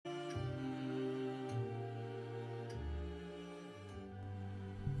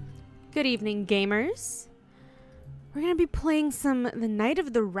Good evening, gamers. We're going to be playing some The Night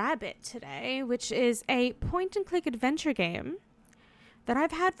of the Rabbit today, which is a point-and-click adventure game that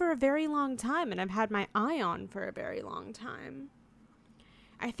I've had for a very long time, and I've had my eye on for a very long time.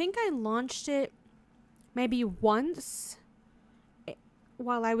 I think I launched it maybe once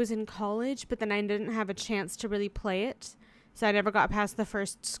while I was in college, but then I didn't have a chance to really play it, so I never got past the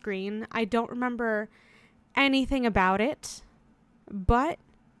first screen. I don't remember anything about it, but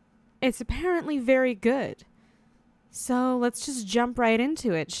it's apparently very good. So let's just jump right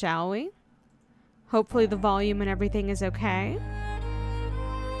into it, shall we? Hopefully the volume and everything is okay.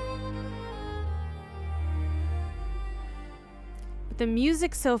 But the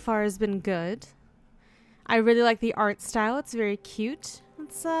music so far has been good. I really like the art style. It's very cute.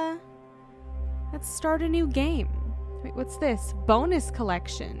 Let's start a new game. Wait, what's this? Bonus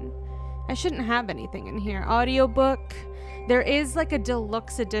collection. I shouldn't have anything in here. Audiobook. There is like a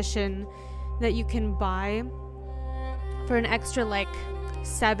deluxe edition that you can buy for an extra like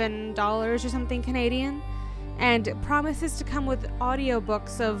 $7 or something Canadian, and it promises to come with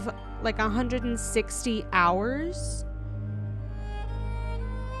audiobooks of like 160 hours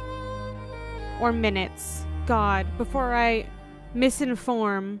or minutes. God, before I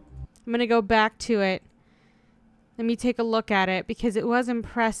misinform, I'm gonna go back to it. Let me take a look at it because it was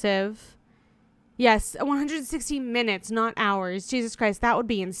impressive. Yes, 160 minutes, not hours. Jesus Christ, that would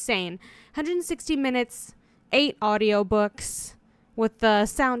be insane. 160 minutes, 8 audiobooks with the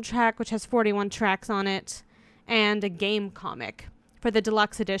soundtrack, which has 41 tracks on it, and a game comic for the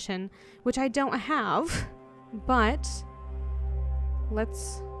deluxe edition, which I don't have. But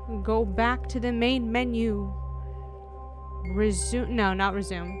let's go back to the main menu. Resume. No, not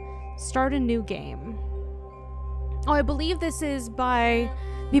resume. Start a new game. Oh, I believe this is by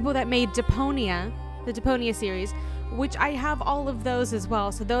people that made Deponia, the Deponia series, which I have all of those as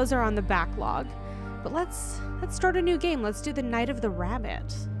well, so those are on the backlog. But let's start a new game. Let's do The Night of the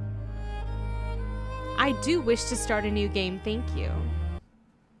Rabbit. I do wish to start a new game, thank you.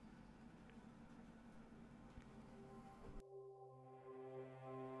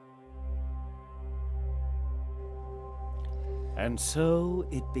 And so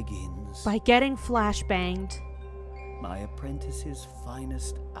it begins. By getting flashbanged. My apprentice's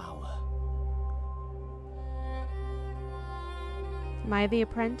finest hour. Am I the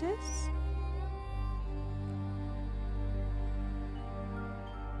apprentice?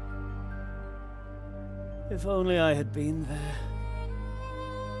 If only I had been there.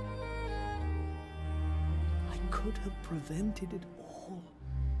 I could have prevented it all.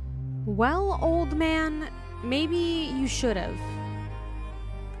 Well, old man, maybe you should have.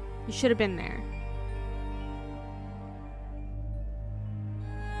 You should have been there.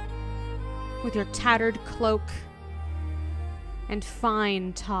 With your tattered cloak and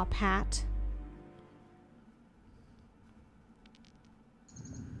fine top hat.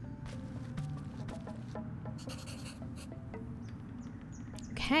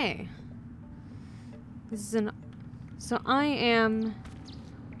 Okay. This is so I am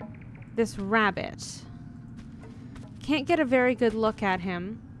this rabbit. Can't get a very good look at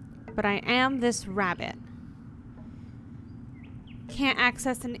him, but I am this rabbit. Can't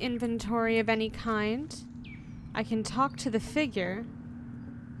access an inventory of any kind. I can talk to the figure.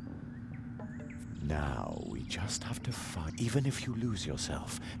 Now, we just have to find... Even if you lose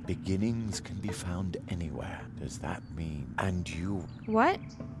yourself, beginnings can be found anywhere. Does that mean... And you... What?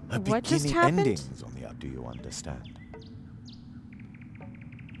 What just happened? Endings on the up, do you understand?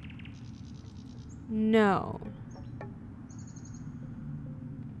 No.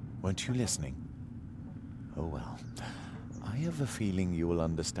 Weren't you listening? Oh well. I have a feeling you will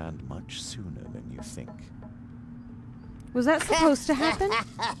understand much sooner than you think. Was that supposed to happen?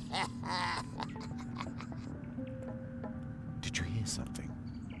 Did you hear something?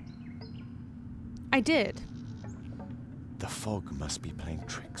 I did. The fog must be playing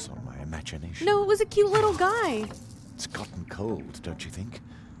tricks on my imagination. No, it was a cute little guy. It's gotten cold, don't you think?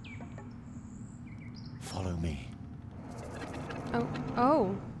 Follow me.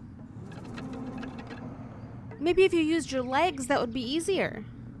 Oh. Maybe if you used your legs, that would be easier.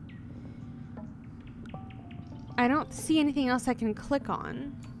 I don't see anything else I can click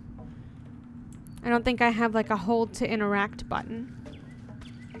on. I don't think I have like a hold to interact button.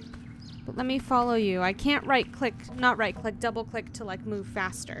 But let me follow you. I can't not right click, double click to like move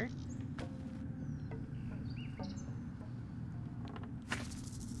faster.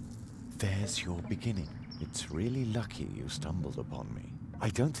 There's your beginning. It's really lucky you stumbled upon me. I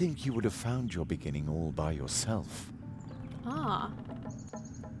don't think you would have found your beginning all by yourself. Ah.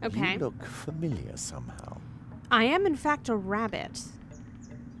 Okay. You look familiar somehow. I am in fact a rabbit.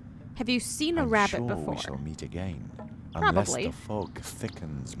 Have you seen a I'm rabbit sure before? we shall meet again. Probably. Unless the fog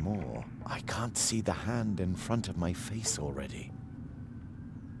thickens more. I can't see the hand in front of my face already.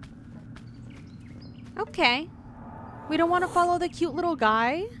 Okay. We don't want to follow the cute little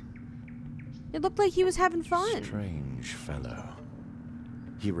guy? It looked like he was having fun. Strange fellow.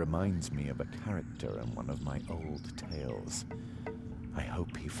 He reminds me of a character in one of my old tales. I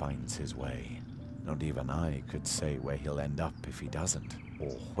hope he finds his way. Not even I could say where he'll end up if he doesn't,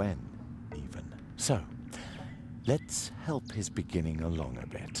 or when, even. So, let's help his beginning along a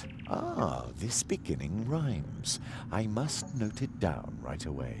bit. Ah, this beginning rhymes. I must note it down right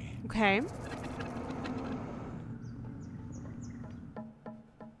away. Okay.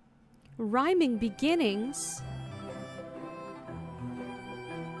 Rhyming beginnings.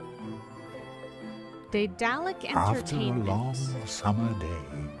 Daedalic After a entertainment. long summer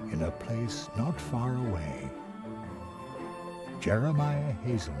day in a place not far away, Jeremiah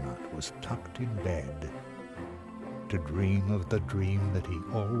Hazelnut was tucked in bed to dream of the dream that he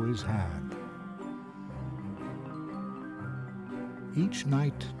always had. Each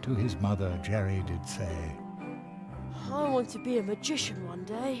night to his mother, Jerry did say, I want to be a magician one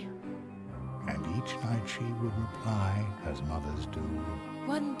day. and each night she would reply, as mothers do,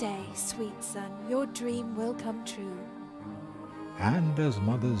 One day, sweet son, your dream will come true. and as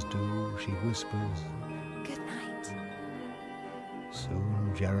mothers do, she whispers, Good night.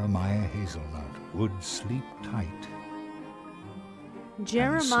 soon Jeremiah Hazelnut would sleep tight.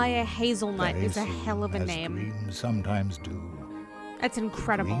 Jeremiah And soon, Hazelnut very is a soon, hell of a as name. dreams sometimes do, That's the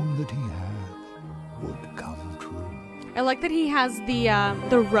incredible. dream that he had would come true. I like that he has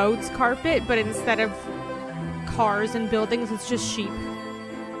the roads carpet, but instead of cars and buildings, it's just sheep.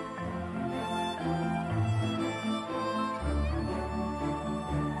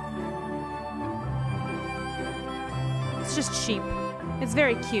 It's just sheep. It's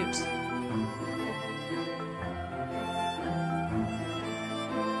very cute.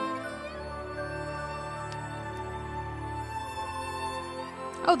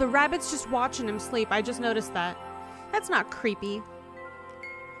 Oh, the rabbit's just watching him sleep. I just noticed that. That's not creepy.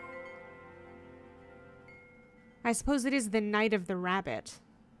 I suppose it is the night of the rabbit.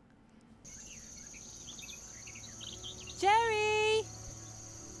 Jerry!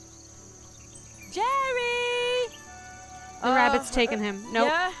 Jerry! The rabbit's taken him. Nope,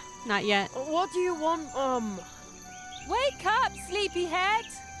 Yeah? not yet. What do you want, Wake up, sleepyhead!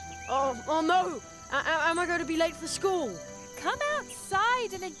 Oh no! Am I going to be late for school? Come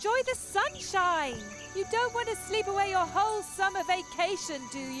outside and enjoy the sunshine. You don't want to sleep away your whole summer vacation,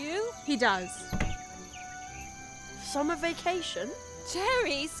 do you? He does. Summer vacation?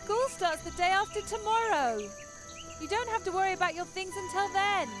 Jerry, school starts the day after tomorrow. You don't have to worry about your things until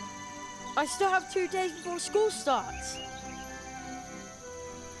then. I still have 2 days before school starts.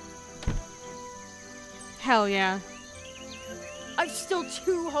 Hell yeah. I've still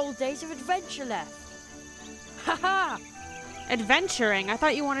 2 whole days of adventure left. Haha! Adventuring. I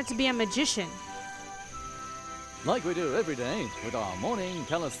thought you wanted to be a magician. Like we do every day with our morning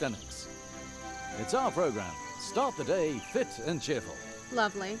calisthenics. It's our program. Start the day fit and cheerful.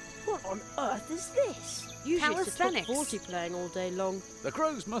 Lovely. What on earth is this? Usually it's a top Calisthenics. 40 playing all day long. The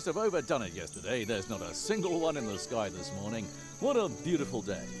crows must have overdone it yesterday. There's not a single one in the sky this morning. What a beautiful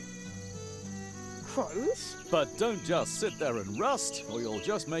day. Crows? But don't just sit there and rust, or you'll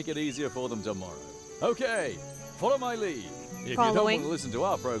just make it easier for them tomorrow. Okay, follow my lead. If you don't Following. want to listen to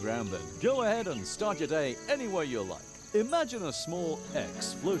our program, then go ahead and start your day any way you like. Imagine a small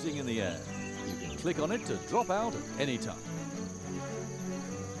X floating in the air. You can click on it to drop out at any time.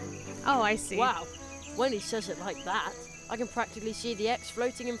 Oh, I see. Wow. When he says it like that, I can practically see the X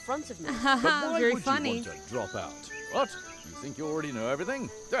floating in front of me. But why Very would funny. you want to drop out? What? You think you already know everything?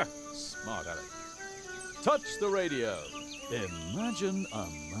 Smart aleck. Touch the radio. Imagine a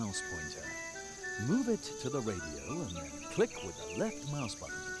mouse pointer. Move it to the radio and then click with the left mouse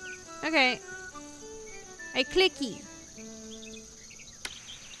button. Okay. I clicky.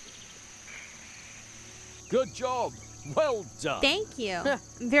 Good job. Well done. Thank you. I'm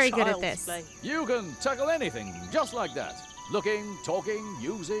very good at Child's this. play. You can tackle anything just like that. Looking, talking,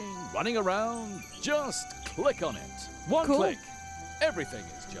 using, running around. Just click on it. One Cool. click. Everything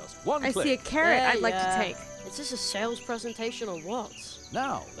is just one I click. see a carrot Yeah, I'd like yeah. to take. Is this a sales presentation or what?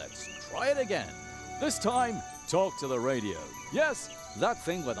 Now, let's try it again. This time, talk to the radio. Yes, that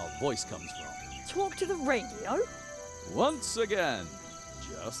thing where the voice comes from. Talk to the radio? Once again,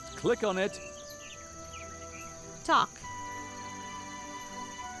 just click on it. Talk.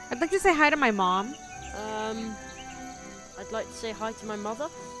 I'd like to say hi to my mom. I'd like to say hi to my mother.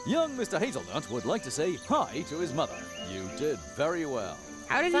 Young Mr. Hazelnut would like to say hi to his mother. You did very well.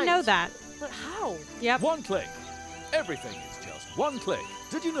 How did he know that? But how? Yep. One click. Everything is just one click.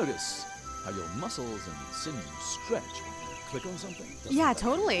 Did you notice how your muscles and sinews stretch when you click on something? Doesn't Yeah, that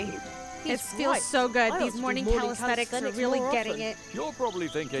totally. feel good? It He's feels right. so good. I ought These to do morning morning calisthenics are calisthenics really more getting often. it. You're probably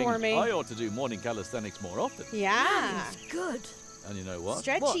thinking, For me. I ought to do morning calisthenics more often. Yeah. It's good. And you know what?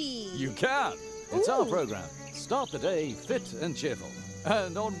 Stretchy. You can. It's our Ooh. program. Start the day fit and cheerful.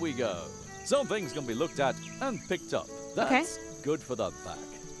 And on we go. Something's going to be looked at and picked up. That's good for the back.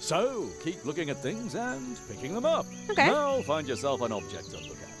 So keep looking at things and picking them up. Okay. Now find yourself an object to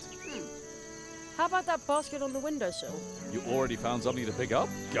look at. How about that basket on the windowsill? You already found something to pick up?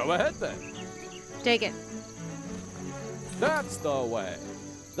 Go ahead then. Take it. That's the way.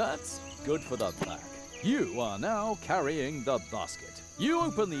 That's good for the back. You are now carrying the basket. You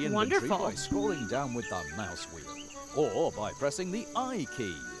open the inventory Wonderful. by scrolling down with the mouse wheel or by pressing the I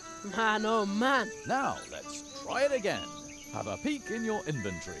key. Man, oh man. Now let's try it again. Have a peek in your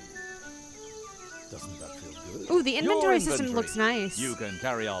inventory. Doesn't that feel good? Ooh, the Your inventory system inventory. looks nice. You can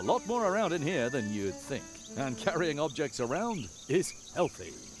carry a lot more around in here than you'd think. And carrying objects around is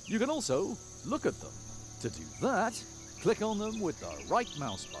healthy. You can also look at them. To do that, click on them with the right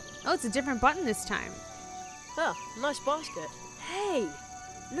mouse button. Oh, it's a different button this time. Ah, nice basket. Hey,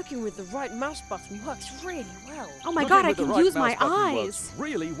 looking with the right mouse button works really well. Oh my Looking god, I with the can right use my mouse button eyes. works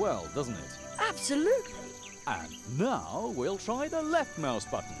really well, doesn't it? Absolutely. And now we'll try the left mouse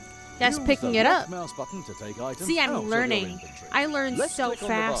button. That's Use picking the it left up. mouse button to take items See, out I'm of your learning. inventory. I learn Let's so click on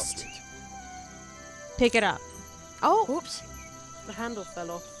the fast. basket. Pick it up. Oh, Oops. The handle fell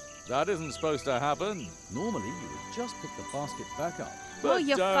off. That isn't supposed to happen. Normally, you would just pick the basket back up. But Oh,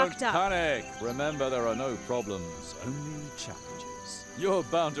 you don't fucked up. panic. Remember, there are no problems, only challenges. You're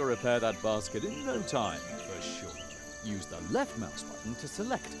bound to repair that basket in no time, for sure. Use the left mouse button to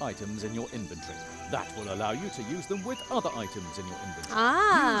select items in your inventory. That will allow you to use them with other items in your inventory.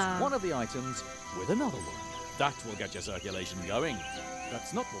 Ah. Use one of the items with another one. That will get your circulation going.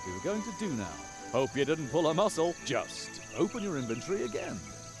 That's not what we were going to do now. Hope you didn't pull a muscle. Just open your inventory again.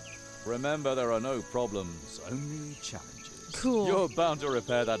 Remember, there are no problems, only challenges. Cool. You're bound to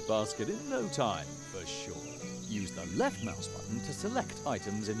repair that basket in no time, for sure. Use the left mouse button to select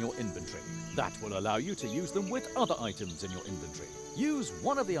items in your inventory. That will allow you to use them with other items in your inventory. Use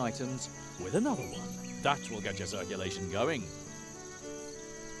one of the items with another one. That will get your circulation going.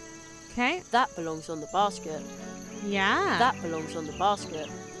 okay. That belongs on the basket. Yeah. That belongs on the basket.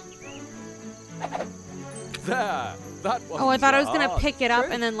 There! That one. Oh, I thought I was gonna pick it up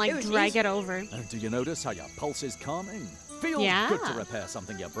True. and then It like was drag easy. it over. And do you notice how your pulse is calming? Feels Yeah. good to repair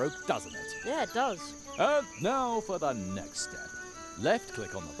something you broke, doesn't it? Yeah, it does. And now for the next step. Left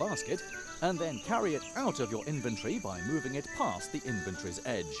click on the basket, and then carry it out of your inventory by moving it past the inventory's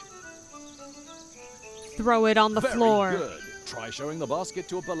edge. Throw it on the Very floor. good. Try showing the basket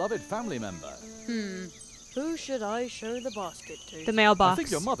to a beloved family member. Who should I show the basket to? The mailbox. I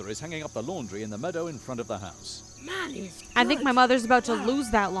think your mother is hanging up the laundry in the meadow in front of the house. Man, he's I think good. my mother's about to Wow. lose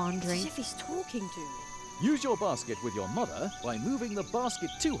that It's laundry. as if he's talking to me. Use your basket with your mother by moving the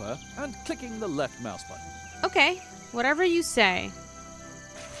basket to her and clicking the left mouse button. Okay, whatever you say.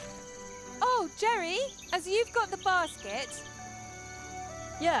 Oh, Jerry, as you've got the basket,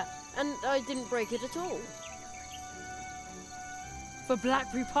 Yeah, and I didn't break it at all. For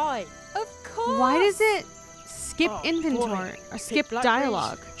blackberry pie. of course. Why does it skip Oh, inventory boy. or skip Blackberries?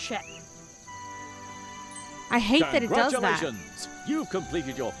 dialogue? Check. I hate that it does that. Congratulations! You've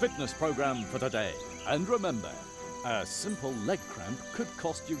completed your fitness program for today. And remember, a simple leg cramp could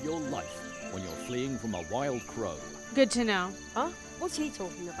cost you your life when you're fleeing from a wild crow. Good to know. Huh? What's he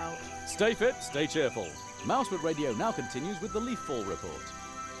talking about? Stay fit, stay cheerful. Mousewood Radio now continues with the leaf fall report.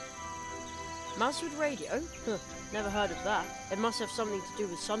 Mousewood radio? Huh, never heard of that. It must have something to do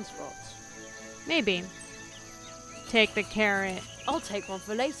with sunspots. Maybe. Take the carrot. I'll take one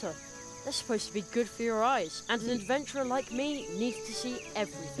for later. They're supposed to be good for your eyes, and an adventurer like me needs to see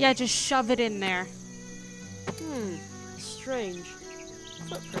everything. Yeah, just shove it in there. Strange.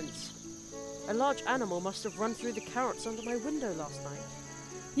 Footprints. A large animal must have run through the carrots under my window last night.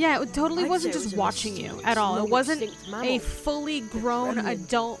 Yeah, it totally I'd wasn't say it just was a watching you mysterious, at all. It long wasn't extinct a mammal. fully grown gremlin.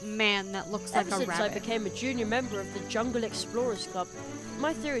 adult man that looks like Ever a since I rabbit. became a junior member of the Jungle Explorers Club,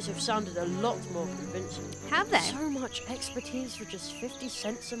 my theories have sounded a lot more convincing. Have they? So much expertise for just 50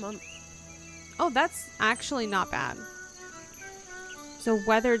 cents a month. Oh, that's actually not bad. It's a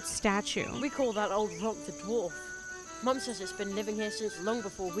weathered statue. We call that old rock the dwarf. Mum says it's been living here since long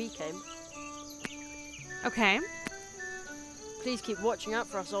before we came. Okay. Please keep watching out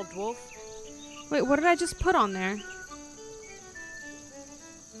for us, old dwarf. Wait, what did I just put on there?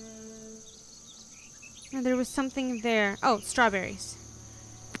 Oh, there was something there. Oh, strawberries.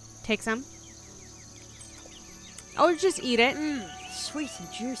 Take some. Or just eat it. Mmm, sweet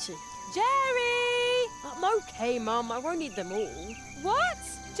and juicy. Jerry! I'm okay, Mum. I won't eat them all. What?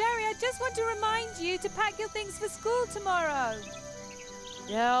 Jerry, I just want to remind you to pack your things for school tomorrow.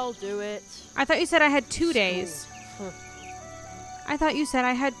 Yeah, I'll do it. I thought you said I had 2 days. Huh. I thought you said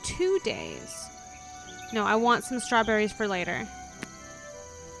I had 2 days. No, I want some strawberries for later.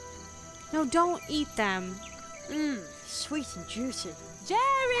 No, don't eat them. Mmm, sweet and juicy. Jerry!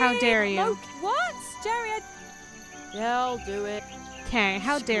 How dare you? Okay. What? Jerry, Yeah, I'll do it. Okay,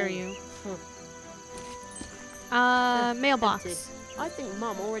 how dare School. you? Huh. Mailbox. Empty. I think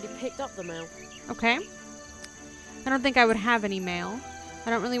Mum already picked up the mail. Okay. I don't think I would have any mail. I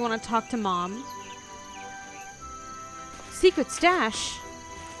don't really want to talk to Mom. Secret stash.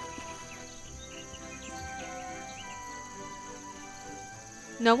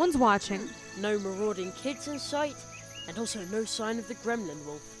 No one's watching. No marauding kids in sight, and also no sign of the gremlin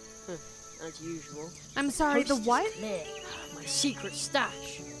wolf. As usual. I'm sorry, the Coast is what? clear. My secret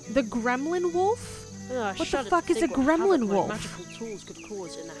stash. The gremlin wolf? I What the shudder fuck to is think a what havoc gremlin my wolf? magical tools could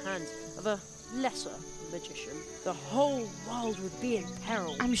cause in the hands of a lesser magician. The whole world would be in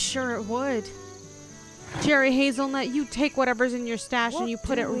peril. I'm sure it would. Jerry Hazelnut, you take whatever's in your stash and What you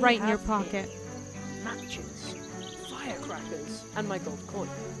put do it we right in your have pocket. here? Matches, firecrackers, and my gold coin.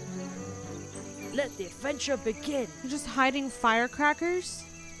 Let the adventure begin. You're just hiding firecrackers?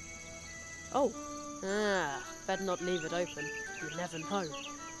 Oh, better not leave it open. You never know.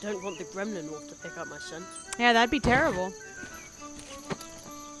 Don't want the gremlin wolf to pick up my scent. Yeah, that'd be terrible.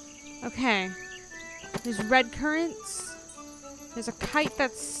 Okay. There's red currants. There's a kite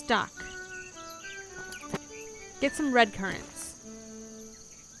that's stuck. Get some red currants.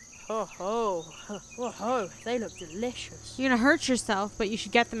 Ho ho, ho ho, they look delicious. You're gonna hurt yourself, but you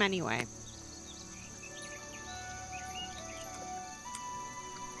should get them anyway.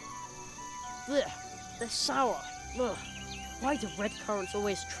 Blech, they're sour. Ugh. Why do red currants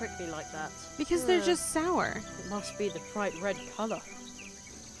always trick me like that? Because they're just sour. It must be the bright red color.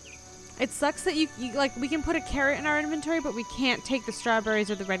 It sucks that you like, we can put a carrot in our inventory, but we can't take the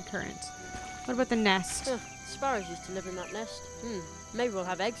strawberries or the red currant. What about the nest? Sparrows used to live in that nest. Maybe we'll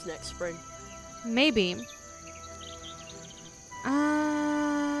have eggs next spring. Maybe.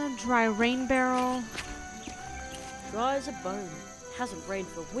 Dry rain barrel. Dry as a bone. Hasn't rained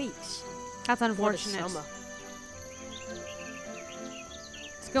for weeks. That's What a unfortunate. summer.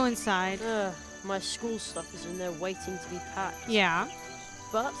 Let's go inside. My school stuff is in there waiting to be packed. Yeah.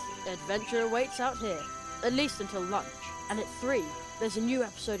 But adventure awaits out here. At least until lunch. And at 3, there's a new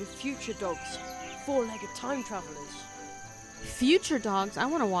episode of Future Dogs. 4-legged time travelers. Future Dogs. I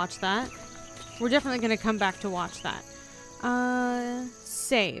want to watch that. We're definitely going to come back to watch that.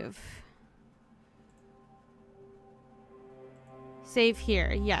 Save. Save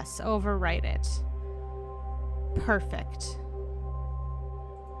here. Yes, overwrite it. Perfect.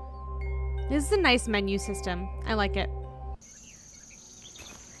 This is a nice menu system. I like it.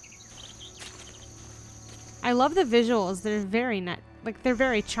 I love the visuals. They're very they're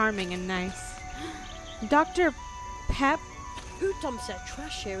very charming and nice. Dr. Pep? Who dumps their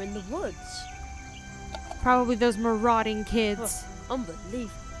trash here in the woods? Probably those marauding kids.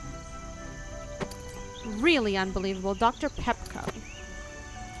 Unbelievable. Really unbelievable. Dr. Pepco.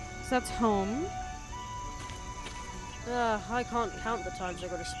 So that's home. I can't count the times I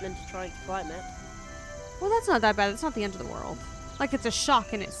got a splinter trying to climb it. Well, that's not that bad. It's not the end of the world. Like, it's a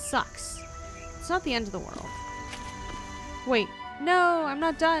shock and it sucks. It's not the end of the world. Wait. No, I'm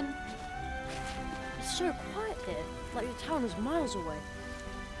not done. It's so quiet here. Like the town is miles away.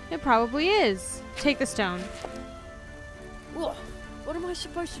 It probably is. Take the stone. Whoa. What am I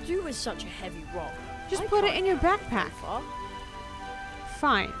supposed to do with such a heavy rock? Just I put it can't in your carry backpack. very far.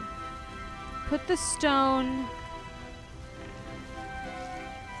 Fine. Put the stone...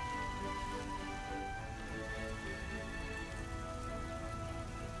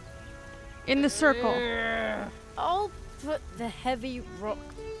 in the circle. I'll put the heavy rock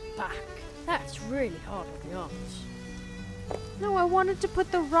back. That's really hard on the arms. No, I wanted to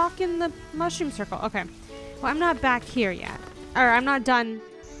put the rock in the mushroom circle. Okay. Well, I'm not back here yet. Or I'm not done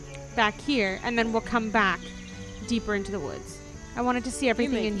back here, and then we'll come back deeper into the woods. I wanted to see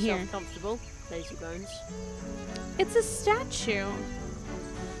everything in here. Comfortable, lazy bones. It's a statue.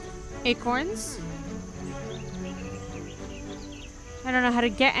 Acorns. I don't know how to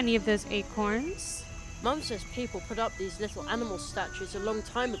get any of those acorns. Mum says people put up these little animal statues a long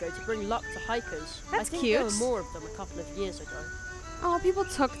time ago to bring luck to hikers. That's I think cute. there were more of them a couple of years ago. Oh, people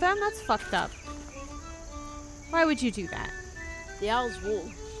took them? That's fucked up. Why would you do that? The owl's wall.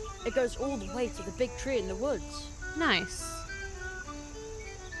 It goes all the way to the big tree in the woods. Nice.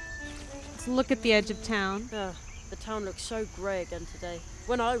 Let's look at the edge of town. The town looks so grey again today.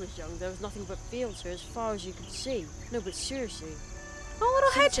 When I was young, there was nothing but fields here as far as you could see. No, but seriously. Oh, little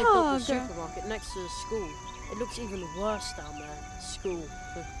Since they built the hedgehog! supermarket next to the school, it looks even worse down there. School.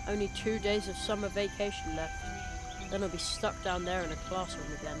 Only 2 days of summer vacation left. Then I'll be stuck down there in a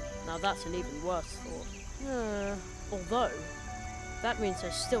classroom again. Now that's an even worse thought. Although, that means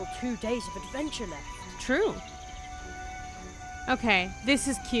there's still 2 days of adventure left. True. Okay, this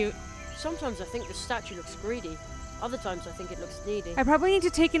is cute. Sometimes I think the statue looks greedy. Other times I think it looks needy. I probably need to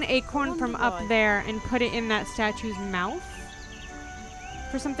take an acorn wonder from why. up there and put it in that statue's mouth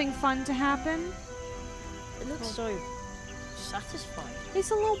for something fun to happen. It looks so satisfied. It's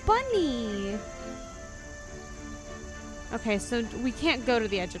a little bunny. Okay, so we can't go to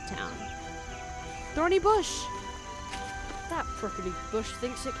the edge of town. Thorny bush. That prickly bush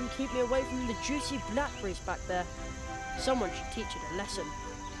thinks it can keep me away from the juicy blackberries back there. Someone should teach it a lesson.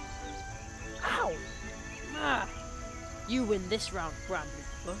 Ow! Ah! You win this round, Bramley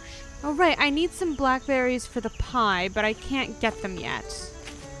Bush. Oh, right. I need some blackberries for the pie, but I can't get them yet.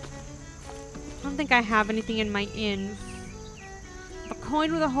 I don't think I have anything in my inn. A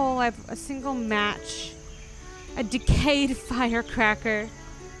coin with a hole. I have a single match. A decayed firecracker.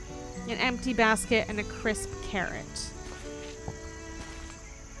 An empty basket and a crisp carrot.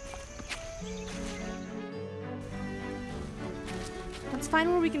 Let's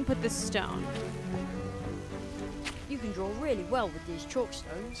find where we can put this stone. You can draw really well with these chalk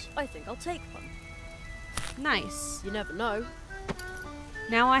stones. I think I'll take one. Nice. You never know.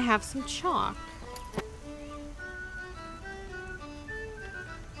 Now I have some chalk.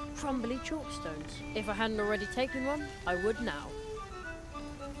 Crumbly chalk stones. If I hadn't already taken one, I would now.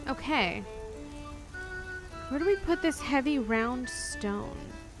 Okay. Where do we put this heavy round stone?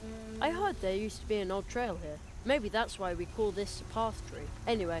 I heard there used to be an old trail here. Maybe that's why we call this a path tree.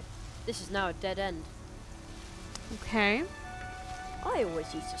 Anyway, this is now a dead end. Okay. I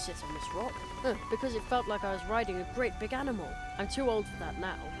always used to sit on this rock, because it felt like I was riding a great big animal. I'm too old for that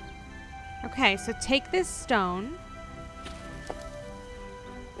now. Okay, so take this stone.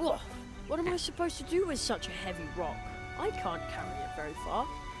 Ugh, what am I supposed to do with such a heavy rock? I can't carry it very far.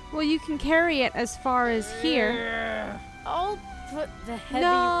 Well, you can carry it as far as here. I'll put the heavy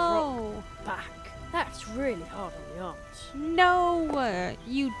rock No! back. That's really hard on the arms. No!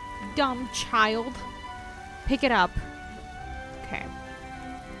 You dumb child. Pick it up. Okay.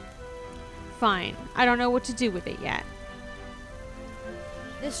 Fine. I don't know what to do with it yet.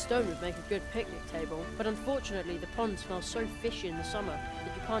 This stone would make a good picnic table, but unfortunately the pond smells so fishy in the summer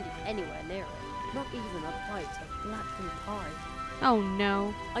that you can't eat anywhere near it. Not even a bite of blackberry pie. Oh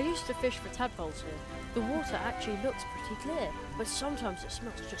no. I used to fish for tadpoles here. The water actually looks pretty clear, but sometimes it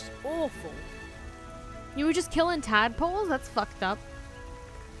smells just awful. You were just killing tadpoles? That's fucked up.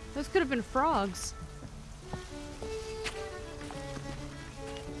 Those could have been frogs.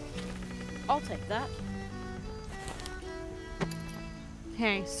 I'll take that.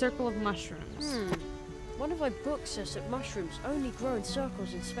 Okay, circle of mushrooms. One of my books says that mushrooms only grow in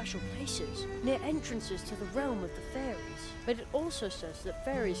circles in special places, near entrances to the realm of the fairies. But it also says that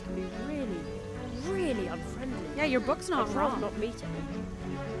fairies can be really, really unfriendly. Yeah, your book's not I'd rather wrong. not meet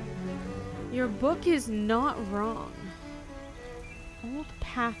any. Your book is not wrong. Old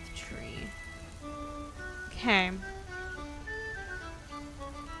path tree. Okay.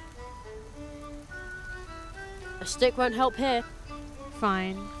 A stick won't help here.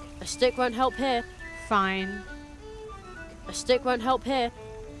 Fine. A stick won't help here. Fine. A stick won't help here.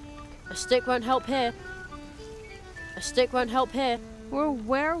 A stick won't help here. A stick won't help here. Or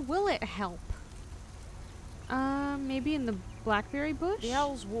where will it help? Maybe in the blackberry bush? The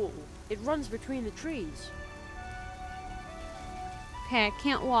owl's wall. It runs between the trees. Okay, I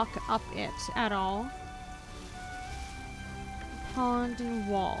can't walk up it at all. Pond and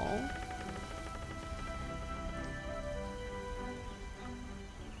wall.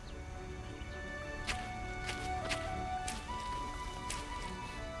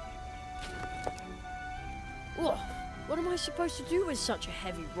 Ugh, what am I supposed to do with such a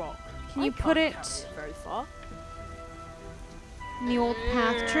heavy rock? Can you I put can't it carry very far. in the old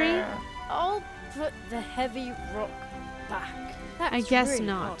path tree? I'll put the heavy rock back. That's I guess really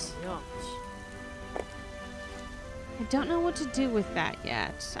not. hard on the arms. I don't know what to do with that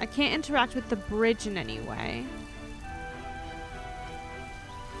yet. I can't interact with the bridge in any way.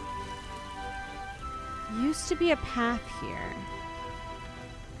 Used to be a path here.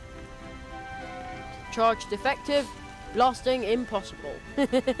 Charge defective, blasting impossible.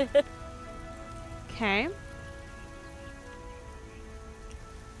 Okay.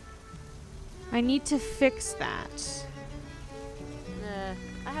 I need to fix that.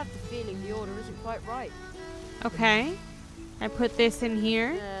 I I have the feeling the order isn't quite right. Okay. I put this in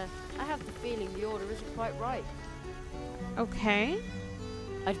here. I have the feeling the order isn't quite right. Okay.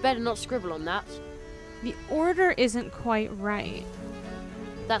 I'd better not scribble on that. The order isn't quite right.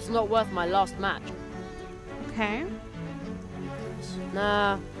 That's not worth my last match. Okay.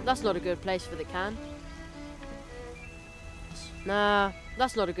 Nah, that's not a good place for the can. Nah,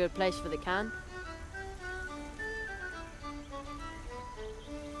 that's not a good place for the can.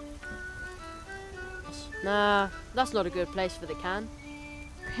 Nah, that's not a good place for the can.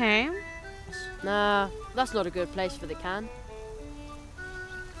 Okay. Nah, that's not a good place for the can.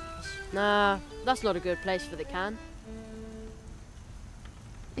 Nah, that's not a good place for the can.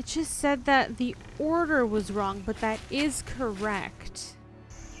 It just said that the order was wrong, but that is correct.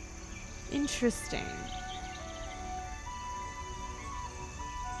 Interesting.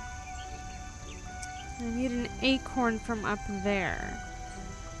 I need an acorn from up there.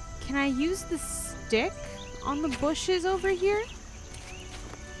 Can I use the stick on the bushes over here?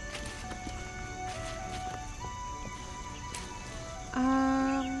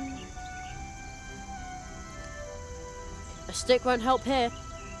 A stick won't help here.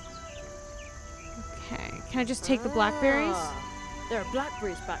 Okay. Can I just take the blackberries? There are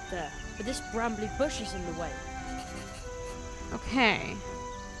blackberries back there, but this brambly bush is in the way. Okay.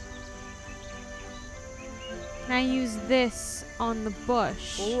 Can I use this on the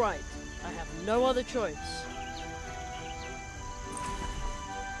bush? All right, I have no other choice.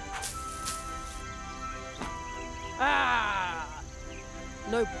 Ah!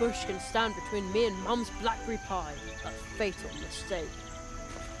 No bush can stand between me and Mum's blackberry pie. A fatal mistake.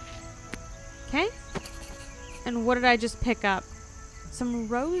 Okay. And what did I just pick up? Some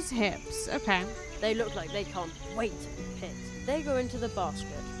rose hips. Okay. They look like they can't wait to be picked. They go into the basket.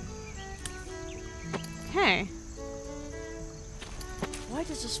 Okay. Why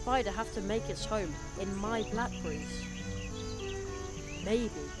does a spider have to make its home in my blackberries?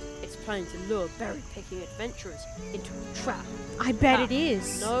 Maybe it's planning to lure berry-picking adventurers into a trap. I bet it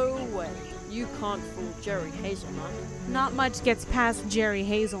is. No way. You can't fool Jerry Hazelnut. Not much gets past Jerry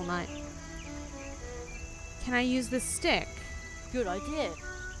Hazelnut. Can I use the stick? Good idea.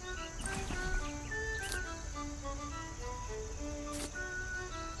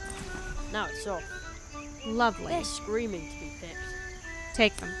 Now it's off. Lovely. They're screaming to be picked.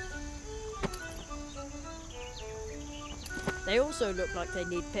 Take them. They also look like they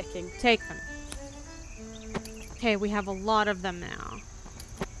need picking. Take them. Okay, we have a lot of them now.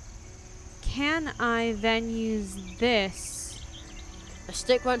 Can I then use this? A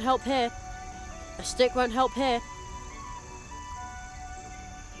stick won't help here. A stick won't help here.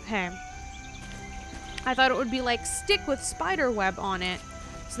 Okay. I thought it would be like stick with spider web on it,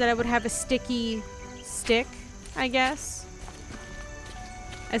 so that I would have a sticky stick, I guess.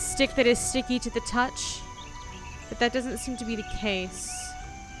 A stick that is sticky to the touch. But that doesn't seem to be the case.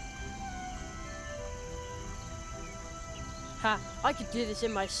 Ha! I could do this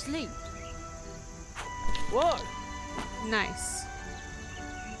in my sleep. Whoa! Nice.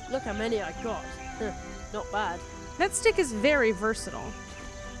 Look how many I got. Not bad. That stick is very versatile.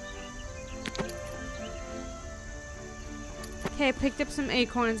 Okay, I picked up some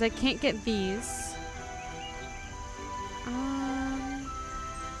acorns. I can't get these.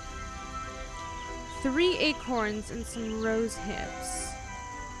 3 acorns and some rose hips.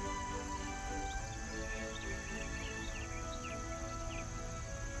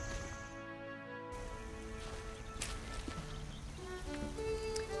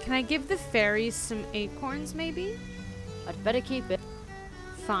 Can I give the fairies some acorns, maybe? I'd better keep it.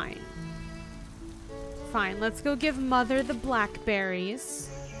 Fine. Fine, let's go give Mother the blackberries.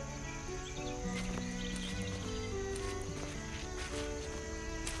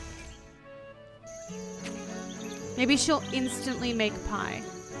 Maybe she'll instantly make pie.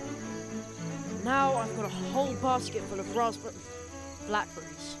 Now I've got a whole basket full of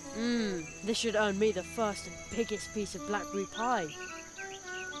blackberries. This should earn me the first and biggest piece of blackberry pie.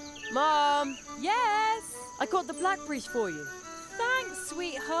 Mom! Yes? I got the blackberries for you. Thanks,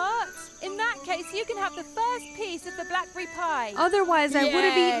 sweetheart. In that case, you can have the first piece of the blackberry pie. Otherwise, I would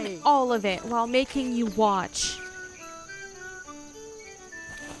have Yay. eaten all of it while making you watch.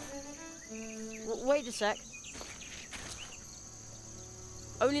 Wait a sec.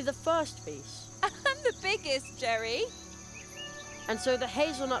 Only the first piece. And the biggest, Jerry. And so the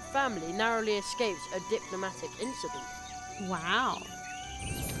Hazelnut family narrowly escapes a diplomatic incident. Wow.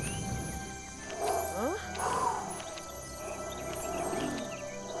 Huh?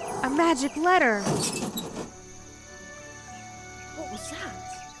 A magic letter. What was that?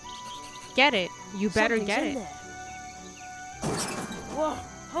 Get it. You better Something's get in it. there. Whoa,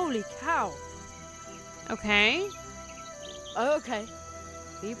 Holy cow. Okay. Oh, okay.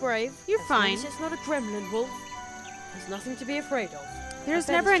 Be brave. You're as fine. Long as it's not a gremlin wolf. There's nothing to be afraid of. There's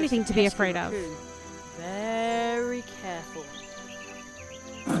I bet never it's just anything a to be pesky afraid of. raccoon. Very careful.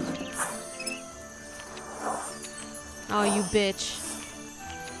 Oh, you bitch.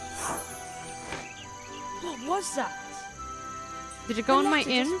 What was that? Did it go in The my letter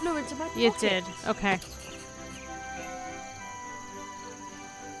inn? just flew into my It pocket. did. Okay.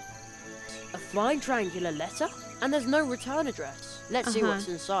 A flying triangular letter? And there's no return address. Let's see Uh-huh. what's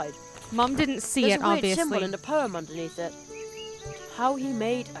inside. Mom didn't see There's it, a weird obviously. symbol and a poem underneath it. How he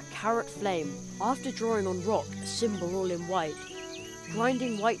made a carrot flame after drawing on rock a symbol all in white.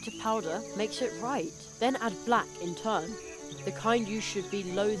 Grinding white to powder makes it right. Then add black in turn, the kind you should be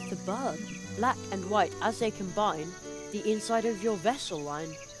loath to burn. Black and white as they combine, the inside of your vessel line.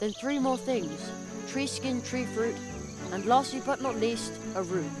 Then 3 more things: tree skin, tree fruit, and lastly but not least, a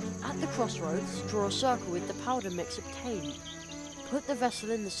root. At the crossroads, draw a circle with the powder mix obtained. Put the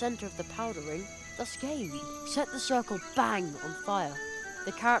vessel in the center of the powder ring, thus gained. Set the circle bang on fire.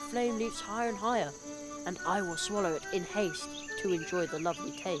 The carrot flame leaps higher and higher, and I will swallow it in haste to enjoy the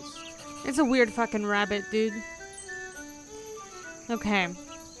lovely taste. It's a weird fucking rabbit, dude. Okay.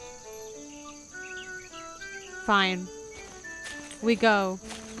 Fine. We go.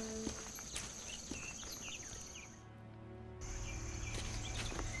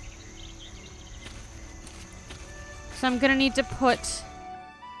 So I'm gonna need to put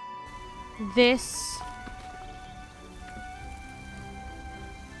this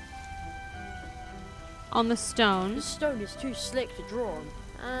on the stone. The stone is too slick to draw on,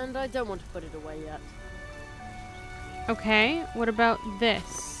 and I don't want to put it away yet. Okay, what about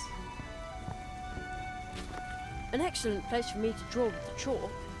this? An excellent place for me to draw with the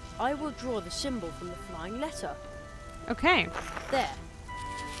chalk. I will draw the symbol from the flying letter. Okay. There.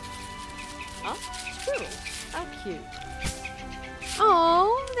 Ah, squirrel. How cute.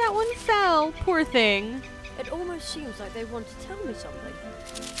 Oh, that one fell. Poor thing. It almost seems like they want to tell me something.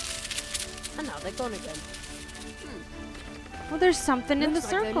 And now they're gone again. Well, there's something in the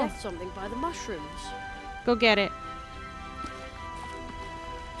Looks like they circle. left something by the mushrooms. Go get it.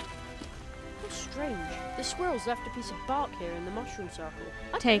 How strange. The squirrels left a piece of bark here in the mushroom circle.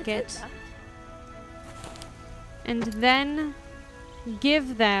 I'd Take better it. that. And then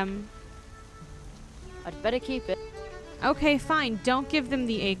give them. I'd better keep it. Okay, fine. Don't give them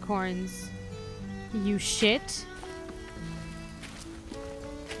the acorns. You shit.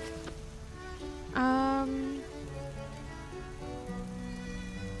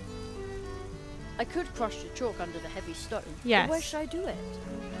 I could crush the chalk under the heavy stone. Yes. But where should I do it?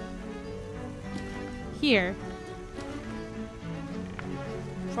 Here.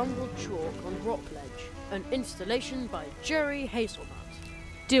 Crumbled chalk on rock ledge. An installation by Jerry Hazelnut.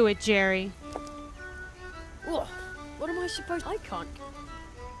 Do it, Jerry. Ugh, what am I supposed? I can't.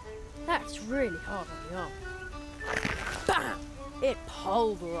 That's really hard on the arm. Bam! It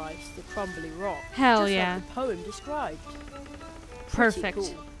pulverized the crumbly rock. Hell just yeah. like the poem described. Pretty Perfect.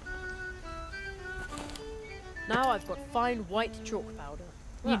 cool. Now I've got fine white chalk powder.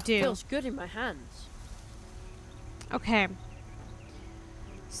 You That do. Feels good in my hands. Okay.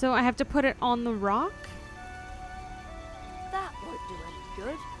 So I have to put it on the rock? That won't do any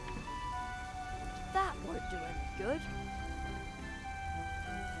good. That won't do any good.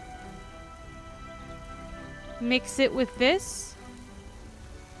 Mix it with this.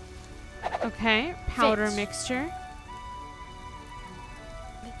 Okay. Powder Fits. mixture.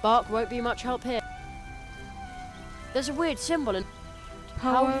 Bark won't be much help here. There's a weird symbol in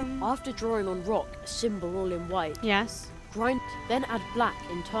how Poem. after drawing on rock a symbol all in white. Yes. Grind, then add black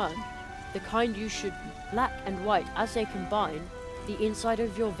in turn. The kind you should black and white as they combine, the inside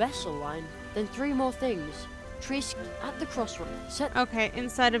of your vessel line. Then 3 more things. Trees at the crossroad. Set Okay,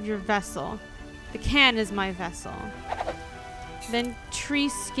 inside of your vessel. The can is my vessel. Then tree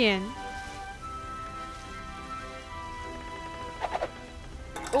skin.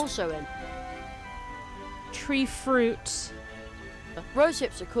 also in. Tree fruit. Rose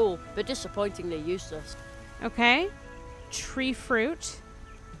hips are cool, but disappointingly useless. Okay. Tree fruit.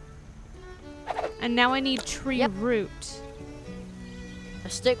 And now I need tree Yep. root. A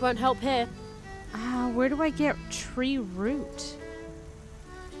stick won't help here. Where do I get tree root?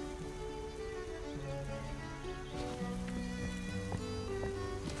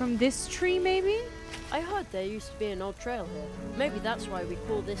 From this tree, maybe? I heard there used to be an old trail here. Maybe that's why we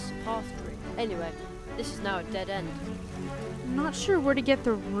call this a path tree. Anyway, this is now a dead end. I'm not sure where to get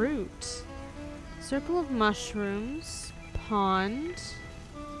the root. Circle of mushrooms. Pond.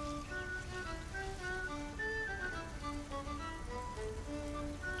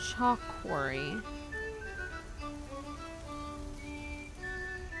 chalk quarry.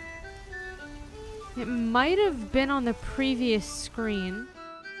 It might have been on the previous screen.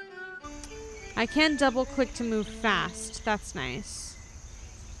 I can double click to move fast. That's nice.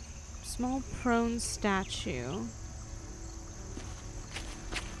 Small prone statue.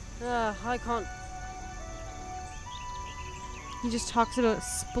 I can't. He just talks about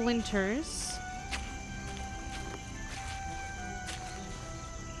splinters.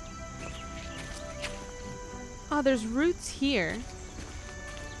 Oh, there's roots here.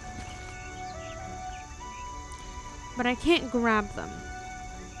 But I can't grab them.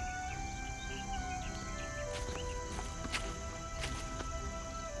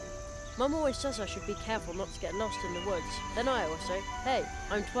 Mum always says I should be careful not to get lost in the woods. Then I always say, hey,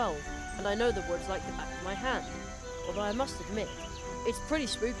 I'm 12, and I know the woods like the back of my hand. Although I must admit, it's pretty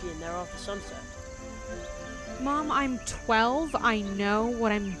spooky in there after sunset. Mom, I'm 12. I know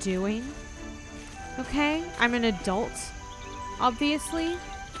what I'm doing. Okay? I'm an adult, obviously.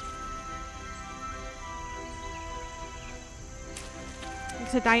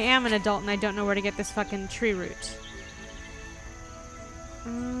 Except I am an adult and I don't know where to get this fucking tree root.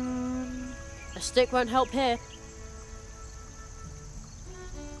 A stick won't help here.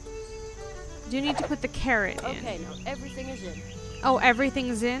 Do you need to put the carrot in? Okay, now everything is in. Oh,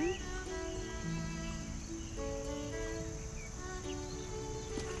 everything's in?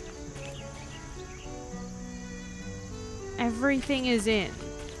 Everything is in.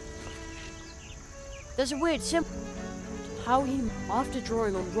 There's a weird symbol. How you, after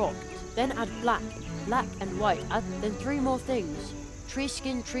drawing on rock, then add black and white, then 3 more things. Tree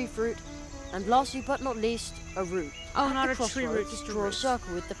skin, tree fruit, and lastly but not least, a root. Oh, At not the a tree root, crossroads, just a draw a root.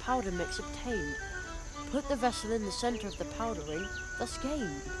 circle with the powder mix obtained. Put the vessel in the center of the powder ring, thus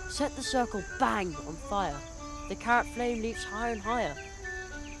gained. Set the circle bang on fire. The carrot flame leaps higher and higher.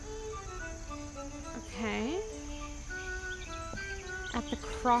 Okay. At the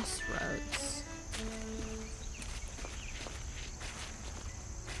crossroads.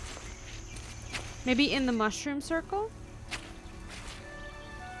 Maybe in the mushroom circle?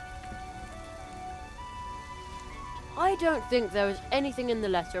 I don't think there was anything in the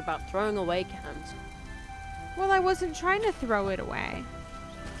letter about throwing away cans. Well, I wasn't trying to throw it away.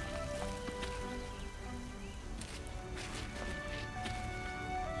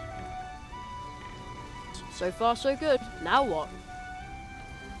 So far, so good. Now what?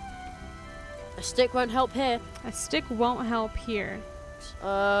 A stick won't help here. A stick won't help here.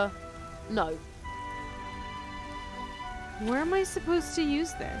 No. Where am I supposed to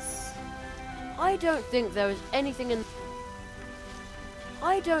use this? I don't think there was anything in...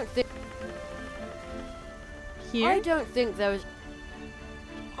 I don't think... Here? I don't think there was...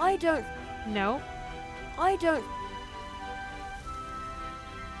 I don't... No. I don't...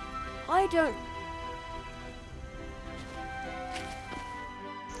 I don't...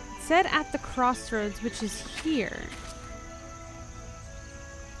 It said at the crossroads, which is here.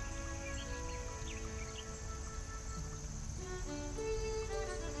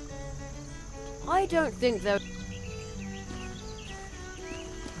 I don't think there...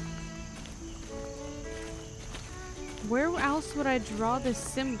 Where else would I draw this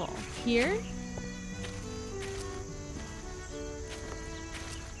symbol? Here?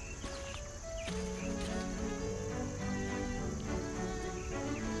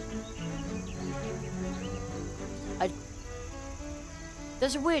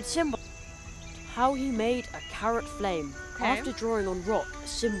 There's a weird symbol. How he made a carrot flame. Okay. After drawing on rock, a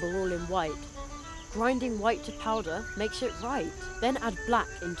symbol all in white. Grinding white to powder makes it right. Then add black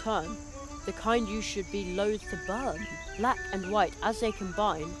in turn. The kind you should be loath to burn. Black and white as they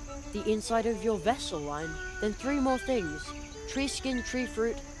combine, the inside of your vessel line. Then 3 more things. Tree skin, tree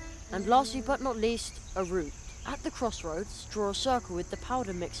fruit, and lastly but not least, a root. At the crossroads, draw a circle with the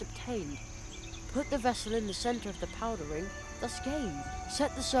powder mix obtained. Put the vessel in the center of the powder ring, thus gained.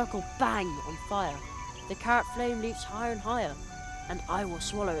 Set the circle bang on fire. The carrot flame leaps higher and higher, and I will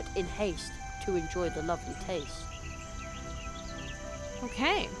swallow it in haste to enjoy the lovely taste.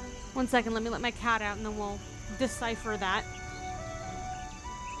 Okay. 1 second, let me let my cat out and then we'll decipher that.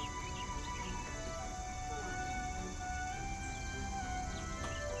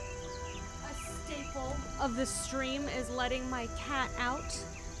 A staple of the stream is letting my cat out.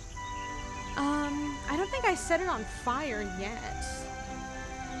 I don't think I set it on fire yet.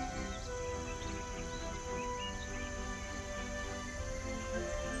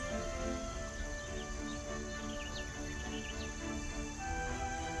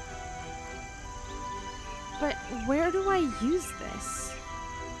 But where do I use this?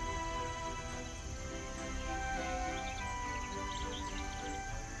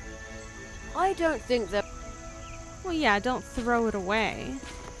 I don't think that... Well, yeah, don't throw it away.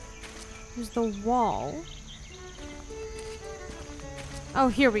 There's the wall. Oh,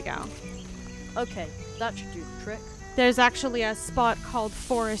 here we go. Okay, that should do the trick. There's actually a spot called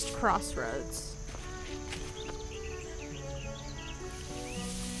Forest Crossroads.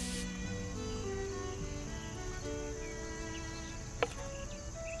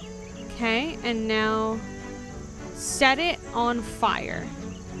 Okay, and now set it on fire.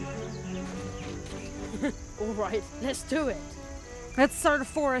 Alright, let's do it. Let's start a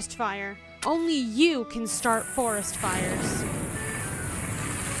forest fire. Only you can start forest fires.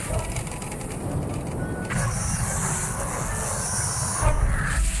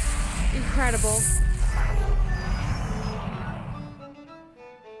 Incredible.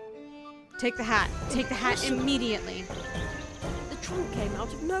 Take the hat. Take the hat immediately. The trunk came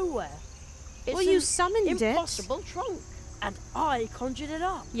out of nowhere. It's Well, you an summoned it. impossible trunk. And I conjured it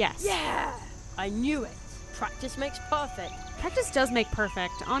up. Yes. Yeah! I knew it. Practice makes perfect. Practice does make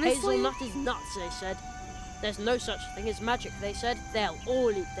perfect, honestly. Hazelnut is nuts, they said. There's no such thing as magic, they said. They'll all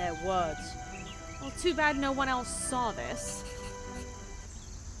eat their words. Well, too bad no one else saw this.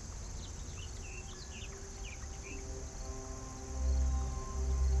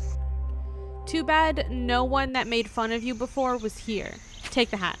 Too bad no one that made fun of you before was here. Take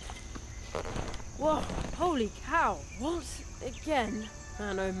the hat. Whoa, holy cow. What? Again?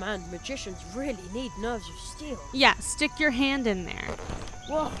 Man, oh man, magicians really need nerves of steel. Yeah, stick your hand in there.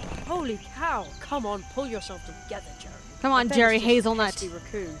 Whoa, holy cow. Come on, pull yourself together, Jerry. Come I on, bet Jerry it's just a Hazelnut. pesky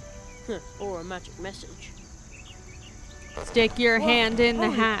raccoon. Or a magic message. Stick your Whoa, hand in the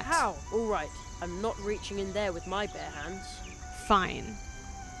holy hat. cow. Alright, I'm not reaching in there with my bare hands. Fine.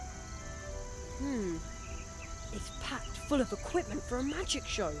 It's packed full of equipment for a magic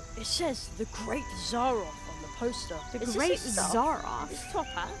show. It says the Great Zaroff on the poster. The Is Great this it, stuff? Zaroff? Is Top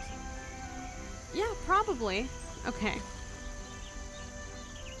Hat? Yeah, probably. Okay.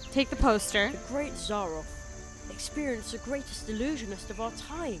 Take the poster. The Great Zaroff. Experienced the greatest illusionist of our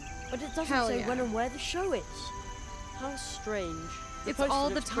time. But it doesn't Hell say yeah. when and where the show is. How strange. The It's poster all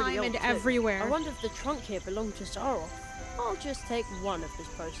the looks pretty time old and too. everywhere. I wonder if the trunk here belonged to Zaroff. I'll just take one of his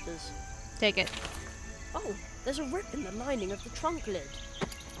posters. Take it. Oh, there's a rip in the lining of the trunk lid.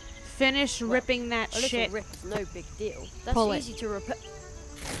 Finish Well, ripping that A little shit. rip is no big deal. That's Pull it. easy to repair.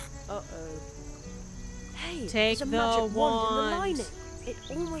 Uh-oh. Hey, Take there's a the magic wand in the wand. lining. It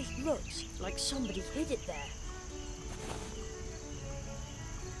almost looks like somebody hid it there.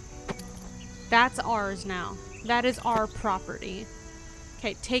 That's ours now. That is our property.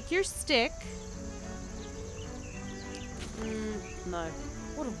 Okay, take your stick. No.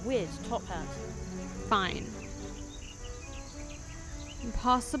 What a weird top hat. Fine.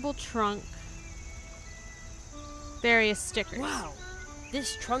 Impossible trunk. Various stickers. Wow.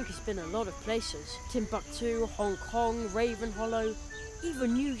 This trunk has been a lot of places. Timbuktu, Hong Kong, Raven Hollow,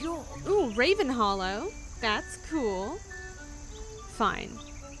 even New York. Ooh, Raven Hollow. That's cool. Fine.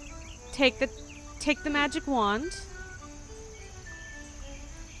 Take the magic wand.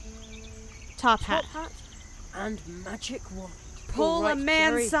 Top hat. Top hat and magic wand. Pull All right, a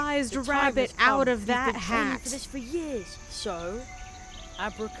man-sized Jerry, the time rabbit has come. out of We've that been training hat. for this for years. So,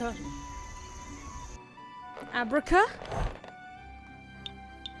 Abraca. Abraca?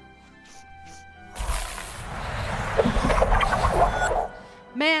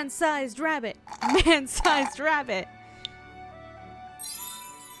 Man-sized rabbit. Man-sized rabbit.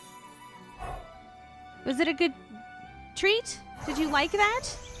 Was it a good treat? Did you like that?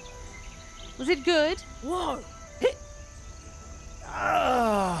 Was it good? Whoa!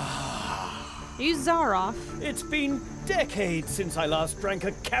 You Zaroff. It's been decades since I last drank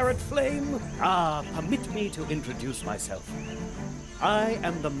a carrot flame. Permit me to introduce myself. I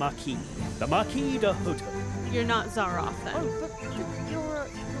am the Marquis de Hoto. You're not Zaroff then. Oh, but you're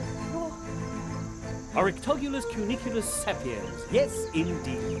Orictogulus cuniculus sapiens. Yes,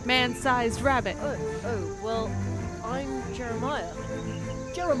 indeed. Man-sized rabbit. Oh, well, I'm Jeremiah.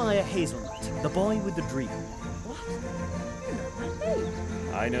 Jeremiah Hazelnut, the boy with the dream. What? You know my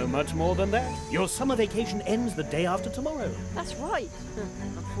name. I know much more than that. Your summer vacation ends the day after tomorrow. That's right.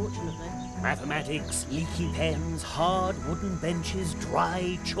 Unfortunately. Mathematics, leaky pens, hard wooden benches,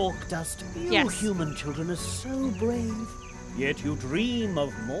 dry chalk dust. You Yes. human children are so brave. Yet you dream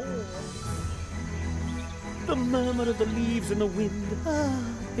of more. The murmur of the leaves in the wind.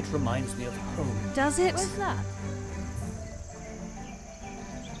 It reminds me of home. Does it? Where's that?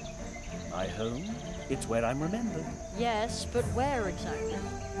 My home? It's where I'm remembered. Yes, but where exactly?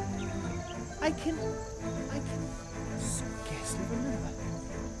 I can scarcely remember.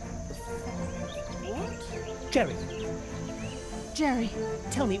 What? Jerry, Jerry,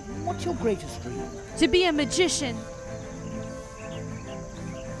 Tell me, what's your greatest dream? to be a magician.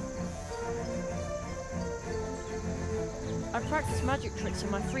 I practice magic tricks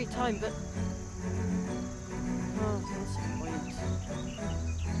in my free time, but... Oh, what's the point?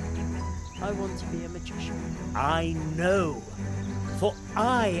 I want to be a magician. I know, for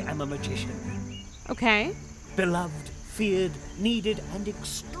I am a magician. Okay. Beloved, feared, needed, and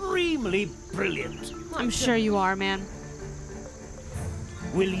extremely brilliant. I'm sure you are, man.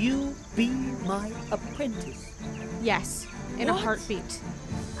 Will you be my apprentice? Yes, in a What? heartbeat.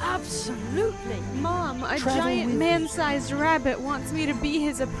 Absolutely! Mom, a Travel giant with me. man-sized rabbit wants me to be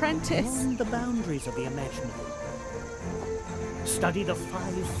his apprentice. Beyond the boundaries of the imaginable. Study the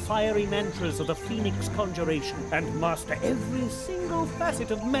 5 fiery mantras of the Phoenix Conjuration and master every single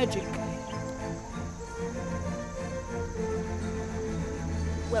facet of magic.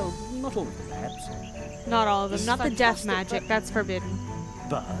 Well, not all of them, perhaps. Not all of them. This is Not the death fantastic, magic. but- That's forbidden.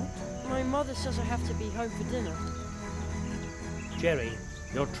 But, My mother says I have to be home for dinner. Jerry,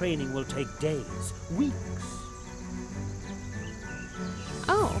 your training will take days, weeks.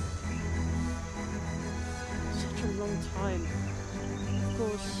 Oh. Such a long time. Of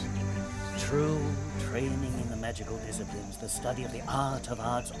course. True training in the magical disciplines, the study of the art of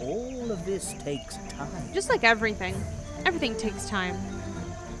arts, all of this takes time. Just like everything. Everything takes time.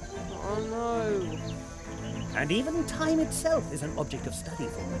 Oh no. And even time itself is an object of study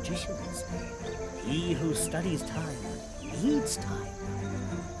for magicians. He who studies time needs time.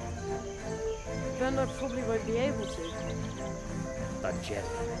 Then I probably won't be able to. But Jerry,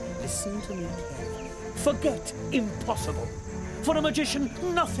 listen to me carefully. Forget impossible. For a magician,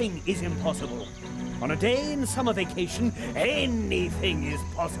 nothing is impossible. On a day in summer vacation, anything is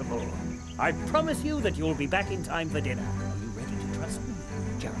possible. I promise you that you'll be back in time for dinner. Are you ready to trust me,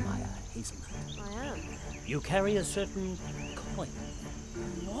 Jeremiah Hazelnut? I am. You carry a certain coin.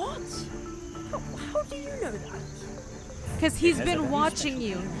 What? How do you know that? Because he's Yes, been very watching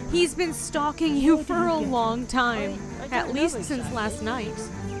special. you. He's been stalking you How do for you a get long time. I don't At know least since exactly. last night.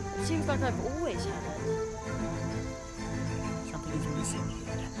 It seems like I've always had it. Something is missing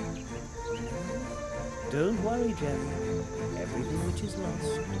here. Don't worry, Jerry. Everything which is lost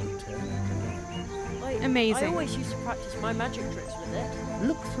will return again. Amazing. I always used to practice my magic tricks with it.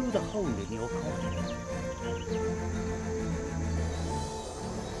 Look through the hole in your coin.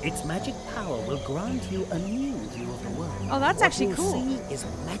 Its magic power will grant you a new view of the world. Oh, that's What actually you'll cool. see is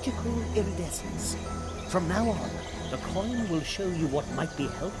magical iridescence. From now on, the coin will show you what might be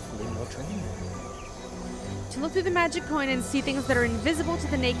helpful in your training. To look through the magic coin and see things that are invisible to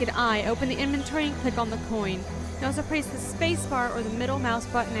the naked eye, open the inventory and click on the coin. You can also press the space bar or the middle mouse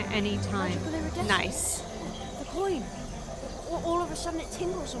button at any time. Magical iridescence. Nice. The coin. All of a sudden it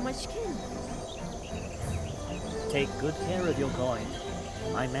tingles on my skin. Take good care of your coin.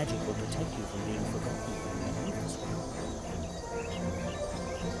 My magic will protect you from being forgotten when you leave this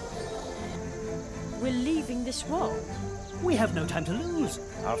world. We're leaving this world. We have no time to lose.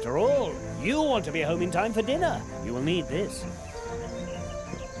 After all, you want to be home in time for dinner. You will need this.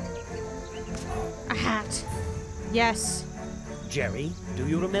 A hat. Yes. Jerry, do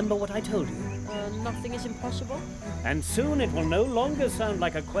you remember what I told you? Nothing is impossible. And soon it will no longer sound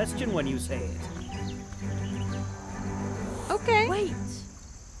like a question when you say it. Okay. Wait.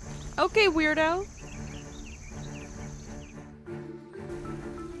 Okay, weirdo.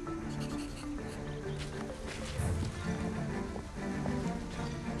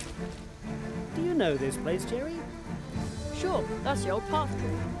 Do you know this place, Jerry? Sure, that's the old path tree.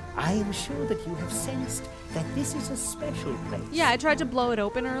 I am sure that you have sensed that this is a special place. Yeah, I tried to blow it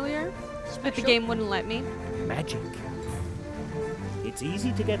open earlier, but the Special? game wouldn't let me. Magic. It's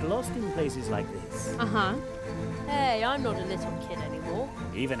easy to get lost in places like this. Uh-huh. Hey, I'm not a little kid anymore.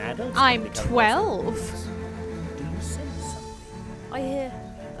 Even adults. I'm can become 12. lost in places. Do you sense something? I hear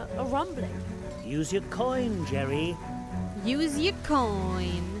a rumbling. Use your coin, Jerry. Use your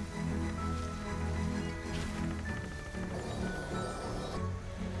coin.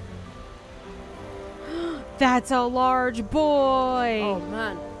 That's a large boy. Oh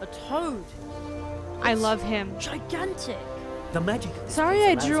man, a toad. I love him. Gigantic. The magic of this Sorry place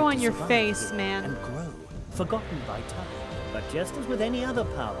I allows drew it on to your survive face, here man. And grow, forgotten by time. But just as with any other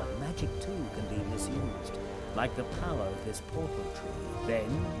power, magic too can be misused. Like the power of this portal tree.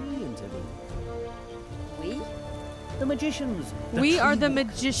 Then we intervene. We? The magicians. We are the tree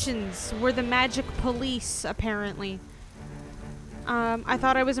walkers. magicians. We're the magic police, apparently. I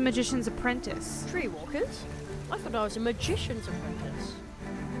thought I was a magician's apprentice. Tree walkers? I thought I was a magician's apprentice.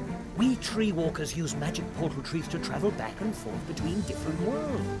 We tree walkers use magic portal trees to travel back and forth between different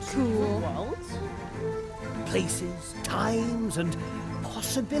worlds. Cool. Worlds? Places, times, and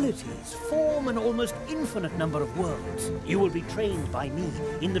possibilities form an almost infinite number of worlds. You will be trained by me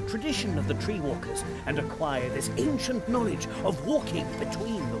in the tradition of the Tree Walkers and acquire this ancient knowledge of walking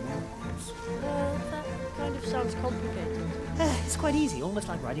between the worlds. That kind of sounds complicated. It's quite easy, almost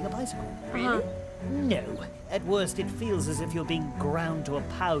like riding a bicycle. Really? No. At worst, it feels as if you're being ground to a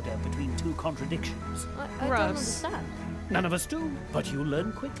powder between two contradictions. I don't Gross. understand. None of us do, but you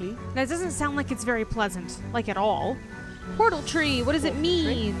learn quickly. That doesn't sound like it's very pleasant. Like at all. Portal tree, what does it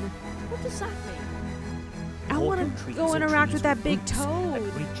mean? What does that mean? I want Portal to trees go are interact trees with that big roots toad. that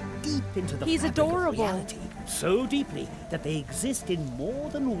reach deep into the He's fabric of adorable. reality. So deeply that they exist in more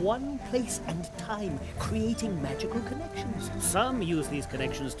than one place and time, creating magical connections. Some use these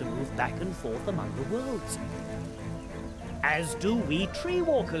connections to move back and forth among the worlds. As do we tree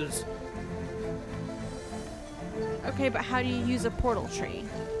walkers. Okay, but how do you use a portal tree?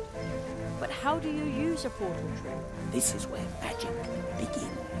 But how do you use a portal tree? This is where magic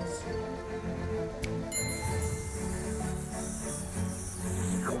begins.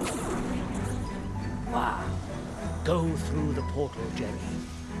 Wow. Go through the portal, Jenny.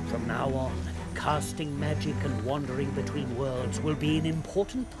 From now on, casting magic and wandering between worlds will be an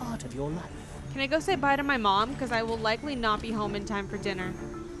important part of your life. Can I go say bye to my mom? Because I will likely not be home in time for dinner.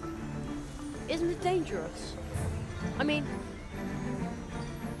 Isn't it dangerous? I mean...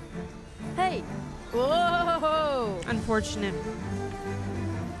 Hey! Whoa! Unfortunate.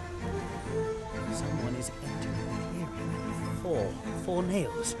 Someone is entering the area. Four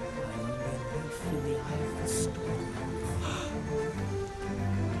nails. I'm only a leaf in the eye of the storm.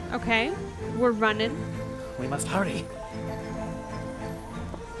 Okay, we're running. We must hurry.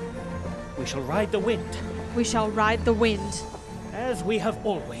 We shall ride the wind, We shall ride the wind. as we have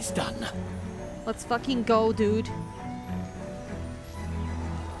always done. Let's fucking go, dude.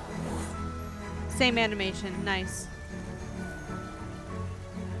 Same animation, nice.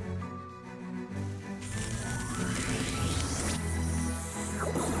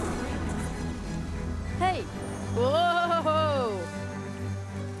 Hey! Whoa!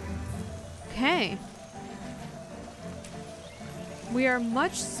 Okay. We are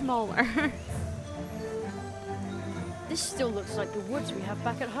much smaller. This still looks like the woods we have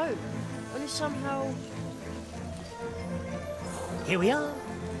back at home. Only somehow... Here we are.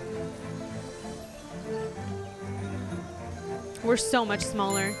 We're so much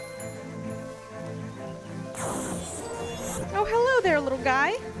smaller. Oh, hello there, little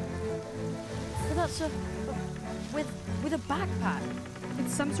guy. But that's a... with a backpack.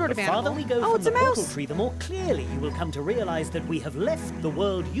 It's some sort of The animal. farther we go Oh, from it's the a mouse. portal tree, the more clearly you will come to realize that we have left the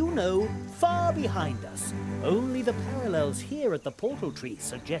world you know far behind us. Only the parallels here at the portal tree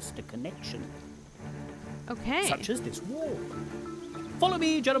suggest a connection, Okay. such as this wall. Follow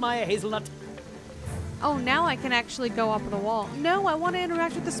me, Jeremiah Hazelnut. Oh, now I can actually go up the wall. No, I want to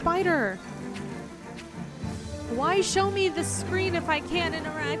interact with the spider. Why show me the screen if I can't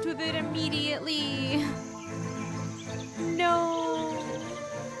interact with it immediately? No.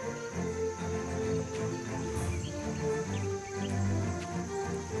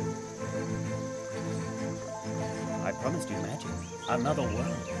 I promised you magic. Another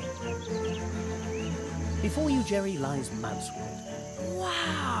world. Before you, Jerry, lies Mousewood.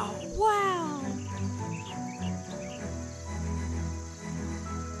 Wow. Wow.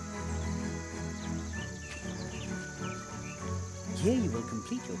 Here you will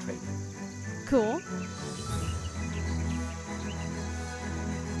complete your training. Cool.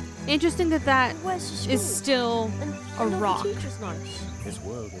 Interesting that Where's the school? is still And a all the rock. teacher's notes. This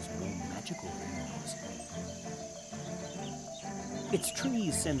world is more magical than yours. Its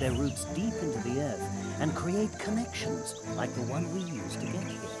trees send their roots deep into the earth and create connections like the one we used to get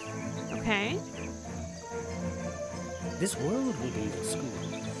here. Okay. This world will be your school,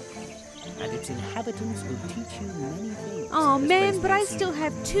 and its inhabitants will teach you many things. Oh as man, best but they I seem. still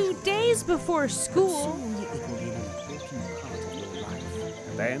have 2 days before school. Soon it will be an important part of your life.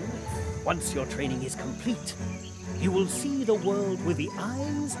 And then, once your training is complete, you will see the world with the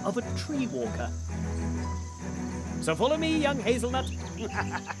eyes of a tree walker. So follow me, young Hazelnut.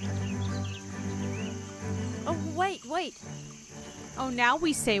 Oh, wait. Oh, now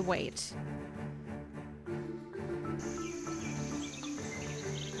we say wait.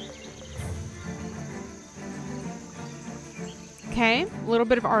 Okay, a little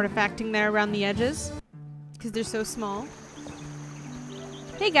bit of artifacting there around the edges because they're so small.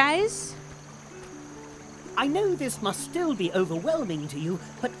 Hey guys. I know this must still be overwhelming to you,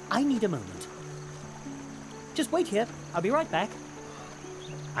 but I need a moment. Just wait here. I'll be right back.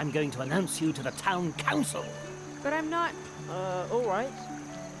 I'm going to announce you to the town council. But I'm not. Alright.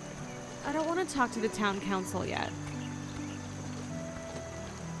 I don't want to talk to the town council yet.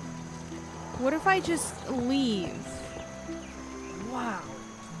 What if I just leave? Wow.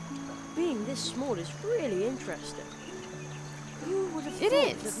 Being this small is really interesting. Who would have It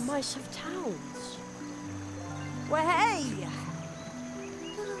thought is. that mice have towns? Well, hey!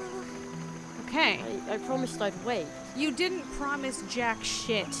 Okay. I promised I'd wait. You didn't promise jack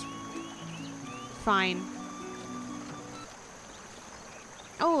shit. Fine.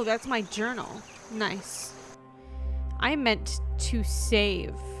 Oh, that's my journal. Nice. I meant to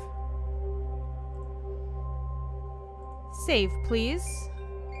save. Save, please.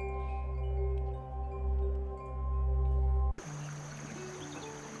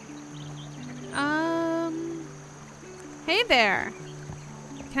 Hey there.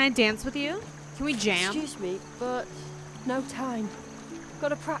 Can I dance with you? Can we jam? Excuse me, but no time.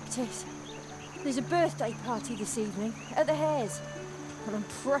 Gotta practice. There's a birthday party this evening at the Hares, and I'm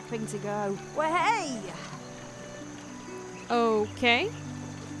prepping to go. Well, hey! Okay.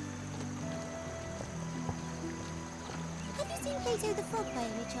 Have you seen Plato the Frog by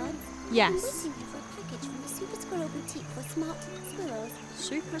any chance? Yes. I'm waiting here for a package from the Super Squirrel Boutique for smart squirrels.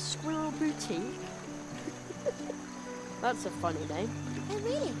 Super Squirrel Boutique? That's a funny name. Oh,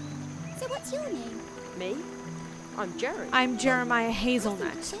 really? So what's your name? Me? I'm Jerry. I'm Jeremiah I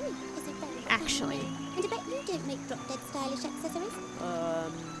Hazelnut. think Jerry is a very Actually. fine name. And I bet you don't make drop-dead stylish accessories.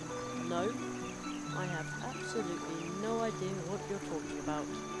 No. I have absolutely no idea what you're talking about.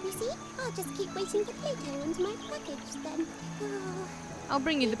 You see? I'll just keep waiting for Plato and my package then. Oh, I'll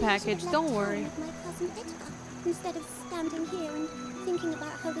bring you the maybe I should package. have Don't left worry. town with my cousin Edgar, instead of standing here and thinking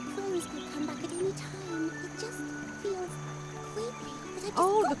about how the crows could come back at any time. It just feels creepy. But I've just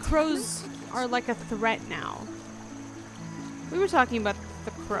Oh, got the to have my crows package. are like a threat now. We were talking about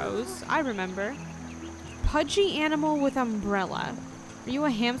the crows. I remember. Pudgy animal with umbrella. Are you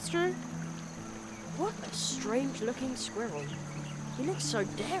a hamster? What a strange-looking squirrel. He looks so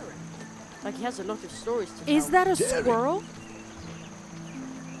daring. Like he has a lot of stories to tell. Is that a Daring. squirrel?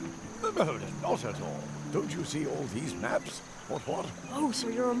 No, not at all. Don't you see all these maps? What? Oh, so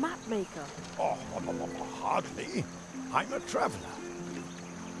you're a map maker. Oh, hardly. I'm a traveler.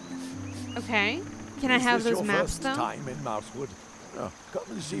 Okay. Can I have Is this those your maps first though? time in Mousewood? Oh, come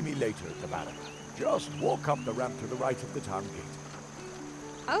and see me later at the barracks. Just walk up the ramp to the right of the town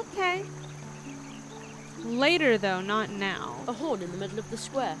gate. Okay. Later though, not now. A horn in the middle of the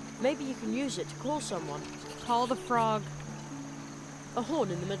square. Maybe you can use it to call someone. Call the frog. A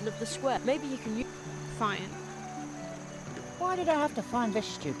horn in the middle of the square. Maybe you can use... Fine. Why did I have to find this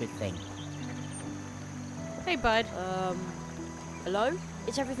stupid thing? Hey, bud. Hello?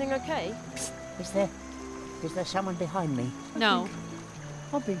 Is everything okay? Is there someone behind me? No.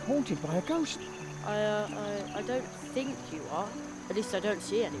 I'm being haunted by a ghost. I don't think you are. At least I don't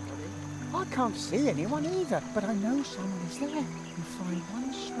see anybody. I can't see anyone either, but I know someone is there. You find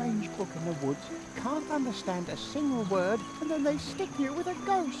one strange book in the woods, can't understand a single word, and then they stick you with a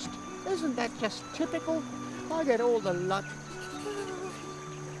ghost. Isn't that just typical? I get all the luck.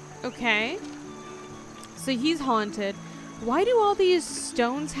 Okay. So he's haunted. Why do all these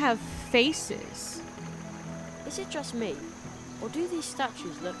stones have faces? Is it just me? Or do these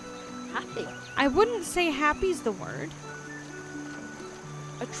statues look happy? I wouldn't say happy's the word.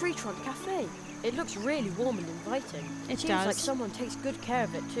 A tree trunk cafe. It looks really warm and inviting. It Seems does. like someone takes good care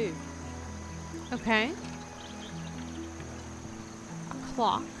of it too. Okay. A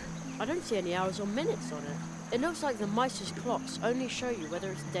clock. I don't see any hours or minutes on it. It looks like the mice's clocks only show you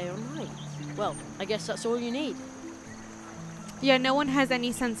whether it's day or night. Well, I guess that's all you need. Yeah, no one has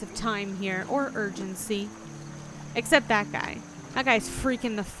any sense of time here or urgency. Except that guy. That guy's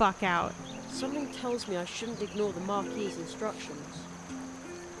freaking the fuck out. Something tells me I shouldn't ignore the marquee's instructions.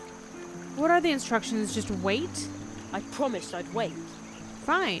 What are the instructions? Just wait? I promised I'd wait.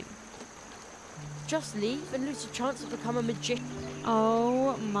 Fine. Just leave and lose a chance to become a magician.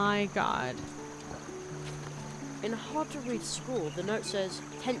 Oh my god. In a hard-to-read scrawl, the note says,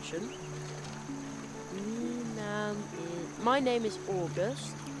 "Tension. My name is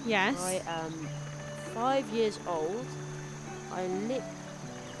August. Yes. I am 5 years old. I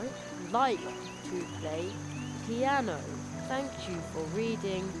like to play piano. Thank you for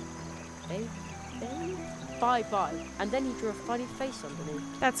reading. Bye-bye." And then he drew a funny face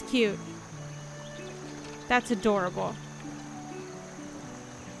underneath. That's cute. That's adorable.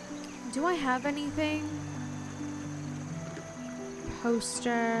 Do I have anything?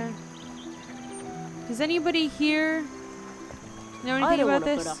 Poster. Does anybody here know I anything don't about want to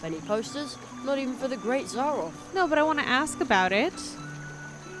this? put up any posters, not even for the Great Zaroff. No, but I want to ask about it.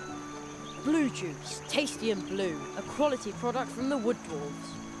 Blue juice, tasty and blue, a quality product from the Wood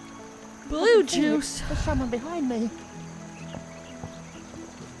Dwarves. Blue juice. There's someone behind me.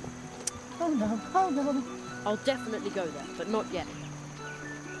 Oh no, oh no. I'll definitely go there, but not yet.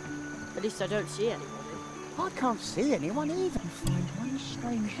 At least I don't see anybody. I can't see anyone either. You find one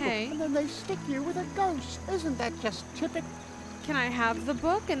strange Okay. book and then they stick you with a ghost. Isn't that just typical? Can I have the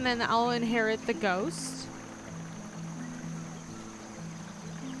book and then I'll inherit the ghost?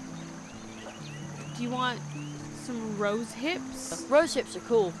 Do you want some rose hips? Rose hips are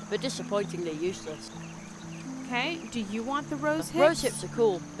cool, but disappointingly useless. Okay. Do you want the rose hips? Rose hips are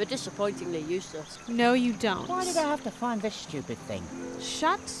cool, but disappointingly useless. No, you don't. Why did I have to find this stupid thing?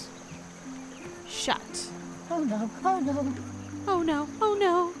 Shut. Shut. Oh no, oh no. Oh no, oh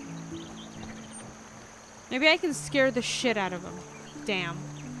no. Maybe I can scare the shit out of him. Damn.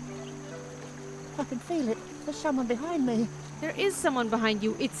 I can feel it. There's someone behind me. There is someone behind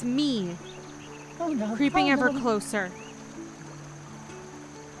you. It's me. Oh no. Creeping oh, ever no. closer.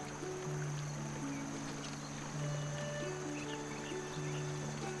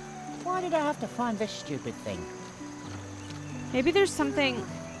 Why did I have to find this stupid thing? Maybe there's something.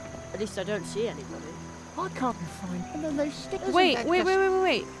 At least I don't see anybody. I can't find. And then they stick. Isn't Wait, that wait, just- wait, wait, wait,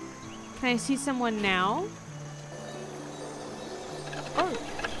 wait. Can I see someone now? Oh,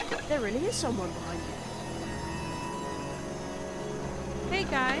 there really is someone behind you. Hey,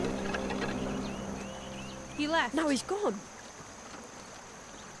 guy. He left. No, he's gone.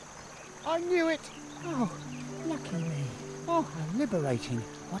 I knew it. Oh, lucky me. Oh, how liberating.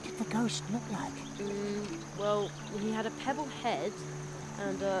 What did the ghost look like? Well, he had a pebble head,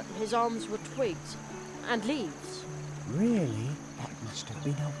 and his arms were twigs and leaves. Really? That must have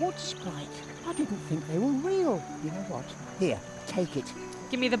been a wood sprite. I didn't think they were real. You know what? Here, take it.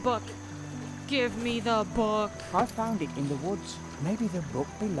 Give me the book. Give me the book. I found it in the woods. Maybe the book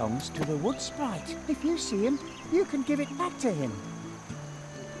belongs to the wood sprite. If you see him, you can give it back to him.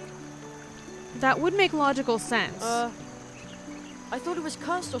 That would make logical sense. I thought it was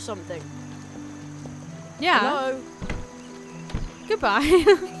cursed or something. Yeah. Hello?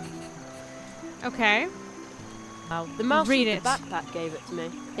 Goodbye. Okay. Wow. The mouse Read in it. the backpack gave it to me.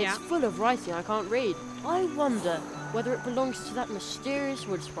 Yeah. It's full of writing I can't read. I wonder whether it belongs to that mysterious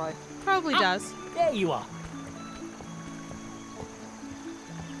wood sprite. Probably does. There you are.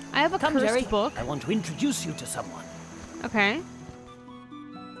 I have a Come, cursed Jerry. book. I want to introduce you to someone. Okay.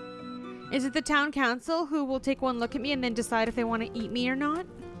 Is it the town council who will take one look at me and then decide if they want to eat me or not?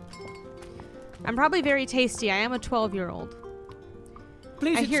 I'm probably very tasty. I am a 12-year-old.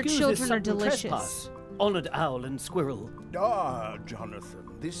 Please I hear excuse children this are sudden delicious. trespass. Honored owl and squirrel. Ah, Jonathan,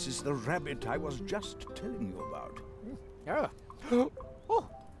 this is the rabbit I was just telling you about. Oh,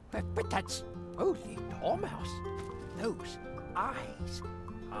 but that's only Dormouse. Those eyes.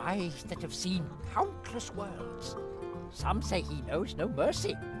 Eyes that have seen countless worlds. Some say he knows no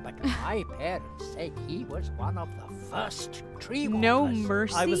mercy, but my parents say he was one of the first tree walkers. No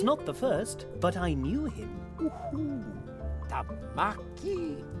mercy? I was not the first, but I knew him. The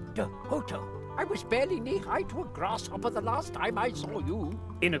Marquis de Hoto. I was barely knee-high to a grasshopper the last time I saw you.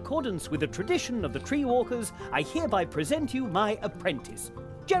 In accordance with the tradition of the tree walkers, I hereby present you my apprentice,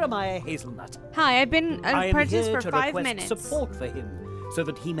 Jeremiah Hazelnut. Hi, I've been an I am apprentice here for to 5 request minutes. support for him, so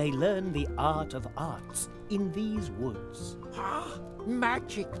that he may learn the art of arts in these woods. Ah,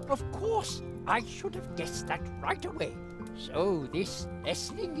 magic, of course. I should have guessed that right away. So this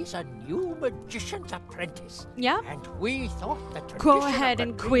Nestling is a new magician's apprentice. Yep. And we thought the tradition Go of ahead the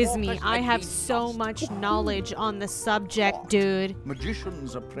and tree quiz me. walkers I had have been so lost. much knowledge on the subject, dude.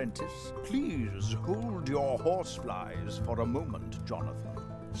 Magician's apprentice, please hold your horseflies for a moment, Jonathan.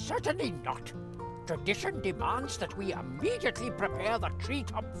 Certainly not. Tradition demands that we immediately prepare the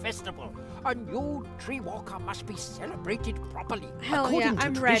Treetop Festival. A new tree walker must be celebrated properly. Hell According yeah, to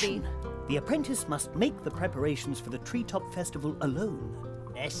I'm tradition, ready. the apprentice must make the preparations for the Treetop Festival alone.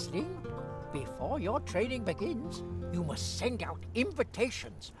 Nestling, before your training begins, you must send out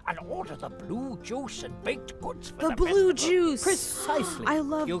invitations and order the blue juice and baked goods for The the blue festival. juice. Precisely. I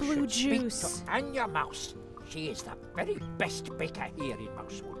love You blue should speak juice. to Anya Mouse. She is the very best baker here in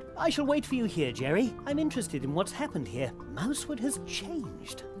Mousewood. I shall wait for you here, Jerry. I'm interested in what's happened here. Mousewood has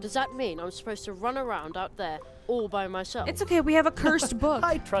changed. Does that mean I'm supposed to run around out there all by myself? It's okay, we have a cursed book.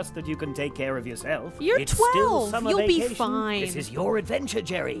 I trust that you can take care of yourself. You're It's still 12. summer You'll be vacation. fine. This is your adventure,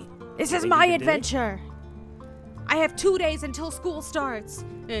 Jerry. This is Think my you can do it? adventure. I have 2 days until school starts.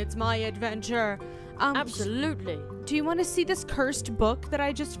 It's my adventure. Absolutely. Do you want to see this cursed book that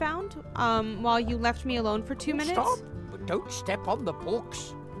I just found? While you left me alone for 2 minutes? Stop! But don't step on the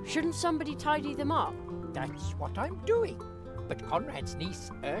books. Shouldn't somebody tidy them up? That's what I'm doing. But Conrad's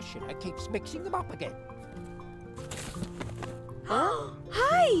niece, Ursula, keeps mixing them up again.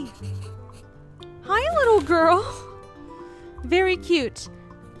 Hi! little girl. Very cute.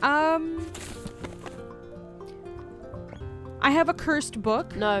 I have a cursed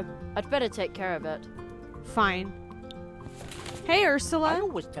book. No, I'd better take care of it. Fine. Hey, I Ursula.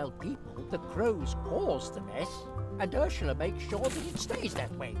 always tell people the crows cause the mess, and Ursula makes sure that it stays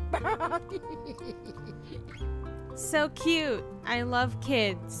that way. So cute. I love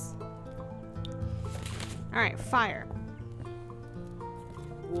kids. Alright, fire.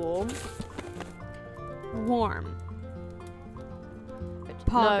 Warm. Warm.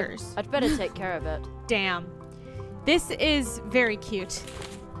 Poggers. No, I'd better take care of it. Damn. This is very cute.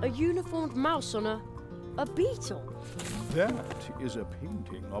 A uniformed mouse on a beetle. That is a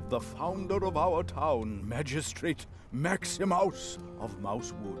painting of the founder of our town, Magistrate Maximus of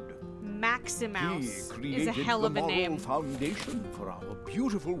Mousewood. Maximus He is created a hell of the a moral name. foundation for our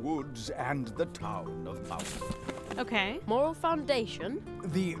beautiful woods and the town of Mousewood. Okay. Moral foundation?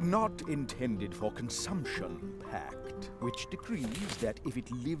 The not intended for consumption pact, which decrees that if it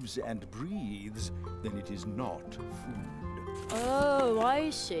lives and breathes, then it is not food. Oh, I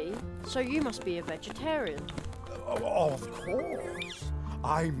see. So you must be a vegetarian. Of course.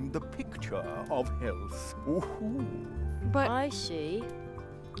 I'm the picture of health. Ooh. But I see.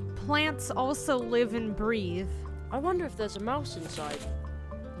 plants also live and breathe. I wonder if there's a mouse inside.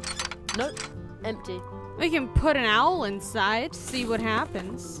 Nope, empty. We can put an owl inside, see what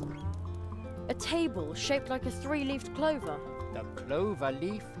happens. A table shaped like a 3-leafed clover. The clover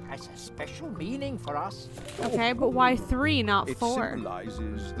leaf has a special meaning for us. Okay, but why 3, not It 4?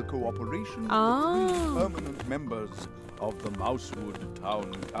 symbolizes the cooperation Oh. of the 3 permanent members of the Mousewood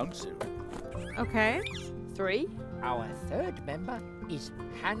Town Council. Okay. 3? Our third member is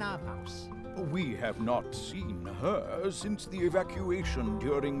Hannah Mouse. We have not seen her since the evacuation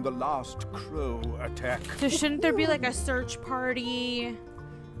during the last crow attack. So shouldn't there be like a search party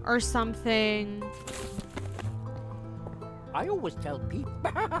or something? I always tell people.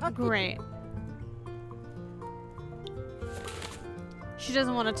 Great. She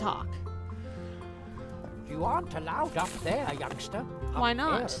doesn't want to talk. You aren't allowed up there, youngster. Why Up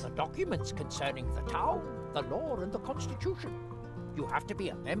not? there are the documents concerning the town, the law, and the constitution. You have to be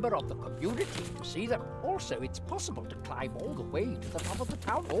a member of the community to see them. Also, it's possible to climb all the way to the top of the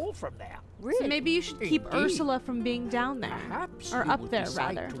town hall from there. So maybe you should keep Indeed. Ursula from being down there. Perhaps Or you up will there,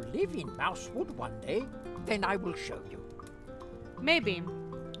 decide rather. to live in Mousewood one day. Then I will show you. Maybe.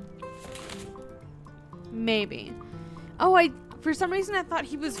 Maybe. Oh, for some reason I thought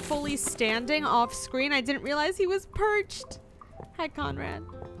he was fully standing off screen. I didn't realize he was perched. Hi, Conrad.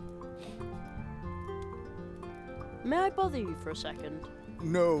 May I bother you for a second?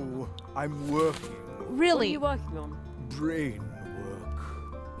 No, I'm working. What are Really? you working on? Brain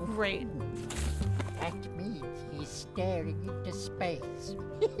work. Great. That means he's staring into space.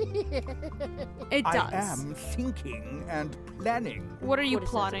 It does. I am thinking and planning. What are you What is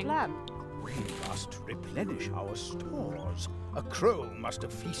plotting? that plan? We must replenish our stores. A crow must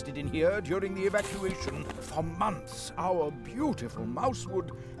have feasted in here during the evacuation. For months, our beautiful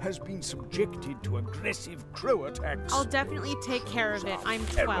Mousewood has been subjected to aggressive crow attacks. I'll definitely take care of it. I'm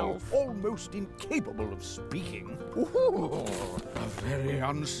 12. Almost incapable of speaking. Ooh, a very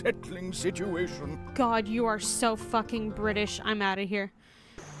unsettling situation. God, you are so fucking British. I'm out of here.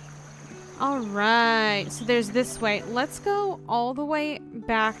 All right. So there's this way. Let's go all the way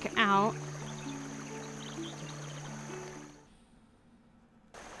back out.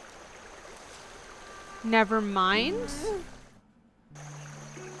 Never mind.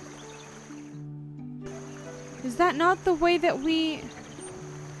 Is that not the way that we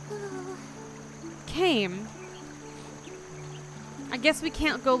came? I guess we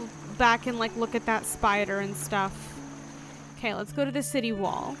can't go back and like look at that spider and stuff. Okay, let's go to the city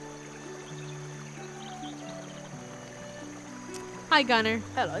wall. Hi, Gunner.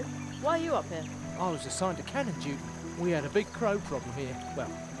 Hello. Why are you up here? I was assigned to cannon duty. We had a big crow problem here.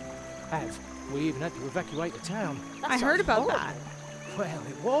 Well, we even had to evacuate the town. I heard about that. Well,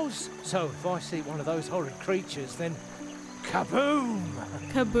 it was. So if I see one of those horrid creatures, then kaboom!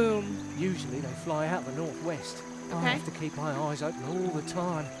 Kaboom. Usually they fly out the northwest. I Okay. have to keep my eyes open all the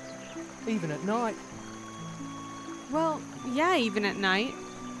time, even at night. Well, yeah, even at night.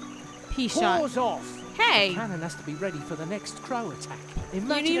 P-shot. Paws off! Hey! The cannon has to be ready for the next crow attack.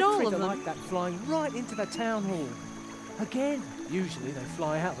 Imagine need a all of critter them. like that flying right into the town hall. Again, usually they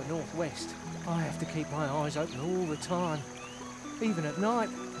fly out the northwest. I have to keep my eyes open all the time, even at night.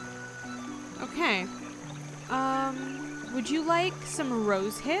 Okay. Would you like some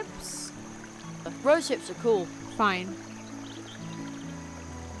rose hips? Rose hips are cool. Fine.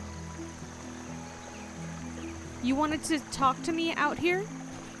 You wanted to talk to me out here?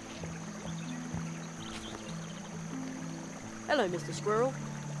 Hello, Mr. Squirrel.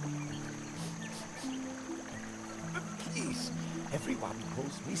 Please, everyone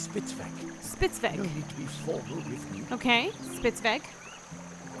calls me Spitzweg. Spitzweg. No need to be formal with me. Okay, Spitzweg.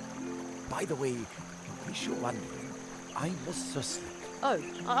 By the way, in case you're wondering, I'm a Suslik. Oh,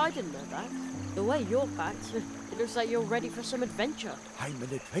 I didn't know that. The way you're packed, it looks like you're ready for some adventure. I'm an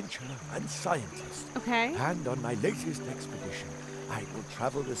adventurer and scientist. Okay. And on my latest expedition, I will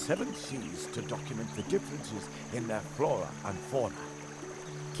travel the 7 seas to document the differences in their flora and fauna.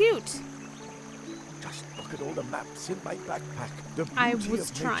 Cute. Just look at all the maps in my backpack. The beauty I was of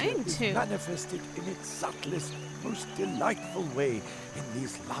nature trying is to. manifested in its subtlest, most delightful way in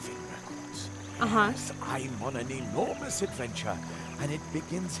these loving records. Uh-huh. Yes, I'm on an enormous adventure, and it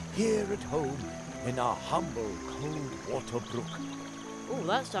begins here at home in our humble cold water brook. Oh,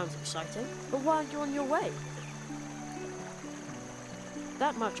 that sounds exciting. But why aren't you on your way?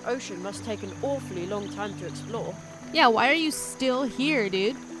 That much ocean must take an awfully long time to explore. Yeah, why are you still here,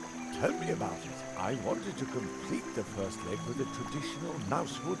 dude? Tell me about it. I wanted to complete the first leg with a traditional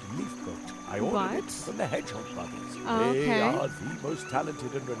mousewood leaf boat. I ordered it What? from the Hedgehog brothers. Oh, They okay. are the most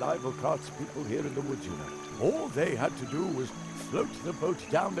talented and reliable craftspeople here in the woods, you know. All they had to do was float the boat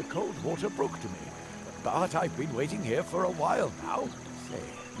down the cold water brook to me. But I've been waiting here for a while now. Say,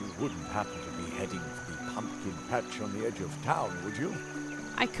 you wouldn't happen to be heading to the pumpkin patch on the edge of town, would you?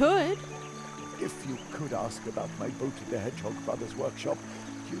 I could. If you could ask about my boat at the Hedgehog brothers workshop,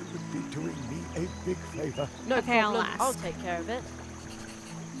 you would be doing me a big favor. No Okay, I'll problem. ask. I'll take care of it.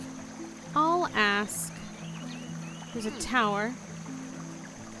 I'll ask. There's a tower.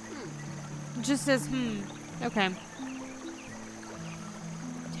 Just says, Okay.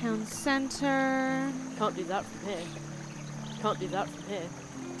 Town center. Can't do that from here. Can't do that from here.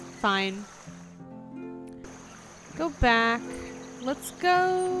 Fine. Go back. Let's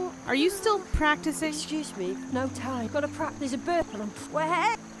go. Are you still practicing? Excuse me. No time. Gotta practice a burp and I'm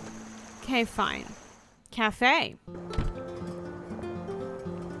wet. Okay, fine. Cafe.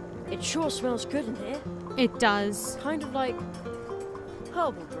 It sure smells good in here. It does. Kind of like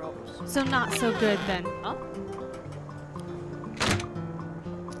herbal drops. So not so good then. Huh?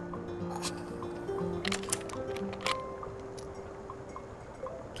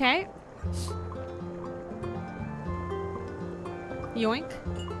 Okay. Yoink.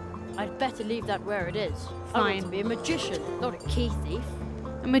 I'd better leave that where it is. I Fine. want to be a magician, not a key thief.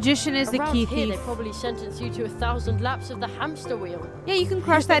 A magician is the Around key here, thief. they probably sentence you to 1,000 laps of the hamster wheel. Yeah, you can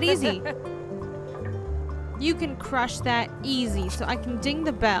crush that easy. You can crush that easy. So I can ding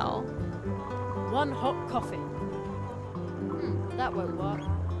the bell. 1 hot coffee. That won't work.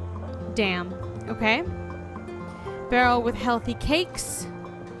 Damn. Okay. Barrel with healthy cakes.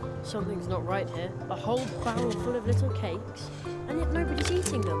 Something's not right here. A whole barrel full of little cakes, and yet nobody's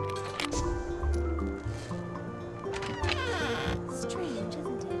eating them. Strange,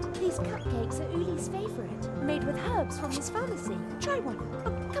 isn't it? These cupcakes are Uli's favourite, made with herbs from his pharmacy. Try one.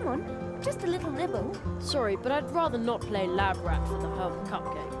 Oh, come on, just a little nibble. Sorry, but I'd rather not play lab rat for the herbal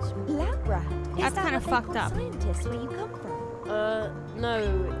cupcakes. Lab rat? That's Is that kinda what they fucked call up. Scientists where you come from?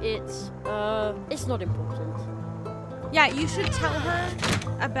 No, it's not important. Yeah, you should tell her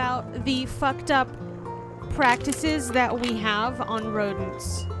about the fucked up practices that we have on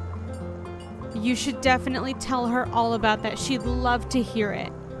rodents. You should definitely tell her all about that. She'd love to hear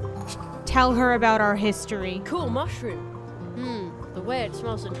it. Tell her about our history. Cool mushroom. The way it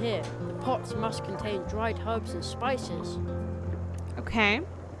smells in here. The pots must contain dried herbs and spices. Okay.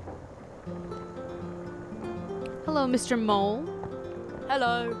 Hello, Mr. Mole.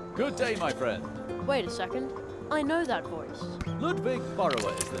 Hello. Good day, my friend. Wait a second. I know that voice. Ludwig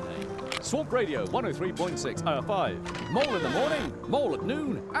Burrower is the name. Swamp Radio 103.6, 5. Mole in the morning, mole at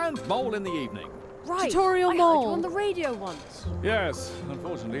noon, and mole in the evening. Right. Tutorial I heard mole. you on the radio once. Yes,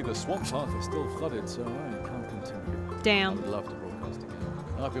 unfortunately, the swamp path is still flooded, so I can't continue. I Damn. would love to broadcast again.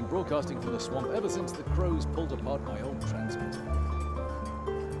 I've been broadcasting from the swamp ever since the crows pulled apart my old transmitter.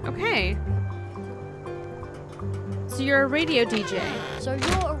 Okay. So you're a radio DJ. So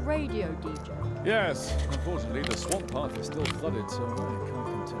you're a radio DJ. Yes, unfortunately, the swamp path is still flooded, so I can't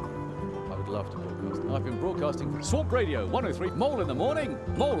continue. I would love to broadcast. I've been broadcasting from Swamp Radio 103, mole in the morning,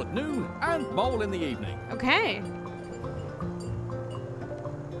 mole at noon, and mole in the evening. Okay.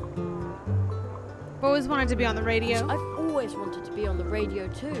 Always wanted to be on the radio. I've always wanted to be on the radio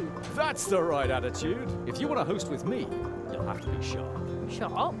too. That's the right attitude. If you want to host with me, you'll have to be sharp.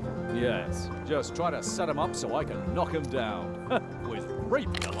 Sharp? Yes, just try to set him up so I can knock him down. With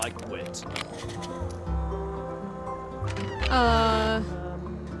rape-like wit.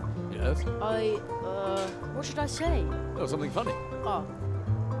 Yes? What should I say? Oh, something funny. Oh.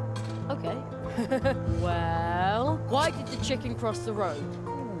 Okay. Well, why did the chicken cross the road?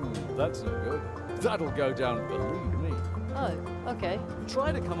 That's no good. That'll go down, believe me. Oh, okay.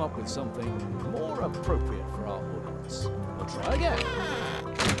 Try to come up with something more appropriate for our audience. We'll try again.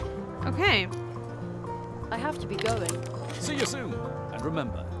 Okay. I have to be going. See you soon. And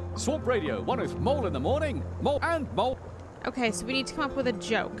remember, Swamp Radio, one with Mole in the morning, Mole and Mole. Okay, so we need to come up with a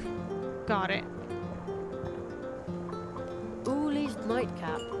joke. Got it. Oolie's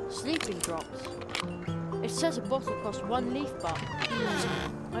nightcap. Sleeping drops. It says a bottle costs 1 leaf buck.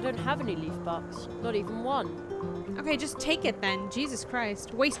 I don't have any leaf bucks. Not even one. Okay, just take it then. Jesus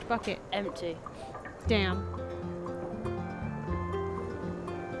Christ. Waste bucket. Empty. Damn.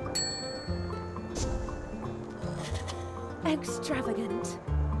 Extravagant.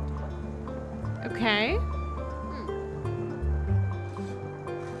 Okay.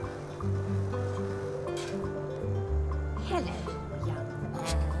 Hello, young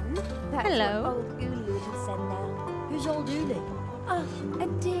man. That's Hello. what old Ulu had said now. Who's old Oolie? Oh, a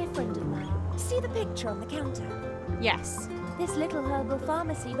dear friend of mine. See the picture on the counter? Yes. This little herbal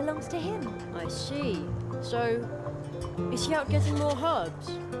pharmacy belongs to him. I see. So, is he out getting more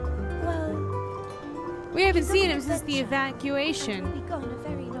herbs? Well, We haven't he's seen on him an since the adventure. evacuation. He'll be gone a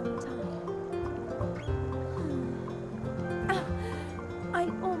very long time. Ah, I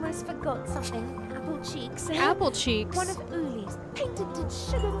almost forgot something. Apple cheeks. Apple cheeks. One of Uli's patented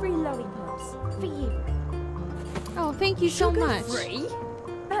sugar-free lollipops for you. Oh, thank you so much. Sugar-free?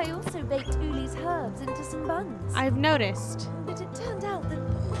 I also baked Uli's herbs into some buns. I've noticed. But it turned out that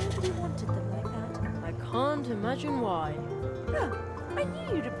nobody wanted them like that. I can't imagine why. Oh, I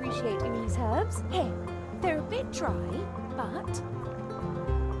knew you'd appreciate Uli's herbs. Here, they're a bit dry, but...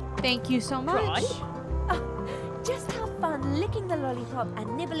 Thank you so much. Dry? Oh, just have fun licking the lollipop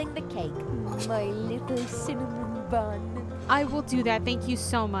and nibbling the cake. My little cinnamon bun. I will do that. Thank you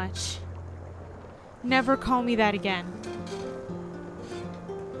so much. Never call me that again.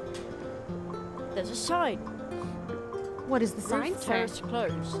 There's a sign. What does the sign Roof say? terrace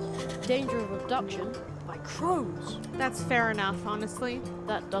closed. Danger of abduction by crows. That's fair enough, honestly.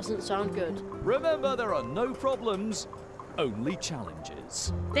 That doesn't sound good. Remember, there are no problems, only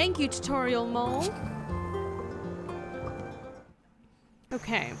challenges. Thank you, Tutorial Mole.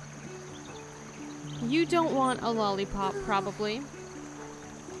 Okay. You don't want a lollipop, probably.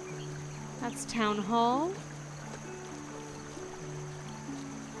 That's Town Hall.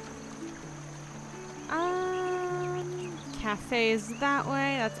 Cafe is that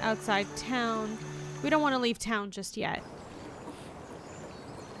way. That's outside town. We don't want to leave town just yet.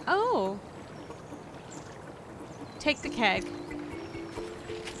 Oh. Take the keg.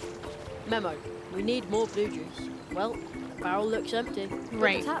 Memo. We need more blue juice. Well, barrel looks empty. But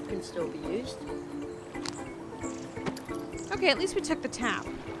Right. the tap can still be used. Okay, at least we took the tap.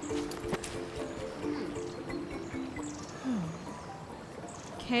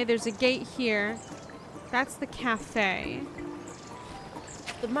 Okay, there's a gate here. That's the cafe.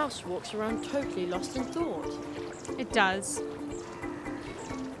 The mouse walks around totally lost in thought. It does.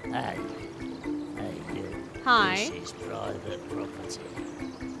 Hey. Hey, you. Hi. This is private property.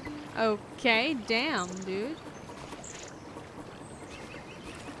 Okay, damn, dude.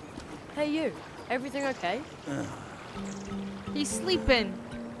 Hey, you. Everything okay? He's sleeping.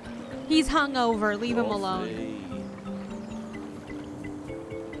 He's hungover. Leave him alone.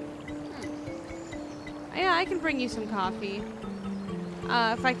 Yeah, I can bring you some coffee.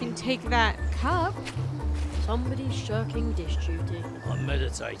 If I can take that cup. Somebody's shirking dish duty. I'm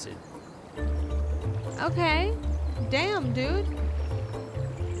meditating. Okay. Damn, dude.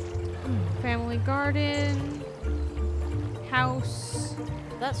 Family garden. House.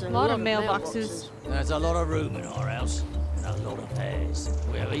 That's a lot of mailboxes. There's a lot of room in our house. And a lot of hairs.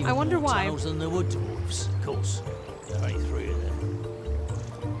 We have even I wonder more why. tunnels than the wood dwarfs. Of course. There are only 3 of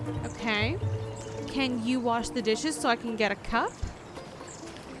them. Okay. Can you wash the dishes so I can get a cup?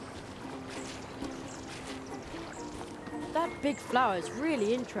 That big flower is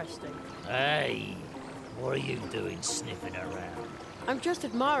really interesting. Hey, what are you doing sniffing around? I'm just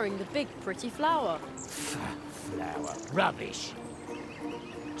admiring the big, pretty flower. Flower. Rubbish.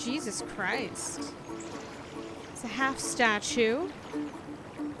 Jesus Christ. It's a half statue.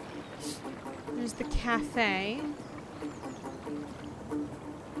 There's the cafe.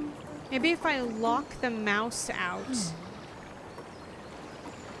 Maybe if I lock the mouse out,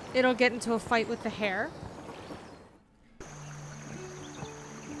 it'll get into a fight with the hare.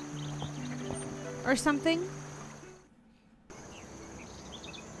 Or something.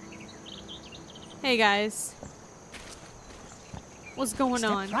 Hey guys. What's going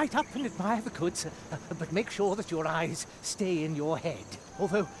on? Step right up and admire the goods, but make sure that your eyes stay in your head.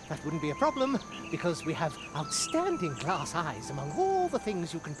 Although that wouldn't be a problem, because we have outstanding glass eyes among all the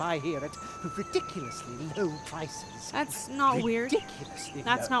things you can buy here at ridiculously low prices. That's not weird. Ridiculously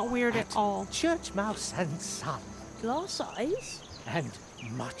That's low. not weird at all. Church Mouse and Son. Glass eyes? And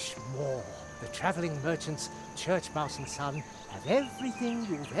much more. The travelling merchants, Church Mouse and Son, have everything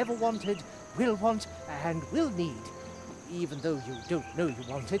you've ever wanted, will want, and will need. Even though you don't know you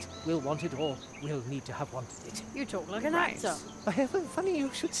want it, will want it, or will need to have wanted it. You talk like an actor. Funny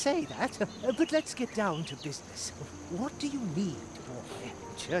you should say that, but let's get down to business. What do you need, boy?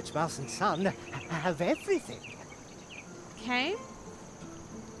 Church Mouse and Son have everything. Okay.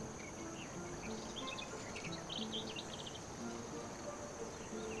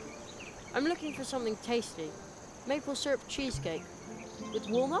 I'm looking for something tasty. Maple syrup cheesecake. With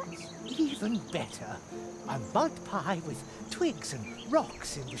walnuts? Even better. A mud pie with twigs and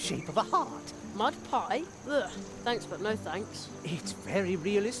rocks in the shape of a heart. Mud pie? Ugh. Thanks, but no thanks. It's very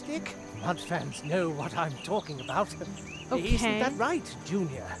realistic. Mud fans know what I'm talking about. Okay. Isn't that right,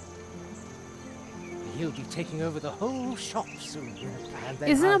 Junior? He'll be taking over the whole shop soon. And then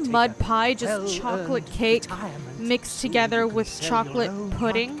Isn't I'll a take mud pie just chocolate well-earned cake retirement mixed so together you can with sell chocolate your own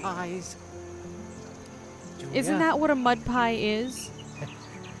pudding? Mud pies. Isn't that what a mud pie is?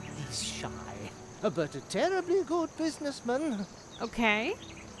 He's shy, but a terribly good businessman. Okay.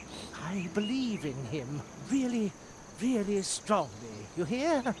 I believe in him really, really strongly. You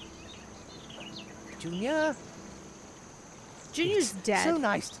hear? Junior? Junior's It's dead. so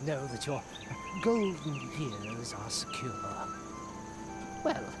nice to know that your golden years are secure.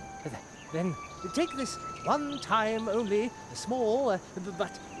 Well, then take this one time only, small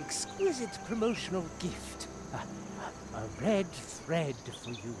but exquisite promotional gift. A red thread for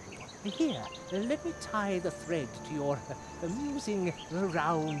you. Here, let me tie the thread to your amusing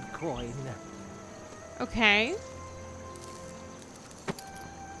round coin. Okay.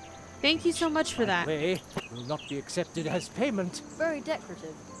 Thank you so much for that. Way will not be accepted as payment. Very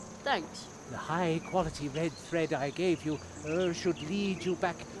decorative. Thanks. The high-quality red thread I gave you should lead you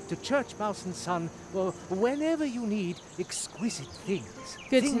back to Church Mouse and Son whenever you need exquisite things.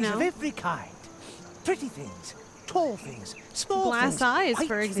 Good to things know. of every kind. Pretty things, tall things, small Glass things. eyes, white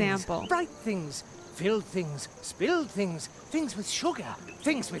for things, example. bright things, filled things, spilled things, things with sugar,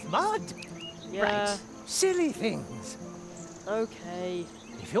 things with mud. Yeah. Silly things. Okay.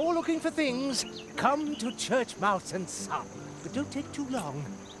 If you're looking for things, come to Church Mouse and Son. But don't take too long.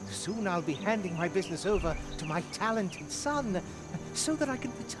 Soon I'll be handing my business over to my talented son, so that I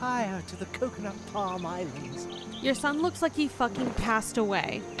can retire to the Coconut Palm Islands. Your son looks like he fucking passed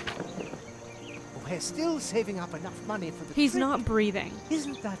away. We're still saving up enough money for the He's trip. not breathing.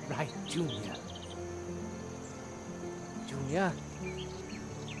 Isn't that right, Junior? Junior?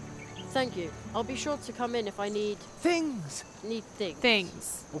 Thank you. I'll be sure to come in if I need... Things! Need things.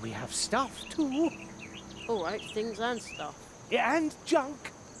 Things. We have stuff, too. Alright, things and stuff. And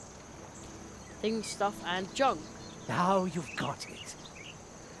junk. Things, stuff, and junk. Now you've got it.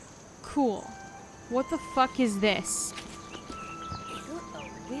 Cool. What the fuck is this? What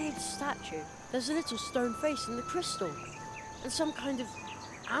a weird statue. There's a little stone face in the crystal. And some kind of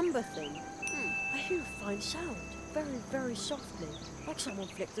amber thing. I hear a fine sound. Very, very softly. Like someone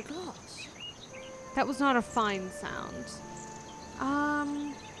flicked the glass. That was not a fine sound.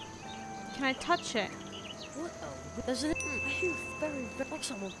 Can I touch it? What a... There's a... I hear a very, very... Like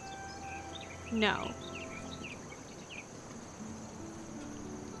someone... No.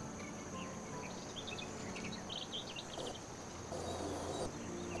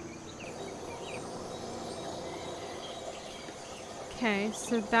 Okay,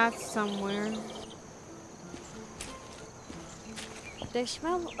 so that's somewhere. They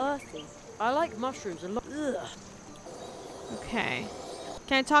smell earthy. I like mushrooms a lot. Ugh. Okay.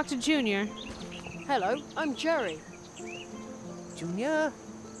 Can I talk to Junior? Hello, I'm Jerry. Junior?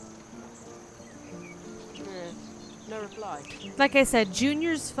 No reply. Like I said,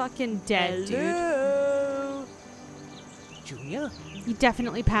 Junior's fucking dead, Hello? Junior? dude. He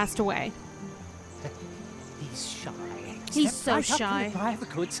definitely passed away. He's shy. He's Step so right up to shy. the buy the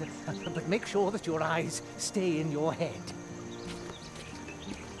goods, but make sure that your eyes stay in your head.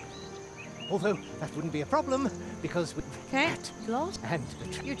 Although that wouldn't be a problem, because with that glass and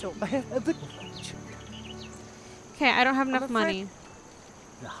you talk. I have a bit much. Okay, I don't have enough afraid- money.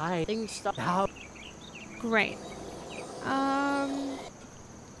 The high Things stuff. now. Great.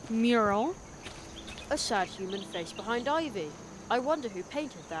 Mural. A sad human face behind ivy. I wonder who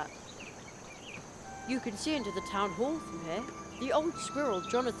painted that. You can see into the town hall from here. The old squirrel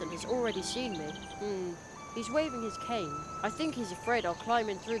Jonathan has already seen me. He's waving his cane. I think he's afraid I'll climb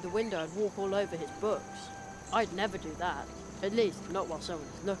in through the window and walk all over his books. I'd never do that. At least, not while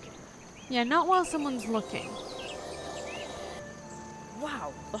someone's looking. Yeah, not while someone's looking.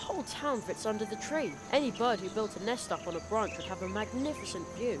 Wow, the whole town fits under the tree. Any bird who built a nest up on a branch would have a magnificent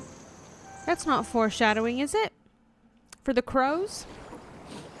view. That's not foreshadowing, is it? For the crows?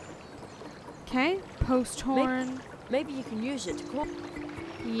 Okay, post horn. Maybe you can use it to call.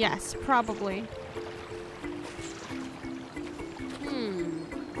 Yes, probably.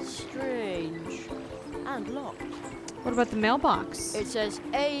 Strange. And locked. What about the mailbox? It says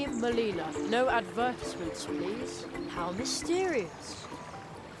A. Molina. No advertisements, please. How mysterious.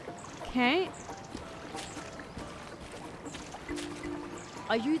 Okay.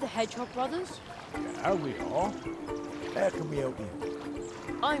 Are you the Hedgehog brothers? Yeah, we are. How can we help you?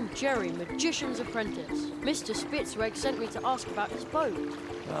 I'm Jerry, Magician's apprentice. Mr. Spitzweg sent me to ask about his boat.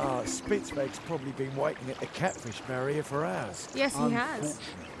 Ah, Spitzweg's probably been waiting at the catfish barrier for hours. Yes, he has.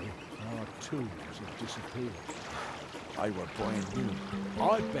 Unfortunately, our tools have disappeared. They were brand new.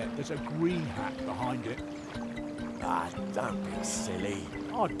 I bet there's a green hat behind it. Ah, don't be silly.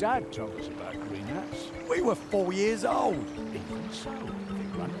 Our dad told us about green hats. We were 4 years old. Even so,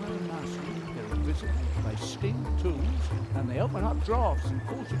 they run around nicely, they're invisible, they sting tools, and they open up drafts and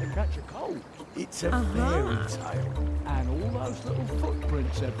cause you to catch a cold. It's a fairy tale. And all those little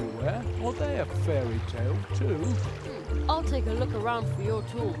footprints everywhere, are they a fairy tale too? I'll take a look around for your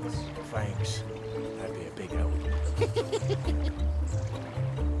tools. Thanks. That'd be a big help.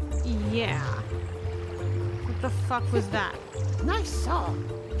 Yeah. What the fuck was that? Nice saw.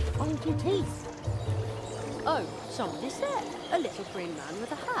 Find your teeth. Oh, somebody's there. A little green man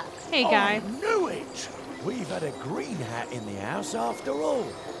with a hat. Hey, guy. I knew it! We've had a green hat in the house after all.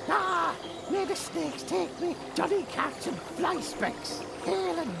 Ah, may the snakes take me. Johnny cats and fly specks.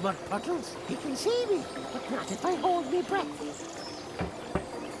 Hail and mud puddles. He can see me, but not if I hold me breath.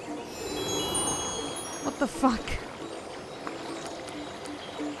 What the fuck?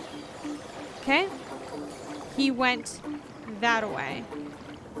 Okay. He went that way.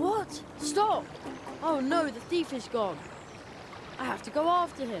 What? Stop! Oh no, the thief is gone. I have to go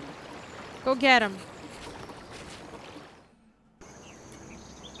after him. Go get him.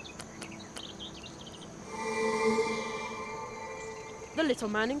 The little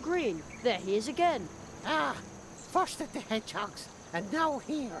man in green. There he is again. Ah, first at the hedgehogs, and now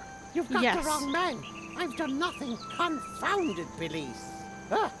here. You've got Yes. the wrong man. I've done nothing. Confounded police.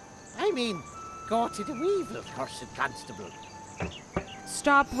 I mean, go to the weevil, cursed constable.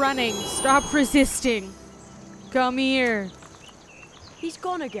 Stop running. Stop resisting. Come here. He's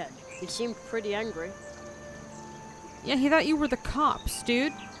gone again. He seemed pretty angry. Yeah, he thought you were the cops,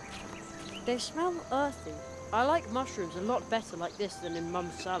 dude. They smell earthy. I like mushrooms a lot better like this than in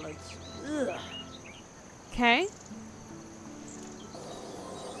Mum's salads. Ugh. Okay.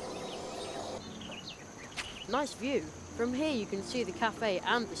 Nice view. From here you can see the cafe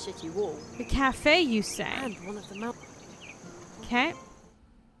and the city wall. The cafe, you say? And one of the mountains. Okay.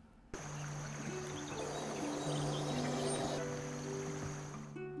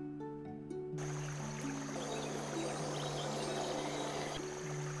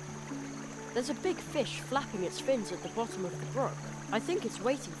 There's a big fish flapping its fins at the bottom of the brook. I think it's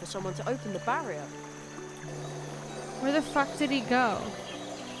waiting for someone to open the barrier. Where the fuck did he go?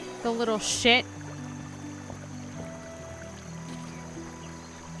 The little shit.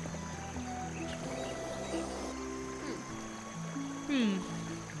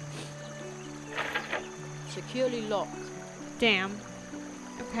 Securely locked. Damn.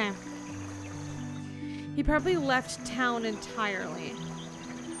 Okay. He probably left town entirely.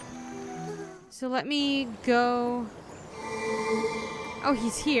 So let me go. Oh,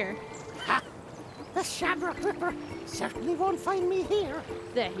 he's here. Ha! The Shamrock Ripper certainly won't find me here.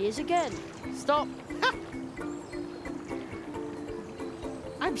 There he is again. Stop. Ha!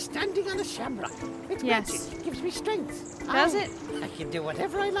 I'm standing on a shamrock. It's Yes. magic. It gives me strength. Does it? I can do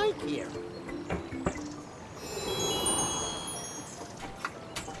whatever I like here.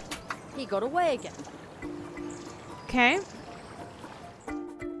 He got away again. Okay.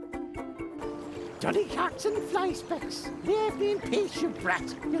 Johnny Carts and fly specks. Leave me in peace, you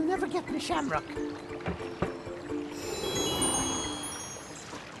brat. You'll never get me shamrock.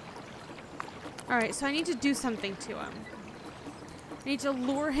 Alright, so I need to do something to him. I need to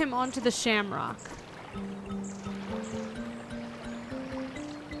lure him onto the shamrock.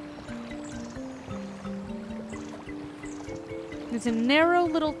 It's a narrow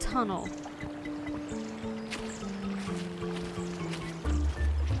little tunnel.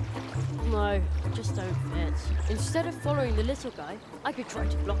 No, just don't fit. Instead of following the little guy, I could try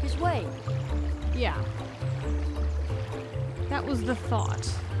to block his way. Yeah. That was the thought.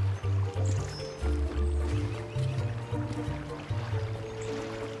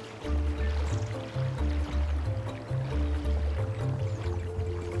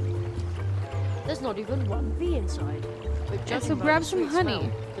 There's not even one bee inside. But Yeah, so judging by grab the some sweet honey.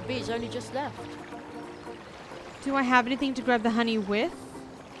 smell, the bee's only just left. Do I have anything to grab the honey with?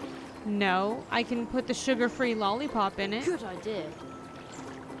 No. I can put the sugar-free lollipop in it. Good idea.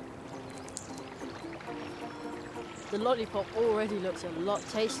 The lollipop already looks a lot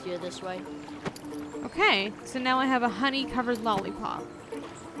tastier this way. Okay, so now I have a honey-covered lollipop.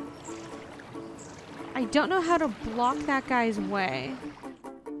 I don't know how to block that guy's way.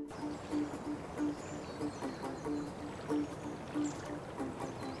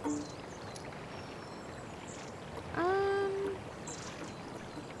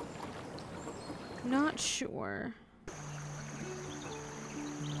 Not sure.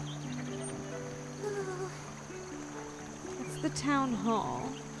 It's the town hall.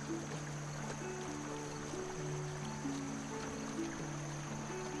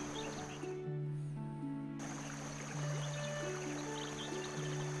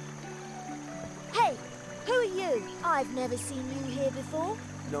 Hey, who are you? I've never seen you here before.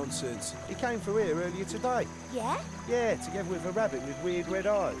 Nonsense. He came through here earlier today. Yeah? Yeah, together with a rabbit with weird red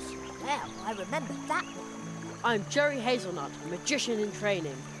eyes. Well, I remember that one. I'm Jerry Hazelnut, magician in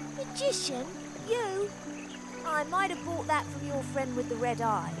training. Magician? You? I might have bought that from your friend with the red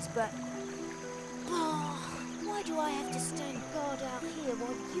eyes, but... Oh, why do I have to stand guard out here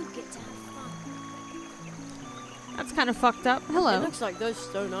while you get to have fun? That's kind of fucked up. Hello. It looks like those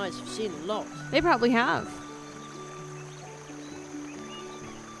stone eyes have seen a lot. They probably have.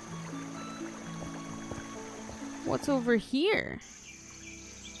 What's over here?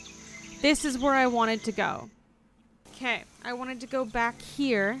 This is where I wanted to go. Okay, I wanted to go back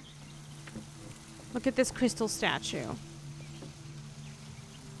here. Look at this crystal statue.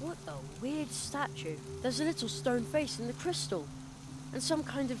 What a weird statue. There's a little stone face in the crystal. And some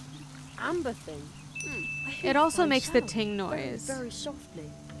kind of amber thing. I hear It also fine makes the sound, ting noise. Very, very softly.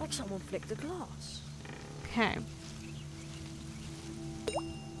 Like someone flicked the glass. Okay.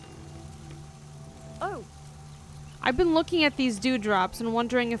 Oh. I've been looking at these dewdrops and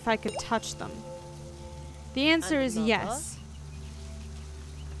wondering if I could touch them. The answer And is another. yes.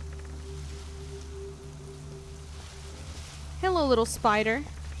 Hello, little spider.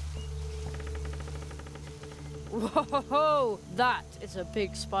 Whoa, that is a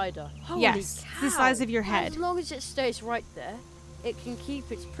big spider. Holy Yes, cow. it's the size of your head. As long as it stays right there, it can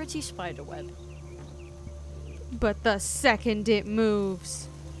keep its pretty spider web. But the second it moves,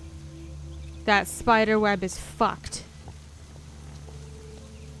 that spider web is fucked.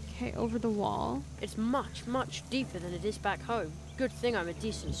 Okay, over the wall. It's much, much deeper than it is back home. Good thing I'm a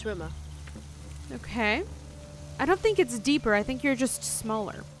decent swimmer. Okay. I don't think it's deeper. I think you're just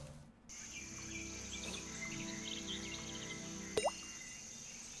smaller.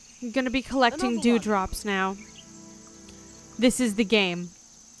 I'm gonna be collecting Another dewdrops now. This is the game.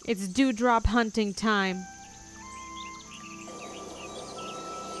 It's dewdrop hunting time.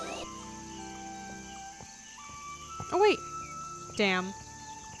 Oh wait. Damn.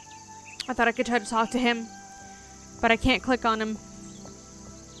 I thought I could try to talk to him, but I can't click on him.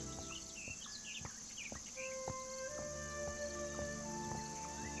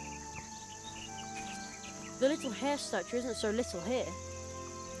 The little hair statue isn't so little here.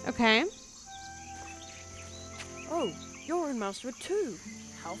 Okay. Oh, you're in Mousewood too.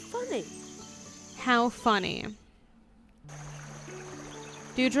 How funny. How funny.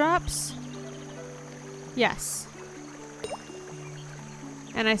 Dewdrops? Yes.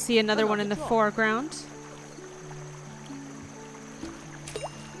 And I see another one in the foreground.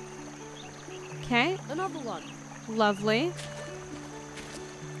 Okay. Another one. Lovely.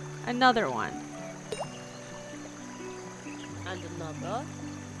 Another one. And another.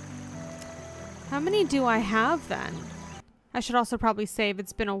 How many do I have then? I should also probably save.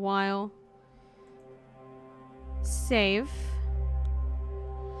 It's been a while. Save.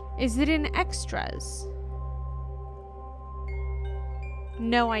 Is it in extras?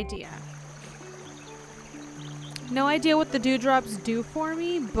 No idea. No idea what the dewdrops do for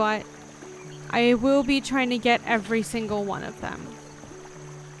me, but I will be trying to get every single one of them.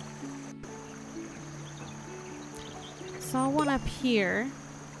 Saw one up here.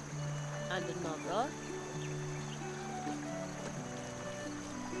 And another.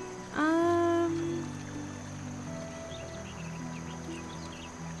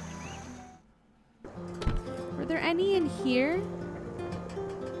 Were there any in here?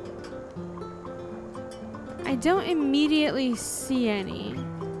 I don't immediately see any.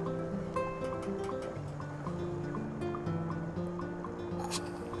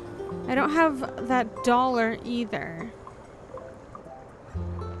 I don't have that dollar either.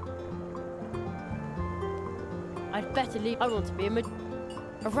 I'd better leave. I want to be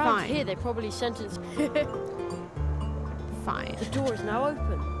a Around Fine. here, they probably sentenced. Fine. The door is now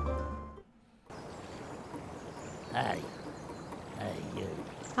open. Hey. Hey, you.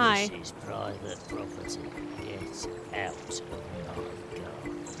 Hi. This is private property. Get out of my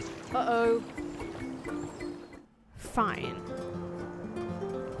garden. Uh-oh. Fine.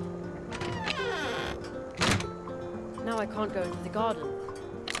 Now I can't go into the garden.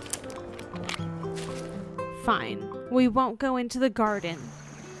 Fine. We won't go into the garden.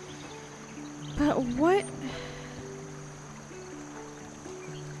 But what?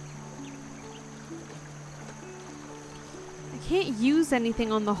 I can't use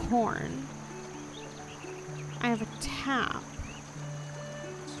anything on the horn. I have a tap.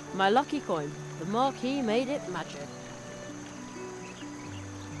 My lucky coin. The marquee made it magic.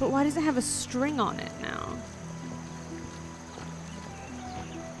 But why does it have a string on it now?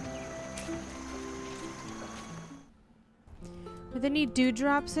 Are there any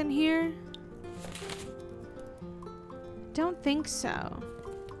dewdrops in here? Don't think so.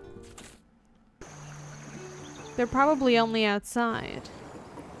 They're probably only outside.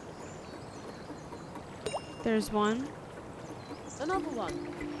 There's one. Another one.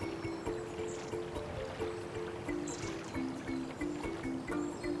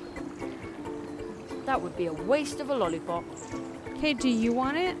 That would be a waste of a lollipop. Okay, do you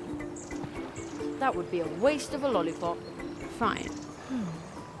want it? That would be a waste of a lollipop. Fine.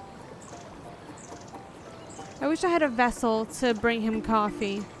 I wish I had a vessel to bring him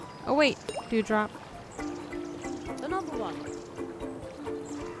coffee. Oh wait, dewdrop. Another one.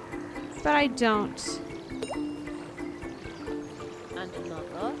 But I don't. And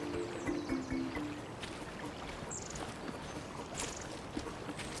another.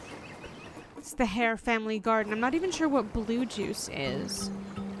 It's the Hare family garden. I'm not even sure what blue juice is.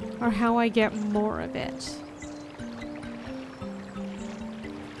 Or how I get more of it.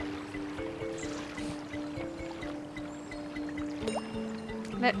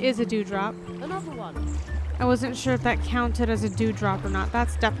 That is a dewdrop. Another one. I wasn't sure if that counted as a dewdrop or not.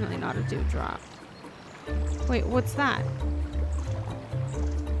 That's definitely not a dewdrop. Wait, what's that?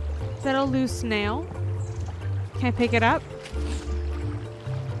 Is that a loose nail? Can I pick it up?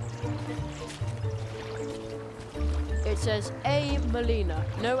 It says A. Molina.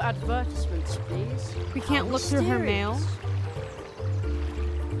 No advertisements, please. We can't How look through her mail. mysterious.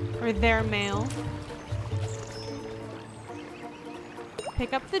 Or their mail.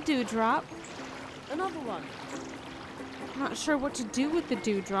 Pick up the dewdrop. Another one. I'm not sure what to do with the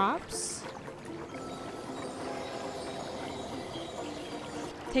dewdrops.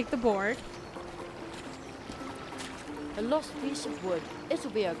 Take the board. A lost piece of wood.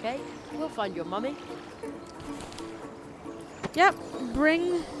 It'll be okay. We'll find your mummy. Yep,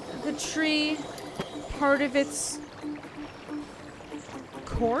 bring the tree, part of its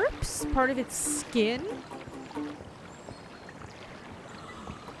corpse, part of its skin.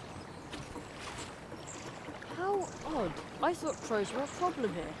 How odd. I thought crows were a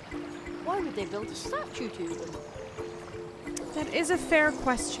problem here. Why would they build a statue to them? That is a fair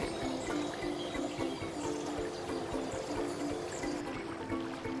question.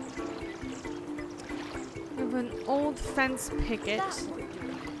 We have an old fence picket. That would do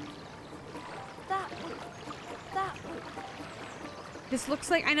it. That would. This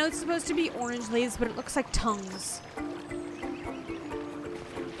looks like, I know it's supposed to be orange leaves, but it looks like tongues.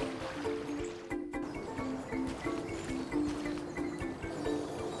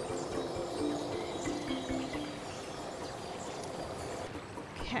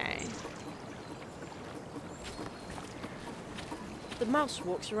 Okay. The mouse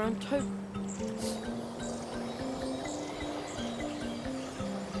walks around too.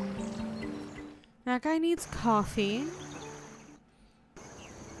 That guy needs coffee.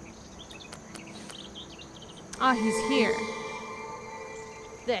 Ah, he's here.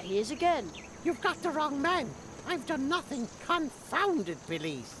 There he is again. You've got the wrong man. I've done nothing. Confounded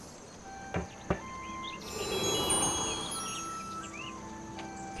police.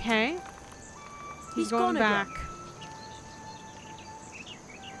 Okay. He's gone going back. again.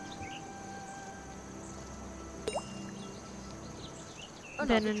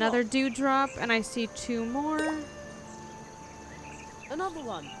 Then another dewdrop, and I see two more. Another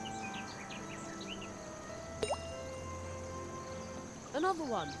one. Another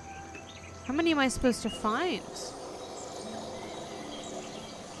one. How many am I supposed to find?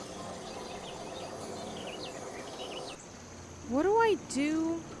 What do I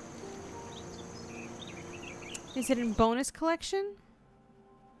do? Is it in bonus collection?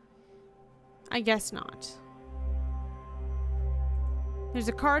 I guess not. There's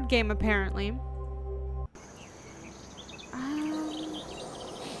a card game apparently.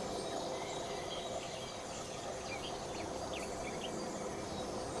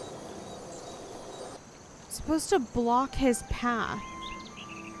 supposed to block his path.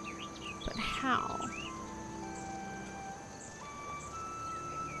 But how?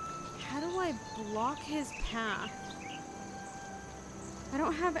 How do I block his path? I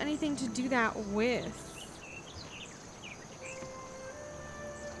don't have anything to do that with.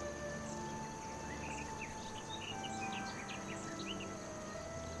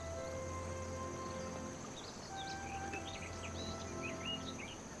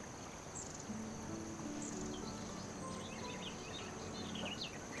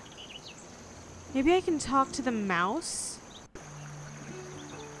 Maybe I can talk to the mouse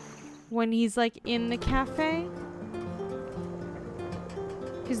when he's like in the cafe.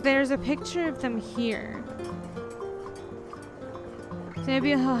 Because there's a picture of them here. So maybe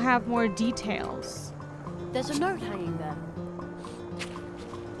he'll have more details. There's a note hanging there.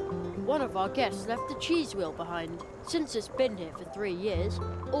 One of our guests left the cheese wheel behind. Since it's been here for 3 years,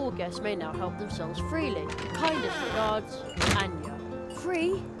 all guests may now help themselves freely. Kindest regards, Anya.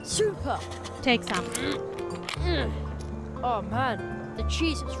 Free? Super! Take some. Oh man, the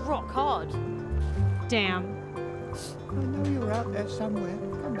cheese is rock hard. Damn. I know you're out there somewhere.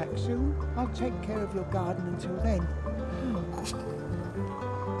 Come back soon. I'll take care of your garden until then.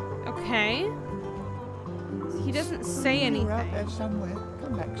 Okay. He doesn't say anything. You're out there somewhere.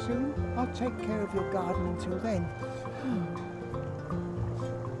 Come back soon. I'll take care of your garden until then.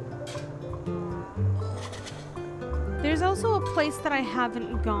 There's also a place that I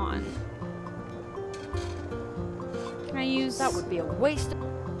haven't gone. Can I use... That would be a waste of...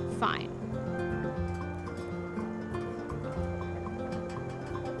 Fine.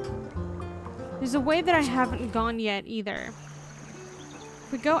 There's a way that I haven't gone yet either.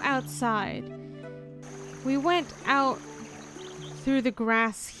 If we go outside, we went out through the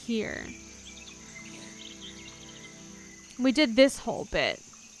grass here. We did this whole bit.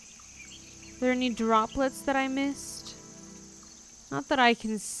 Are there any droplets that I missed? Not that I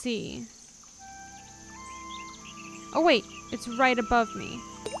can see. Oh wait, it's right above me.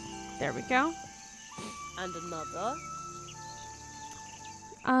 There we go. And another.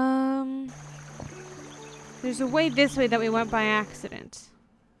 There's a way this way that we went by accident.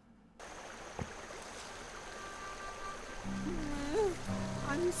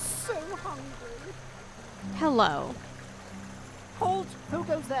 I'm so hungry. Hello. Halt! Who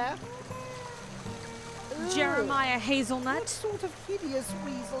goes there? Jeremiah Hazelnut. What sort of hideous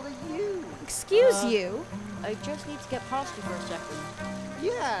weasel are you? Excuse you. I just need to get past you for a second.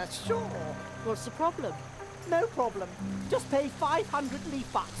 Yeah, sure. What's the problem? No problem. Just pay 500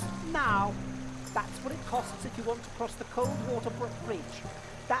 leaf bucks. Now. That's what it costs if you want to cross the Coldwater Brook Bridge.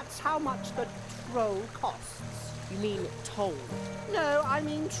 That's how much the troll costs. You mean toll? No, I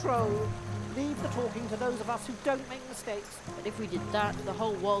mean troll. Leave the talking to those of us who don't make mistakes. But if we did that, the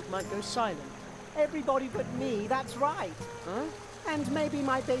whole world might go silent. Everybody but me, that's right. Huh? And maybe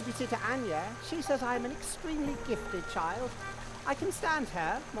my babysitter Anya. She says I'm an extremely gifted child. I can stand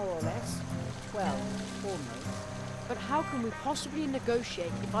her, more or less. Well, almost. But how can we possibly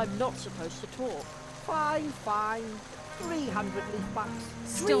negotiate if I'm not supposed to talk? Fine, fine. 300 leaf bucks.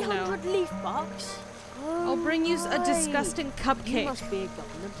 Still 300 no. leaf bucks? I'll bring you a disgusting cupcake. You must be a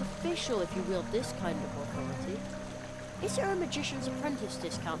government official if you wield this kind of authority. Is there a magician's apprentice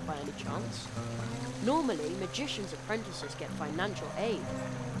discount by any chance? Normally, magician's apprentices get financial aid.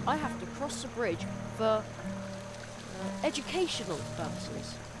 I have to cross the bridge for educational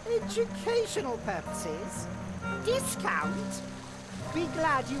purposes. Educational purposes? Discount? Be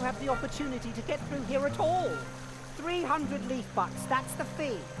glad you have the opportunity to get through here at all. 300 leaf bucks, that's the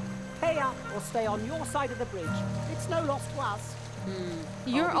fee. Pay up or stay on your side of the bridge. It's no loss to us.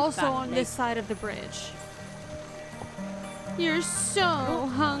 You're also on this side of the bridge. You're so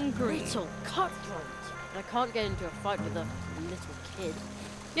hungry. Little cutthroat. I can't get into a fight with a little kid.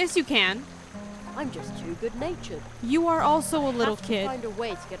 Yes, you can. I'm just too good-natured. You are also a little I kid. have to find a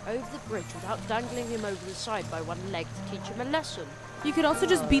way to get over the bridge without dangling him over the side by one leg to teach him a lesson. You could also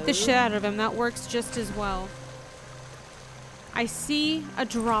just beat the shit out of him. That works just as well. I see a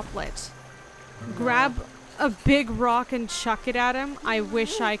droplet. Grab a big rock and chuck it at him. I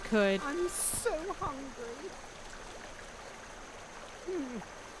wish I could. I'm so hungry.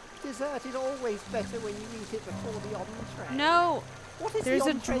 Dessert is always better when you eat it before the entree. No. What is There's the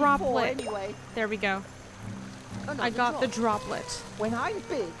a entree droplet. For, anyway? There we go. Another I got drop. the droplet. When I'm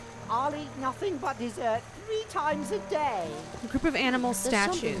big, I'll eat nothing but dessert 3 times a day. A group of animal There's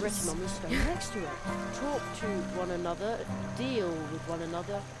something statues. written on the stone next to it. Talk to one another, deal with one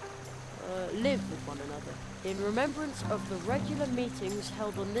another, live with one another. In remembrance of the regular meetings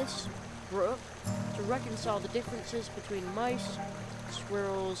held on this brook to reconcile the differences between mice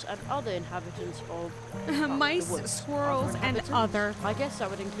squirrels, and other inhabitants of mice, the woods. squirrels, and Inhabitants? other. I guess that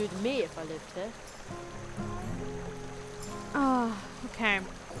would include me if I lived here. Oh, okay.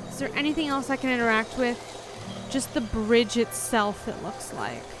 Is there anything else I can interact with? Just the bridge itself, it looks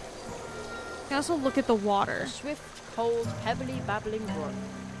like. I can also look at the water. A swift, cold, heavily babbling brook.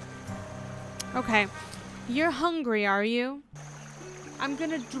 Okay. You're hungry, are you? I'm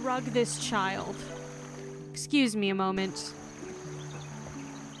gonna drug this child. Excuse me a moment.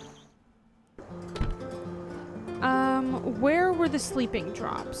 Where were the sleeping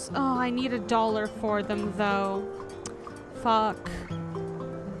drops? Oh, I need $1 for them, though. Fuck.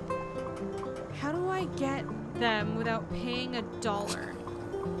 How do I get them without paying $1?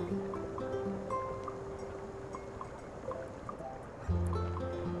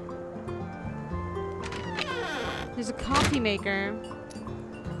 There's a coffee maker.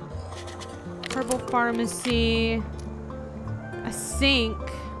 Herbal pharmacy. A sink.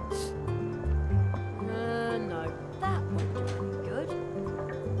 No. That won't do any good.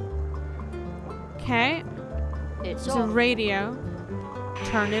 Okay. It's There's a on. radio.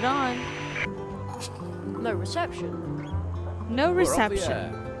 Turn it on. No reception. No We're off the reception.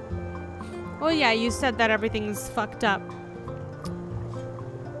 air. Well, yeah, you said that everything's fucked up.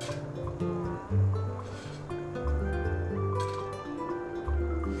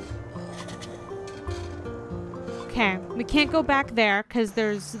 Okay, we can't go back there because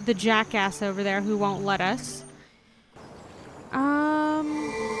there's the jackass over there who won't let us.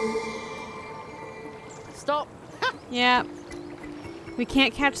 Stop. Yeah. We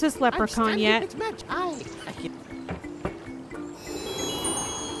can't catch this leprechaun yet.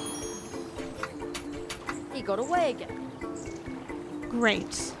 He got away again.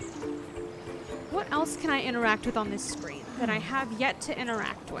 Great. What else can I interact with on this screen that I have yet to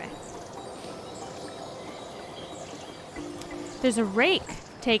interact with? There's a rake.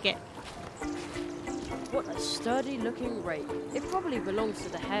 Take it. What a sturdy looking rake. It probably belongs to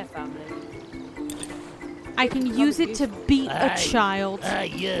the Hare family. I can use it to beat a child.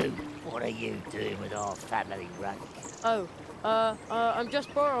 You. What are you doing with our family rake? Oh, I'm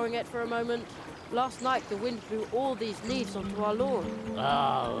just borrowing it for a moment. Last night the wind blew all these leaves onto our lawn.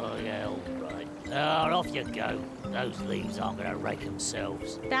 Oh, yeah, all right. Oh, off you go. Those leaves aren't going to rake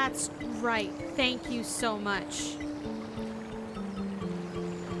themselves. That's right. Thank you so much.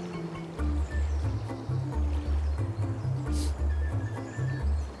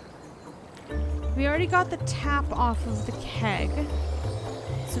 We already got the tap off of the keg,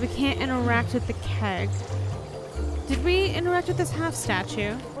 so we can't interact with the keg. Did we interact with this half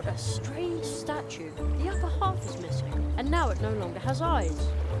statue? What a strange statue. The upper half is missing, and now it no longer has eyes.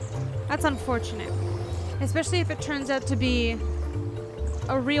 That's unfortunate. Especially if it turns out to be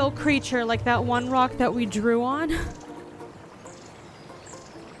a real creature like that one rock that we drew on.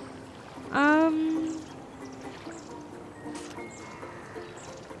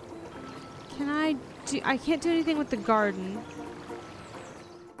 Can I do... I can't do anything with the garden.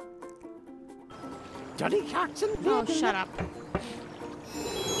 Johnny Jackson. Oh, shut up.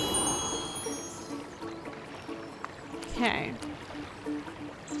 Okay.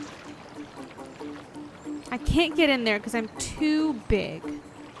 I can't get in there because I'm too big.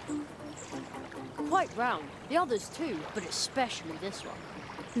 Quite round. The others too, but especially this one.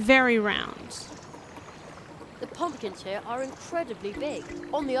 Very round. The pumpkins here are incredibly big.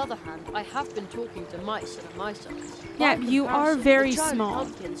 On the other hand, I have been talking to mice that are my size. Yeah, By you are comparison, very the giant small.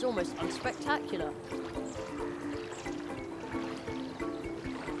 pumpkin is almost unspectacular.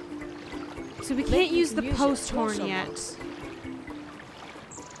 So we Maybe can't you use can the use it post for horn someone. yet.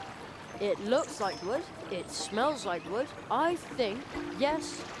 It looks like wood. It smells like wood. I think,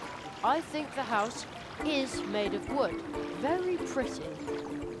 yes, I think the house is made of wood. Very pretty.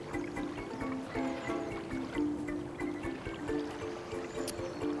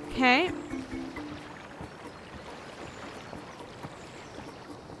 Okay.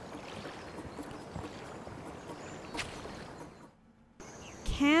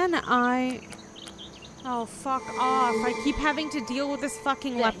 Can I... Oh, fuck off. I keep having to deal with this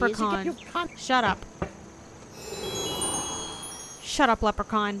fucking leprechaun. Shut up. Shut up,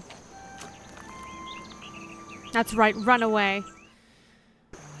 leprechaun. That's right, run away.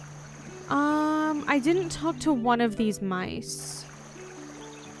 I didn't talk to one of these mice.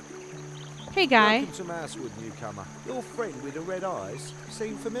 Hey, guy. Welcome to Mousewood, newcomer. Your friend with the red eyes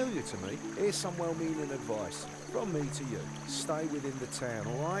seemed familiar to me. Here's some well-meaning advice from me to you. Stay within the town,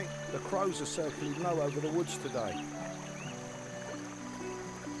 all right? The crows are circling low over the woods today.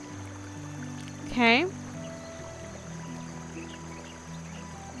 Okay.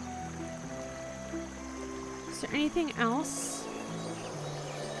 Is there anything else?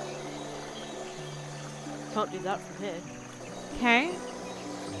 Can't do that from here. Okay.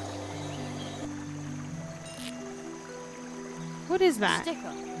 What is that?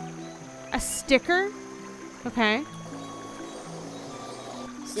 Sticker. A sticker? Okay.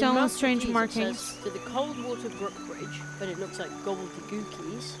 Stone with strange markings. It says, to the Coldwater Brook Bridge, but it looks like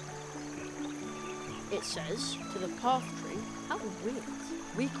gobbledygookies. It says, to the path tree. How weird.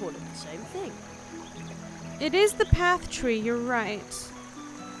 We call it the same thing. It is the path tree, you're right.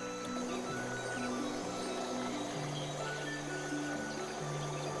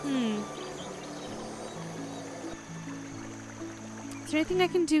 Is there anything I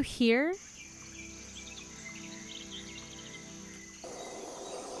can do here?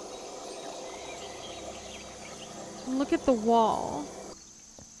 Look at the wall.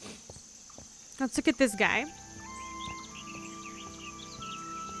 Let's look at this guy.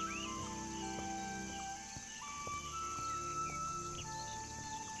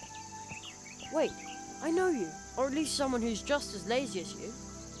 Wait, I know you. Or at least someone who's just as lazy as you.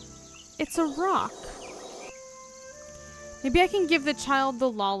 It's a rock. Maybe I can give the child the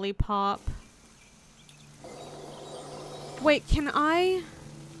lollipop. Wait, can I?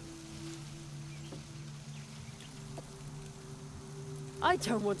 I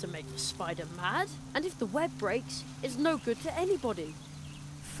don't want to make the spider mad. And if the web breaks, it's no good to anybody.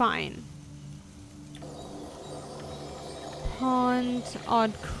 Fine. Pond,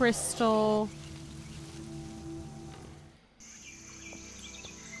 odd crystal.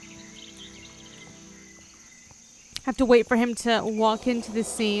 Have to wait for him to walk into the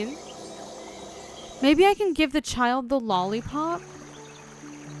scene. Maybe I can give the child the lollipop?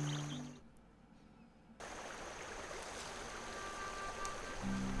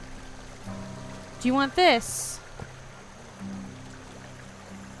 Do you want this?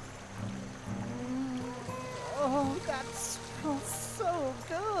 Oh, that smells so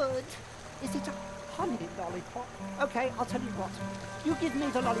good. Is it a honey lollipop? Okay, I'll tell you what. You give me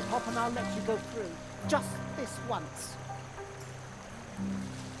the lollipop and I'll let you go through. Just this once.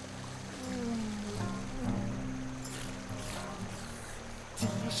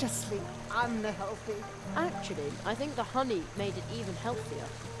 Deliciously unhealthy. Actually, I think the honey made it even healthier.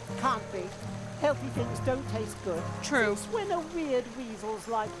 Can't be. Healthy things don't taste good. True. Since when are weird weasels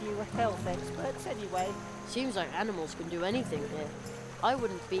like you health experts anyway? Seems like animals can do anything here. I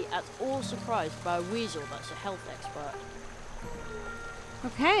wouldn't be at all surprised by a weasel that's a health expert.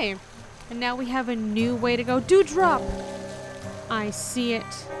 Okay. And now we have a new way to go. Dewdrop! I see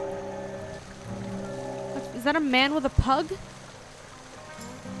it. Is that a man with a pug?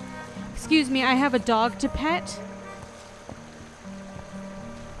 Excuse me, I have a dog to pet.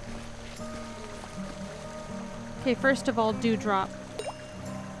 Okay, first of all, dewdrop.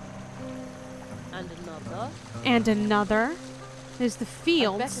 And another. And another. There's the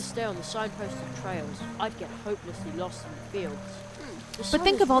fields. I'd better stay on the signposted trails. I'd get hopelessly lost in the fields. But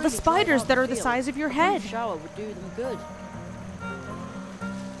think of all the spiders that are the size of your head. A shower would do them good.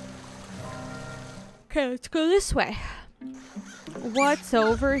 Okay, let's go this way. What's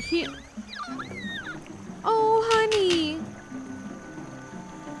over here? Oh, honey!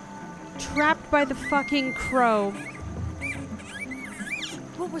 Trapped by the fucking crow.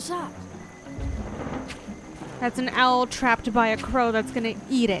 What was that? That's an owl trapped by a crow that's gonna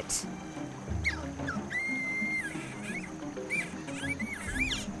eat it.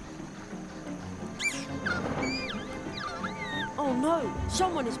 Oh no!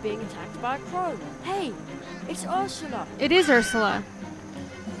 Someone is being attacked by a crow. Hey! It's Ursula! It is Ursula.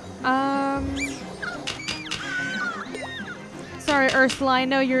 Sorry, Ursula, I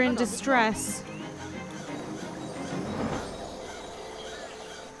know you're in distress.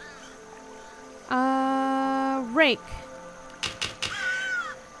 Rake.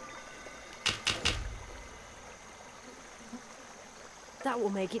 That will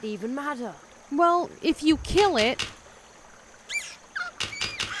make it even madder. Well, if you kill it...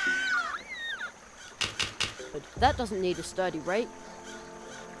 But that doesn't need a sturdy rake.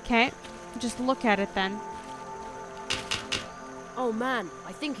 Okay, just look at it then. Oh man,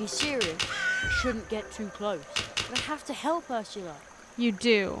 I think he's serious. I shouldn't get too close. But I have to help Ursula. You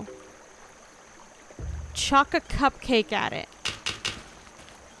do. Chuck a cupcake at it.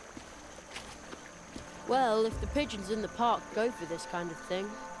 Well, if the pigeons in the park go for this kind of thing.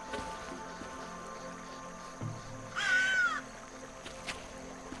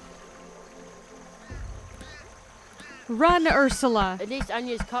 Run, Ursula! At least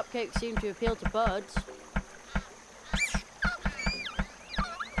Anya's cupcakes seem to appeal to birds.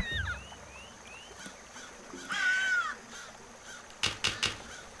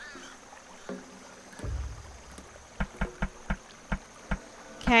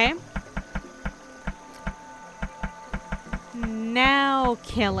 Okay. I'll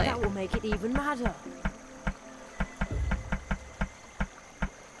kill it. That will make it even madder.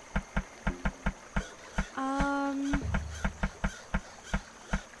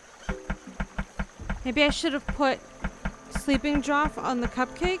 Maybe I should have put sleeping draught on the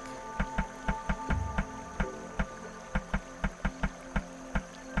cupcake.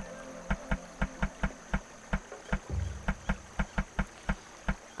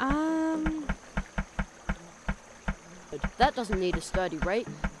 That doesn't need a sturdy rate.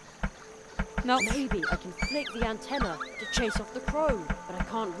 Nope. Maybe I can flick the antenna to chase off the crow, but I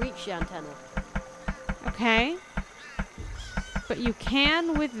can't reach the antenna. Okay. But you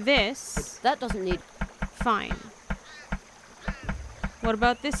can with this. That doesn't need... Fine. What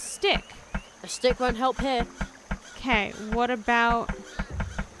about this stick? A stick won't help here. Okay, what about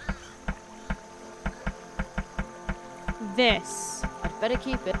this? I'd better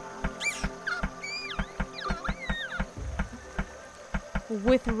keep it.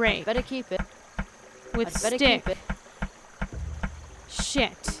 With rake. Better keep it. With I'd better stick. keep it.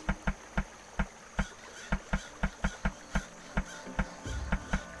 Shit.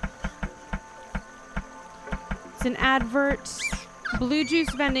 It's an advert. Blue juice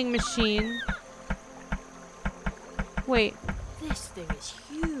vending machine. Wait. This thing is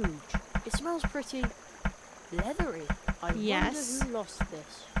huge. It smells pretty leathery. I Yes. wonder who lost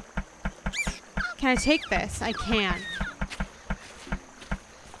this. Can I take this? I can.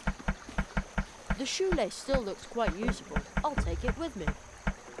 The shoelace still looks quite usable. I'll take it with me.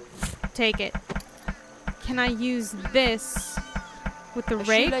 Take it. Can I use this with the A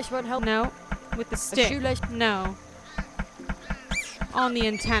rake? shoelace won't help. No. With the stick? shoelace? No. On the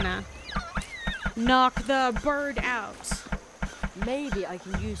antenna. Knock the bird out. Maybe I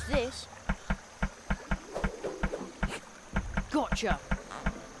can use this. Gotcha.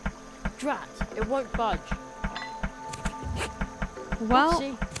 Drat, it won't budge. Well.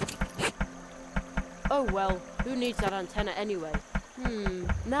 Oopsie. Oh well, who needs that antenna anyway?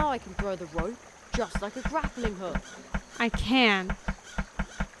 Now I can throw the rope, just like a grappling hook. I can.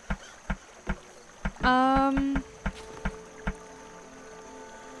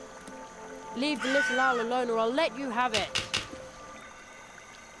 Leave the little owl alone or I'll let you have it.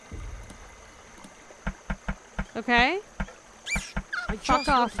 Okay. I Fuck just want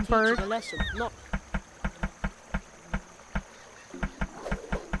off, to teach bird. you a lesson, not...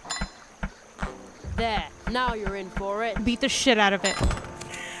 There, now you're in for it. Beat the shit out of it.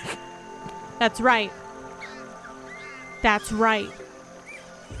 That's right. That's right.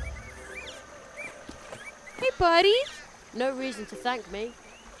 Hey, buddy. No reason to thank me.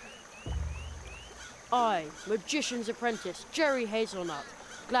 I, Magician's Apprentice, Jerry Hazelnut.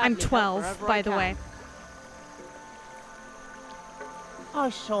 Gladly I'm help 12, wherever by I the can. way. I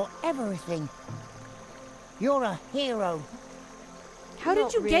saw everything. You're a hero. How did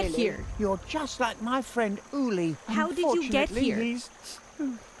Not you get really. here? You're just like my friend Uli. How did you get Unfortunately, here? he's-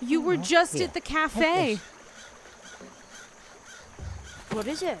 You were just Here, at the take cafe. this. What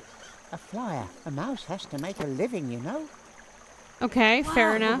is it? A flyer. A mouse has to make a living, you know. Okay, fair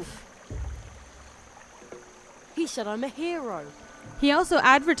Wow. enough. He said I'm a hero. He also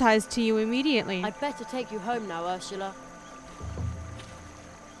advertised to you immediately. I'd better take you home now, Ursula.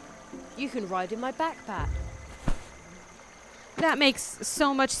 You can ride in my backpack. That makes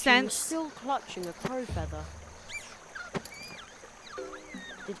so much She was sense. still clutching a crow feather.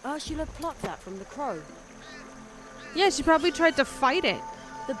 Did Ursula pluck that from the crow? Yeah, she probably tried to fight it.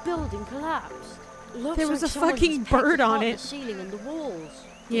 The building collapsed. Looks There was like a someone fucking just pecked bird on apart it. The ceiling and the walls.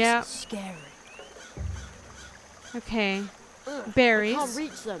 Yeah. This is scary. Okay. Ugh, Berries. I can't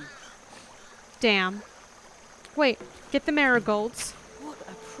reach them. Damn. Wait, get the marigolds. What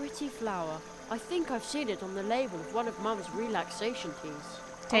a pretty flower. I think I've seen it on the label of one of Mum's relaxation teas.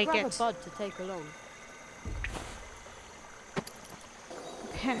 Take I'll grab it. a bud to take along.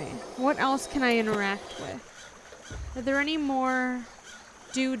 Okay, what else can I interact with? Are there any more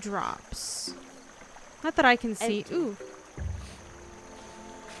dewdrops? Not that I can see. Empty. Ooh.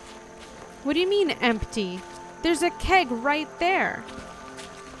 What do you mean empty? There's a keg right there.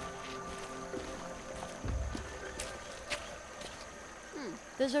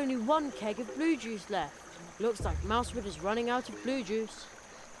 There's only one keg of blue juice left. Looks like Mousewood is running out of blue juice.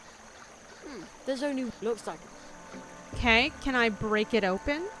 There's only... Looks like... Okay, can I break it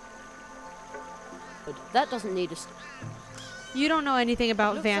open? That doesn't need a... You don't know anything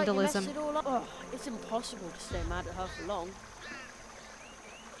about Looks vandalism. Like you messed it all up. Oh, it's impossible to stay mad at her for long.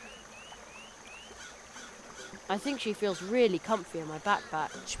 I think she feels really comfy in my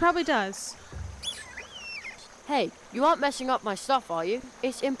backpack. She probably does. Hey, you aren't messing up my stuff, are you?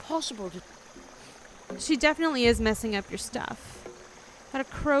 It's impossible to... She definitely is messing up your stuff. Got a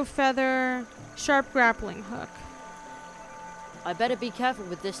crow feather, sharp grappling hook. I better be careful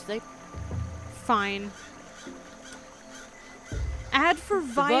with this thing. Fine. Add for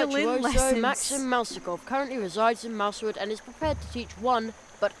violin The virtuoso lessons. Maxim Mousekov currently resides in Mousewood and is prepared to teach one,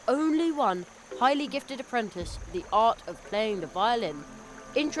 but only one, highly gifted apprentice the art of playing the violin.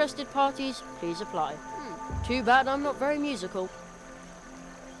 Interested parties, please apply. Too bad I'm not very musical.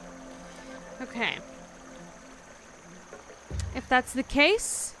 Okay. If that's the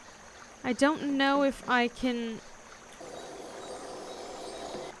case, I don't know if I can...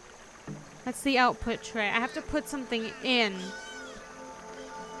 That's the output tray. I have to put something in.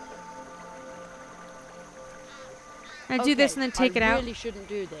 I do this and then take it out. I really shouldn't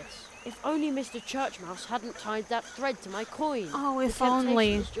do this. If only Mr. Churchmouse hadn't tied that thread to my coin. Oh, if the temptation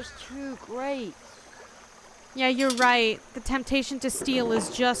only. is just too great. Yeah, you're right. The temptation to steal is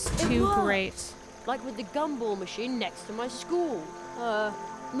just too great. Like with the gumball machine next to my school.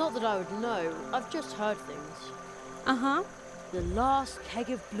 Not that I would know. I've just heard things. Uh-huh. The last keg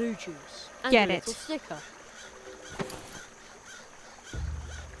of blue juice. And Get a it. little sticker.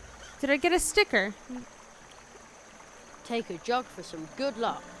 Did I get a sticker? Take a jug for some good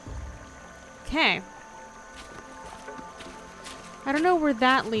luck. Okay. I don't know where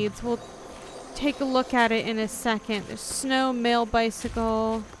that leads. We'll take a look at it in a second. There's snow, mail,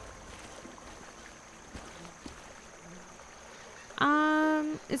 bicycle.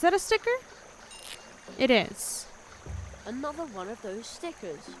 Is that a sticker? It is. Another one of those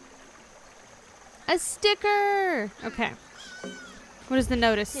stickers. A sticker! Okay. What does the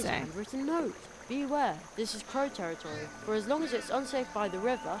notice Here's a say? handwritten note. Beware, this is crow territory. For as long as it's unsafe by the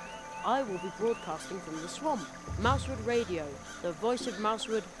river, I will be broadcasting from the swamp. Mousewood Radio. The voice of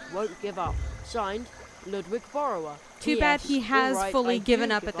Mousewood won't give up. Signed, Ludwig Borrower. Too P.S. bad he has Alright, fully I do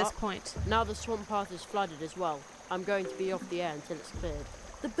given up give at this point. Now the swamp path is flooded as well. I'm going to be off the air until it's cleared.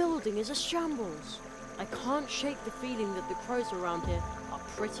 The building is a shambles. I can't shake the feeling that the crows around here are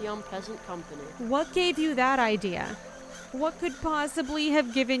pretty unpleasant company. What gave you that idea? What could possibly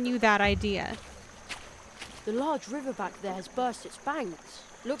have given you that idea? The large river back there has burst its banks.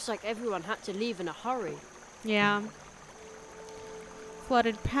 Looks like everyone had to leave in a hurry. Yeah.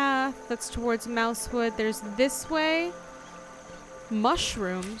 Flooded path. That's towards Mousewood. There's this way.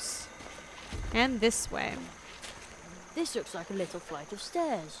 Mushrooms. And this way. This looks like a little flight of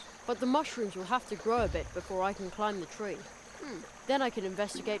stairs. But the mushrooms will have to grow a bit before I can climb the tree. Then I can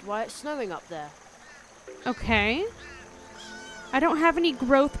investigate why it's snowing up there. Okay. I don't have any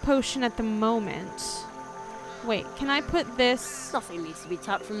growth potion at the moment. Wait, can I put this? Nothing needs to be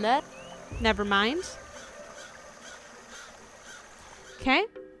tapped from there. Never mind. Okay.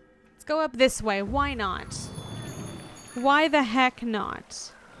 Let's go up this way. Why not? Why the heck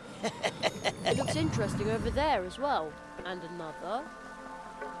not? It looks interesting over there as well. And another.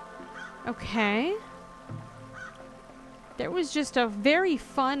 Okay. There was just a very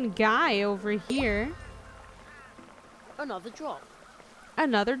fun guy over here. Another drop.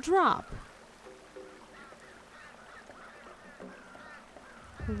 Another drop.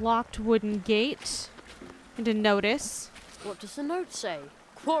 Locked wooden gate. And a notice. What does the note say?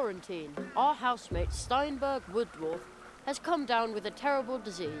 Quarantine. Our housemate Steinberg Wooddwarf has come down with a terrible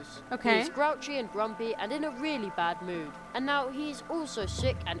disease. Okay. He is grouchy and grumpy and in a really bad mood. And now he's also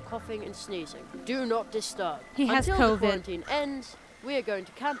sick and coughing and sneezing. Do not disturb. He has Until COVID. the quarantine ends, we are going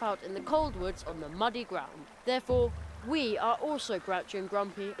to camp out in the cold woods on the muddy ground. Therefore, we are also grouchy and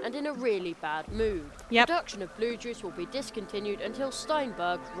grumpy and in a really bad mood. Yep. Production of blue juice will be discontinued until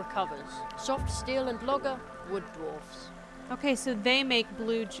Steinberg recovers. Soft steel and logger, wood dwarfs. Okay, so they make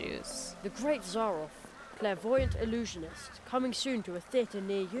blue juice. The Great Zaroff, clairvoyant illusionist, coming soon to a theatre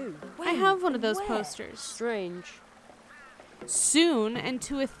near you. I have one of those Where? posters. Strange. Soon and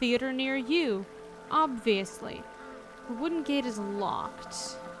to a theater near you. Obviously. The wooden gate is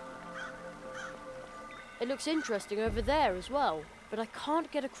locked. It looks interesting over there as well, but I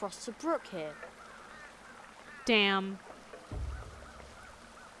can't get across the brook here. Damn.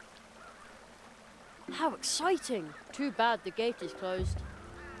 How exciting! Too bad the gate is closed.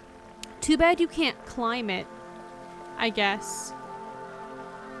 Too bad you can't climb it, I guess.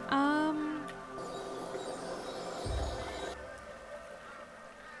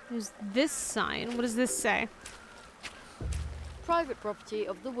 There's this sign. What does this say? Private property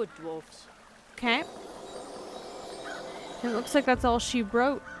of the wood dwarfs. Okay. It looks like that's all she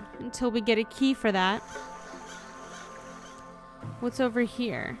wrote until we get a key for that. What's over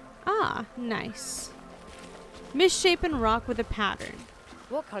here? Ah, nice. Misshapen rock with a pattern.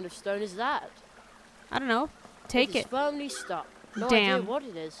 What kind of stone is that? I don't know. Take It is it. firmly stuck. No Damn. idea what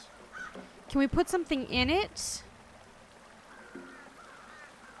it is. Can we put something in it?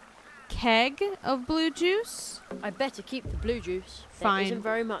 keg of blue juice? I better keep the blue juice. Fine. There isn't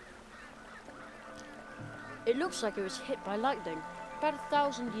very much. It looks like it was hit by lightning about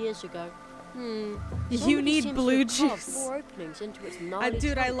 1,000 years ago. You need blue juice. 4 openings into its gnarly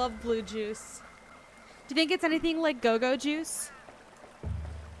Dude, I trunk. love blue juice. Do you think it's anything like go-go juice?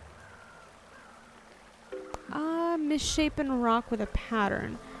 Misshapen rock with a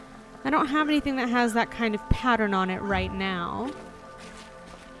pattern. I don't have anything that has that kind of pattern on it right now.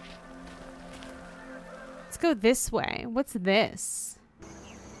 Let's go this way. What's this?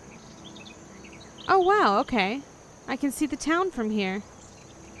 Oh, wow, okay. I can see the town from here.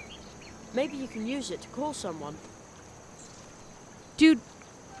 Maybe you can use it to call someone. Dude,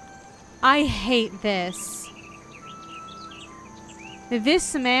 I hate this.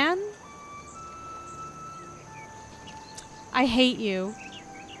 This man? I hate you.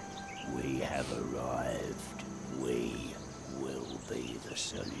 We have arrived. We will be the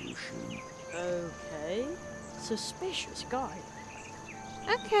solution. Okay. Suspicious guy.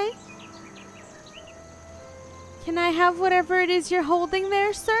 Okay. Can I have whatever it is you're holding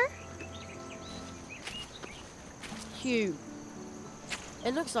there, sir? Hugh.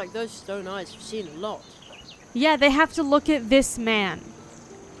 It looks like those stone eyes have seen a lot. Yeah, they have to look at this man.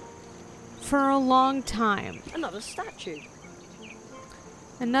 For a long time. Another statue.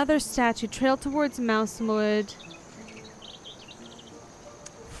 Another statue. Trail towards Mousewood.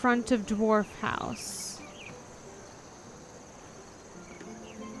 Front of Dwarf House.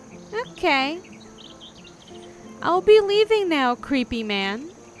 Okay. I'll be leaving now, creepy man.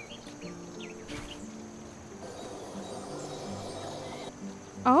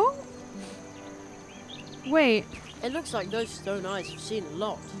 Oh? Wait. It looks like those stone eyes have seen a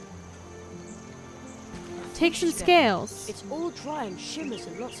lot. Take some scales. It's all dry and shimmers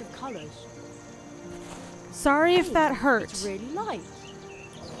in lots of colours. Sorry if that hurt. It's really light.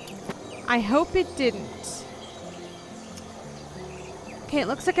 I hope it didn't. Okay, it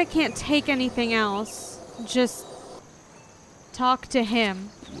looks like I can't take anything else. Just talk to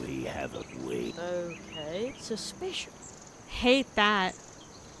him. We have a way. Okay. Suspicious. Hate that.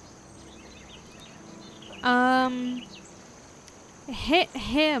 Hit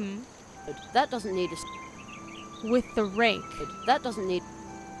him That doesn't need a... with the rake. That doesn't need...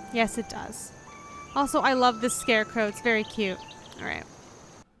 Yes, it does. Also, I love this scarecrow. It's very cute. All right.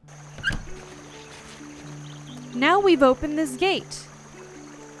 Now we've opened this gate.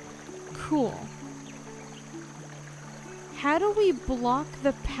 Cool. How do we block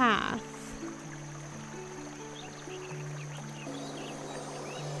the path?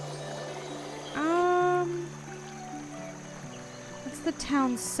 What's the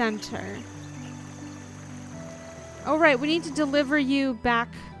town center? Oh, right. We need to deliver you back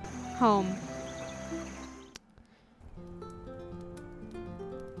home.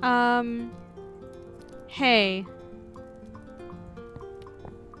 Hey.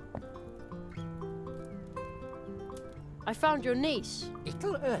 I found your niece.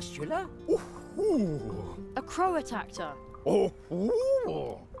 Little Ursula? A crow attacked her.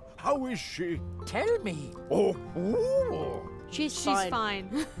 How is she? Tell me. She's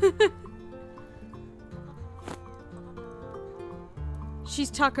fine.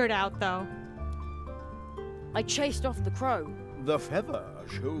 She's tuckered out, though. I chased off the crow. The feather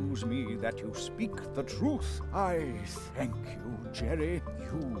shows me that you speak the truth. I thank you, Jerry.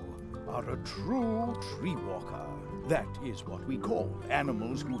 You are a true tree walker. That is what we call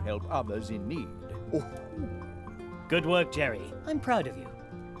animals who help others in need. Good work, Jerry. I'm proud of you.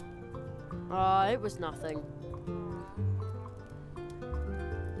 It was nothing.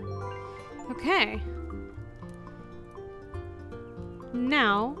 Okay.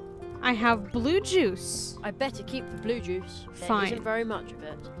 Now, I have blue juice. I better keep the blue juice. There Fine. isn't very much of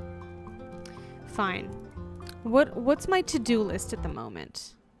it. Fine. What's my to-do list at the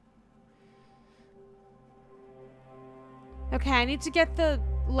moment? Okay, I need to get the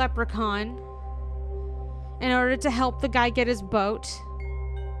leprechaun in order to help the guy get his boat.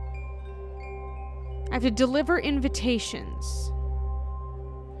 I have to deliver invitations.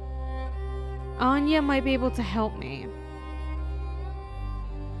 Anya might be able to help me.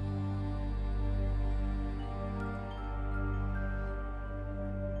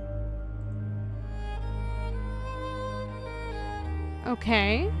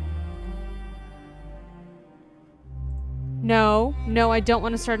 Okay. No, I don't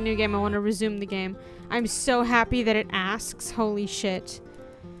want to start a new game. I want to resume the game. I'm so happy that it asks. Holy shit.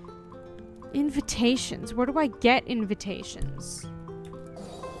 Invitations. Where do I get invitations?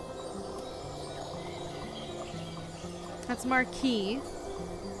 That's marquee.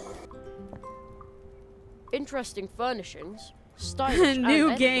 Interesting furnishings. stylish and New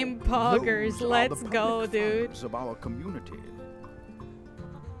ethical. game poggers. Those are Let's the go, public dude. funds of our community.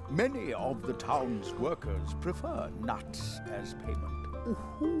 Many of the town's workers prefer nuts as payment.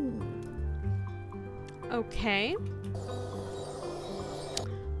 Ooh. Okay.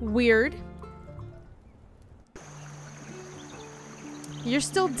 Weird. You're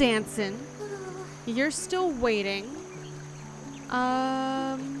still dancing. You're still waiting.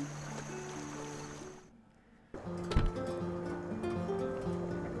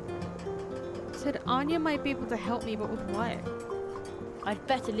 Said Anya might be able to help me, but with what? I'd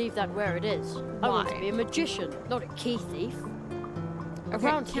better leave that where it is. I want to Why? be a magician, not a key thief. Okay,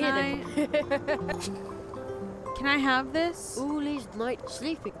 Around can here, Can I have this? Oolie's night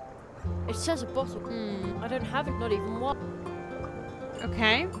sleeping. It says a bottle. I don't have it, not even one.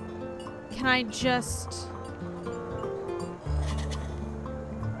 Okay. Can I just...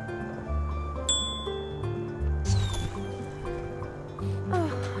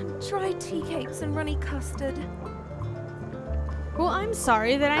 Try tea cakes and runny custard. Well, I'm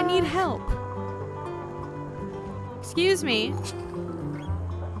sorry that I need help. Excuse me.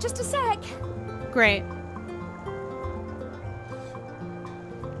 Just a sec. Great.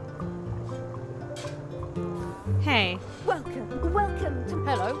 Hey. Welcome to...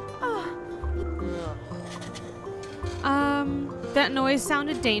 Hello. That noise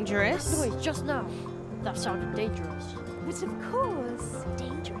sounded dangerous. Noise just now. That sounded dangerous. But of course,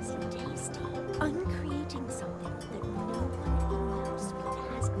 dangerously tasty. I'm creating something that no one in Mousewood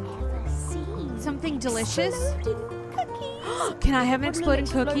has ever seen. Something delicious? Exploding cookies. Can I have an exploding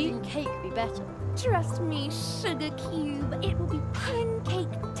Wouldn't an cookie? exploding cake be better? Trust me, Sugar Cube. It will be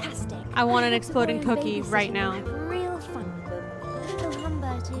pancake-tastic. I want an exploding We're cookie babysitting right now. and have real fun with them. Little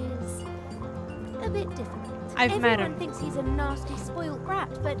Humbert is a bit difficult. I've met him. Everyone thinks he's a nasty, spoiled brat,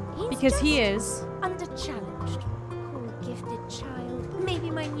 but he's Because just he is. under-challenged. Poor gifted child. Maybe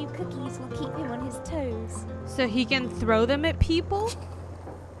my new cookies will keep him on his toes. So he can throw them at people?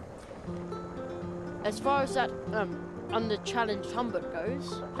 As far as that, under-challenged Humbert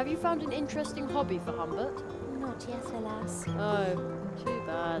goes, have you found an interesting hobby for Humbert? Not yet, alas. Oh, too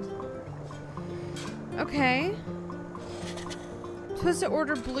bad. Okay. Supposed to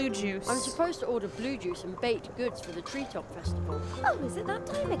order blue juice. I'm supposed to order blue juice and baked goods for the Treetop Festival. Oh, is it that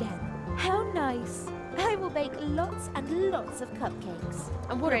time again? How nice. I will bake lots and lots of cupcakes.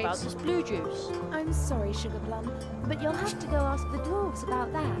 And what Great. about this blue juice? I'm sorry, Sugar Plum, but you'll have to go ask the dwarves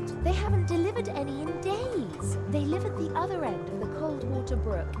about that. They haven't delivered any in days. They live at the other end of the Coldwater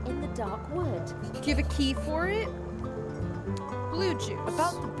Brook in the Dark Wood. Do you have a key for it? Blue juice.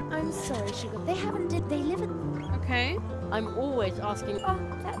 About the... I'm sorry, Sugar. They haven't did. They live at... Okay. I'm always asking... Oh,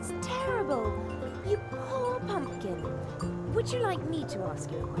 that's terrible. You poor pumpkin. Would you like me to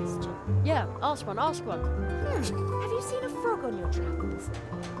ask you a question? Yeah, ask one, ask one. Have you seen a frog on your travels?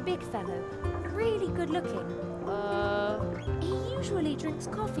 Big fellow. Really good looking. He usually drinks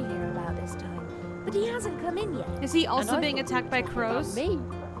coffee here about this time, but he hasn't come in yet. Is he And also I being thought attacked by you were talking crows? about me.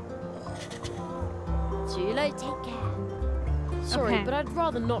 See you later. Take care. Sorry, Okay. but I'd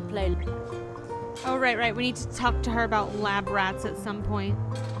rather not play... Oh, right. We need to talk to her about lab rats at some point.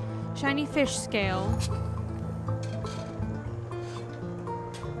 Shiny fish scale.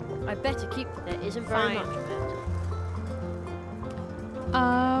 I better keep it. There isn't very Fine. much of it.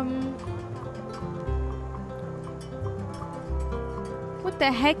 What the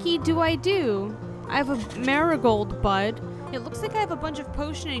hecky do I do? I have a marigold bud. It looks like I have a bunch of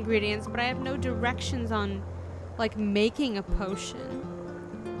potion ingredients, but I have no directions on, like, making a potion.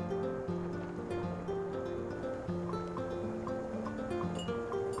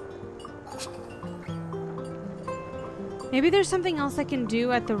 Maybe there's something else I can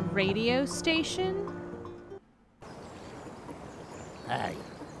do at the radio station? Hey.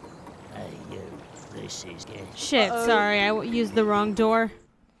 Hey, you. This is good. Shit, sorry, I used the wrong door.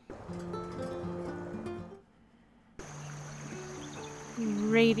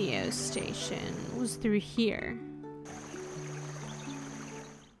 Radio station was through here.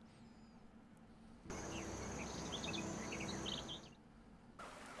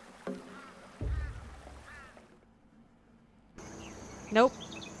 Nope.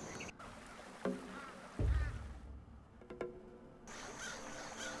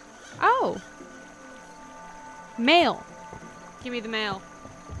 Oh. Mail. Give me the mail.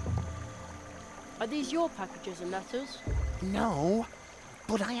 Are these your packages and letters? No,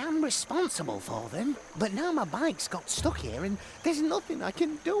 but I am responsible for them. But now my bike's got stuck here and there's nothing I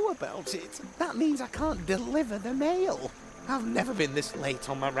can do about it. That means I can't deliver the mail. I've never been this late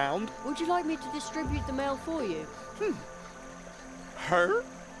on my round. Would you like me to distribute the mail for you? Her?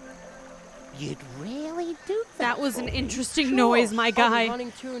 You'd really do that? That was an for me? interesting Sure, noise, my I'll guy. be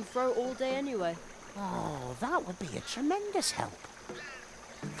running to and fro all day anyway. Oh, that would be a tremendous help.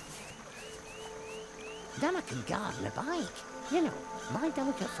 Then I can garden a bike. You know, my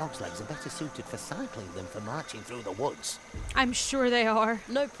delicate frog's legs are better suited for cycling than for marching through the woods. I'm sure they are.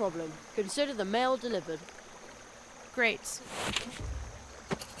 No problem. Consider the mail delivered. Great.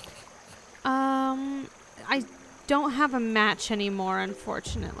 I don't have a match anymore,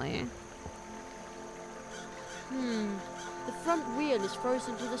 unfortunately. The front wheel is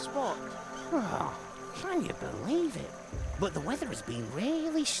frozen to the spot. Oh, can you believe it? But the weather has been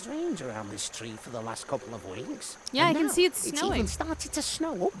really strange around this tree for the last couple of weeks. Yeah, And I can now see it's It's snowing. even started to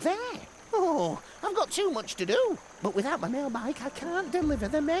snow up there. Oh, I've got too much to do. But without my mail bike, I can't deliver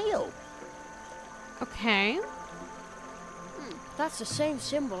the mail. Okay. That's the same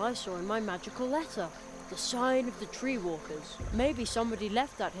symbol I saw in my magical letter. The sign of the tree walkers. Maybe somebody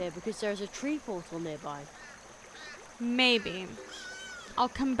left that here because there's a tree portal nearby. Maybe. I'll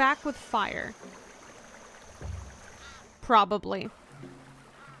come back with fire. Probably.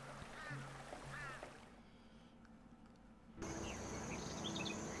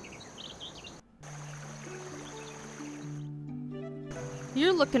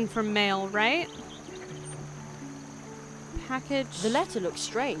 You're looking for mail, right? Package. The letter looks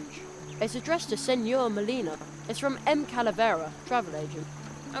strange. It's addressed to Senor Molina. It's from M. Calavera, travel agent.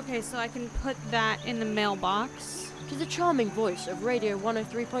 Okay, so I can put that in the mailbox. To the charming voice of Radio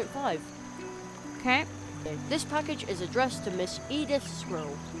 103.5. Okay. This package is addressed to Miss Edith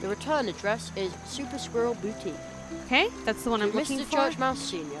Squirrel. The return address is Super Squirrel Boutique. Okay, that's the one I'm To looking Mr. for. Church Mouse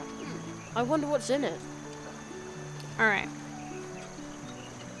Sr. I wonder what's in it. Alright.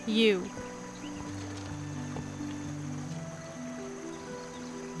 You.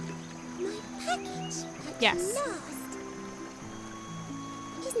 My package. Yes. At last.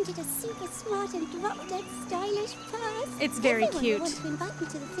 Isn't it a super smart and drop-dead stylish purse? It's very Everyone cute. will want to invite me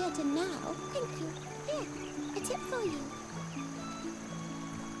to the theatre now. Thank you. Here, a tip for you.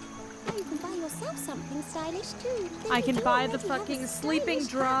 Now you can buy yourself something stylish too. I can They buy the already have a fucking sleeping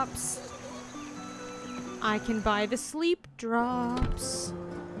stylish drops. I can buy the sleep drops.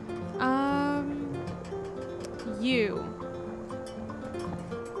 You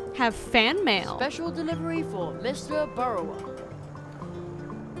have fan mail. Special delivery for Mr. Burrower.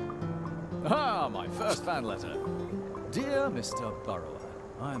 Ah, my first fan letter. Dear Mr. Burrower,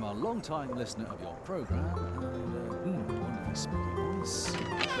 I am a long-time listener of your program and wonderfully speaking voice.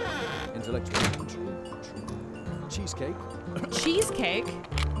 Intellectual cheesecake. Cheesecake?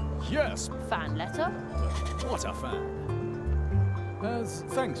 Yes. Fan letter? What a fan. As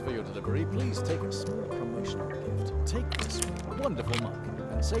thanks for your delivery, please take a small promotional gift. Take this wonderful mug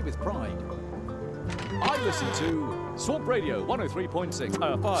and say with pride, I listen to Swamp Radio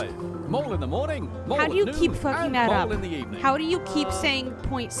 103.5. Mole in the morning, mole How do you at keep noon, fucking and that mole up? in the evening. How do you keep saying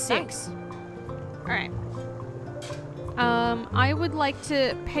 0.6? Alright. I would like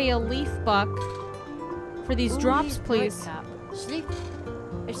to pay a leaf buck for these drops, please. Sleep.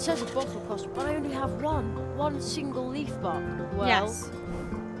 It says a bottle cost, but I only have one single leaf buck. Well, Yes.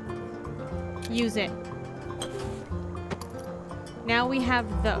 Use it. Now we have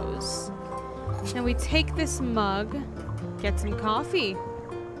those. Now we take this mug, get some coffee.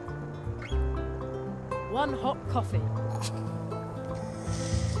 one hot coffee.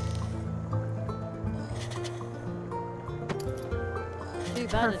 Too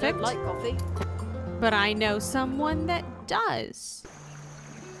bad I Perfect. don't like coffee. But I know someone that does.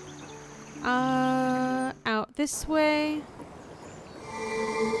 Out this way.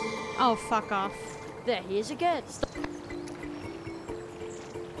 Oh, fuck off. There he is again.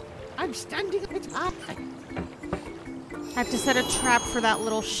 I'm standing at it up. I have to set a trap for that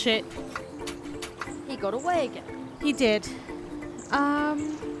little shit. He got away again. He did.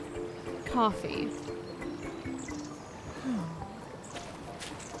 Coffee.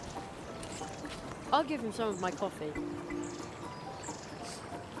 I'll give him some of my coffee.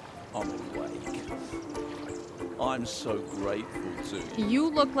 I'm awake. I'm so grateful to you. You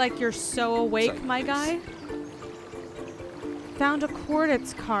look like you're so awake, Take my this. guy. Found a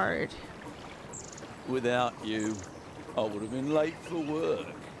Quartz card. Without you, I would have been late for work.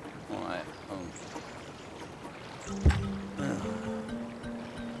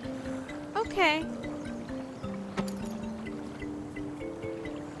 Okay.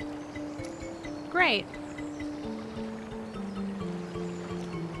 Great.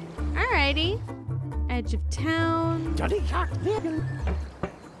 Alrighty. Edge of town.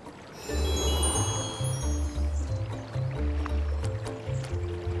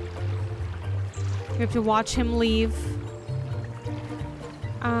 We have to watch him leave.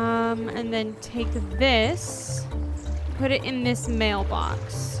 And then take this, put it in this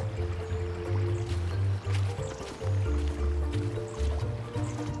mailbox.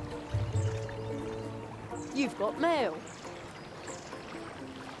 You've got mail.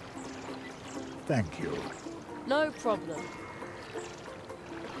 Thank you. No problem.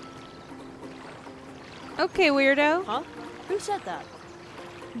 Okay, weirdo. Huh? Who said that?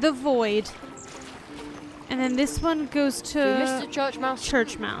 The Void. And then this one goes to Mr. Church Mouse.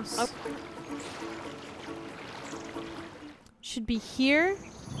 Church Mouse. Oh. Should be here.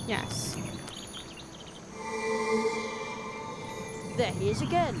 Yes. There he is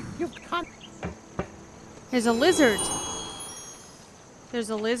again. You can't. There's a lizard. There's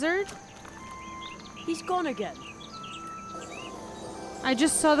a lizard. He's gone again. I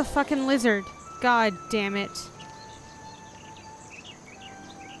just saw the fucking lizard. God damn it.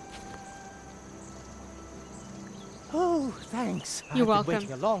 Oh, thanks. You're I've welcome. been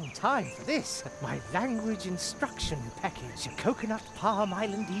waiting a long time for this. My language instruction package. Coconut Palm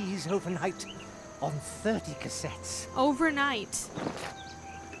Islandese overnight on 30 cassettes. Overnight.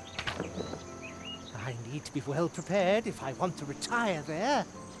 I need to be well prepared if I want to retire there.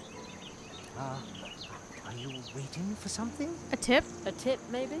 Are you waiting for something? A tip? A tip,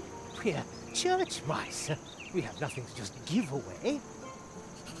 maybe? We're church mice. We have nothing to just give away.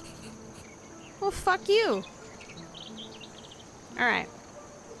 Well, fuck you. Alright.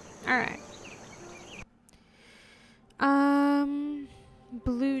 Alright.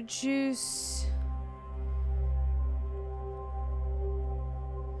 Blue juice.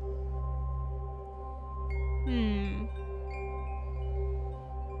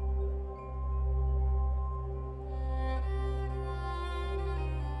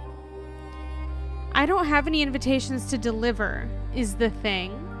 I don't have any invitations to deliver, is the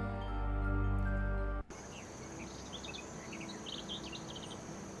thing.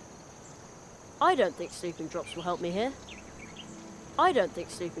 I don't think sleeping drops will help me here. I don't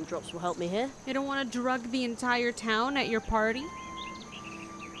think sleeping drops will help me here. You don't want to drug the entire town at your party?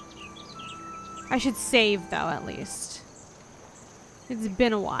 I should save, though, at least. It's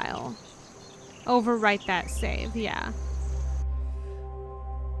been a while. Overwrite that save, yeah.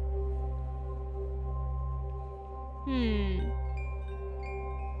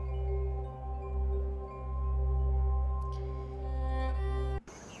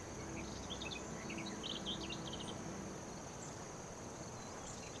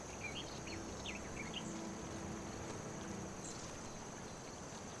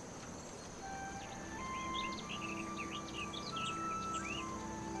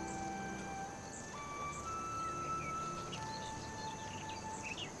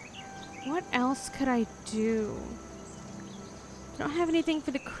 What else could I do? I don't have anything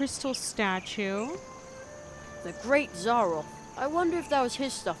for the crystal statue. The Great Zaroff. I wonder if that was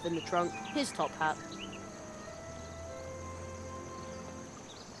his stuff in the trunk. His top hat.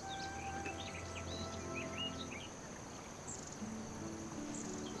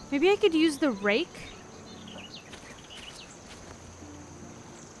 Maybe I could use the rake?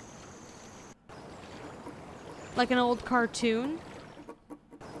 Like an old cartoon?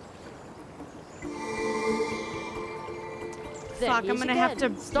 Fuck, I'm gonna have to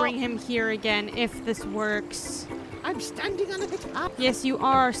bring him here again if this works. I'm standing on a bit up. Yes, you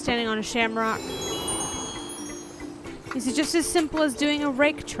are standing on a shamrock. Is it just as simple as doing a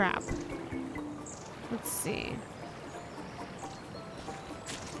rake trap? Let's see.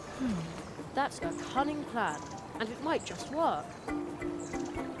 That's a cunning plan, and it might just work.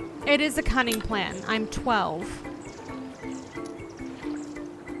 It is a cunning plan. I'm 12.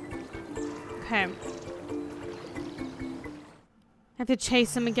 Okay. I have to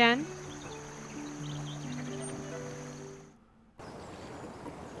chase him again.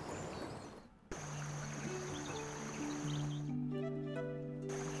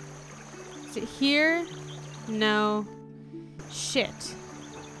 Is it here? No. Shit.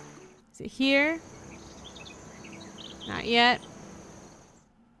 Is it here? Not yet.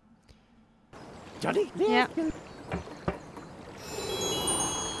 Johnny? Yep.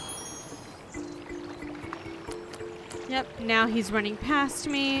 Yep, now he's running past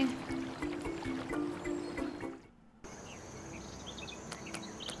me.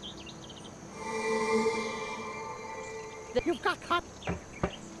 You've got caught.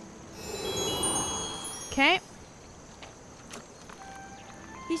 Okay.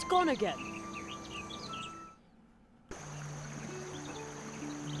 He's gone again.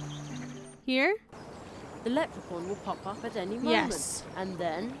 Here? The leprechaun will pop up at any moment. Yes. And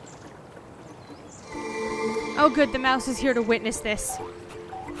then... Oh good, the mouse is here to witness this.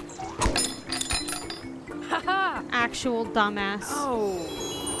 Haha! Actual dumbass. Oh.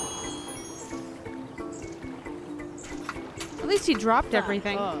 least he dropped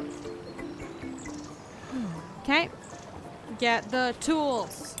everything. Okay. Get the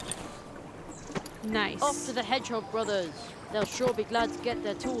tools. Nice. Off to the Hedgehog brothers. They'll sure be glad to get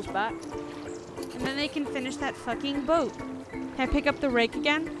their tools back. And then they can finish that fucking boat. Can I pick up the rake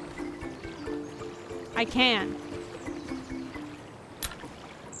again? I can.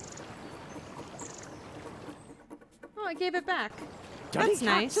 Oh, I gave it back. That's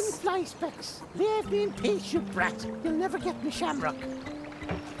nice. And fly specks. Leave me in peace, you brat. You'll never get me shamrock.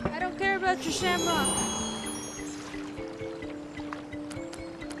 I don't care about your shamrock.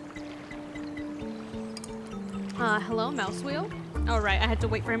 Hello, mouse wheel? Oh, right, I had to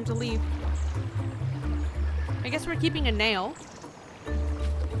wait for him to leave. I guess we're keeping a nail.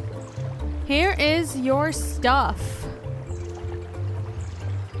 Here is your stuff.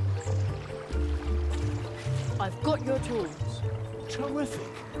 I've got your tools.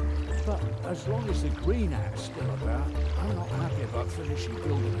 Terrific. But as long as the green hat's still about, I'm not happy about finishing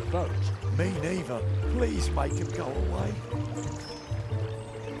building the boat. Me neither. Please make him go away.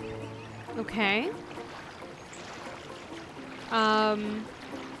 Okay.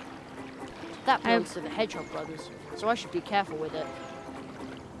 That belongs to the Hedgehog brothers, so I should be careful with it.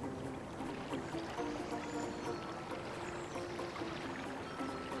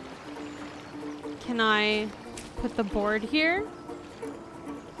 Can I put the board here?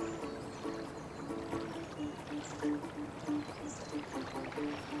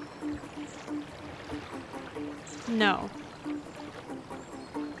 No.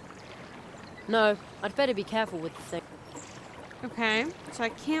 No, I'd better be careful with the thing. Okay, so I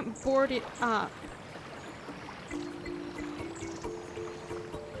can't board it up.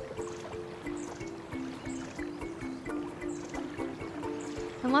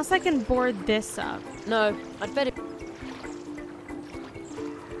 Unless I can board this up. No, I'd better...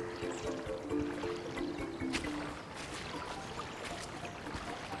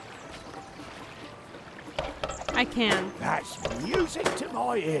 I can. That's music to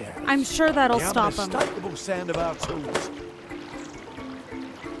my ear. I'm sure that'll stop him. The unmistakable sound of our tools.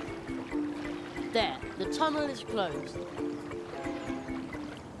 There, the tunnel is closed.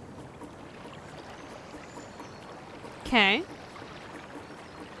 Okay.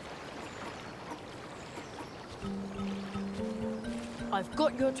 I've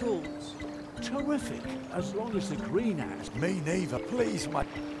got your tools. Terrific. As long as the green hat's... Me neither. Please, mate.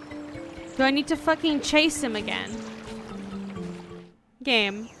 Do I need to fucking chase him again?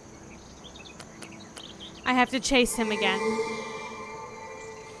 Game. I have to chase him again.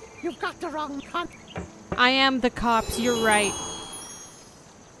 You've got the wrong con. I am the cops, you're right.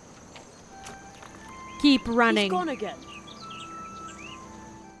 Keep running. He's gone again.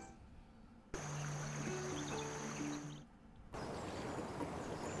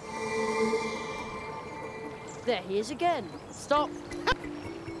 There he is again. Stop.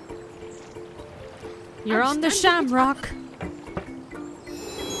 You're on the shamrock.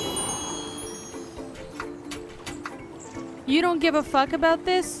 You don't give a fuck about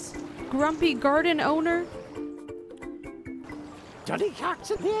this, grumpy garden owner?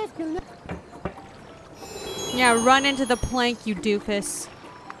 Yeah, run into the plank, you doofus.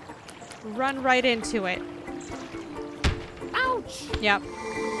 Run right into it. Ouch! Yep.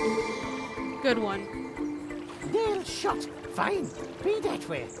 Good one. Nail shut. Fine. Be that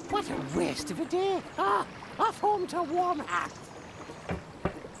way. What a waste of a day. Ah, off home to warm heart.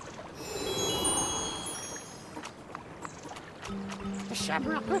 The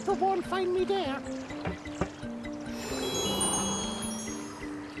shamrock ripper won't find me there.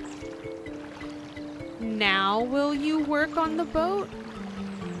 Now will you work on the boat?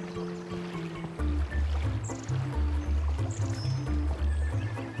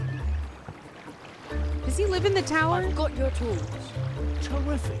 Does he live in the tower? I've got your tools.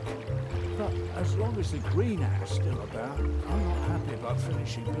 Terrific. But as long as the green hat's still about, I'm not happy about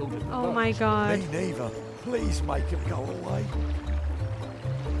finishing building the boat. Oh my god. Me neither. Please make him go away.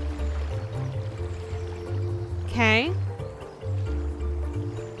 Okay.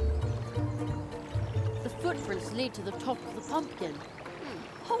 The footprints lead to the top of the pumpkin.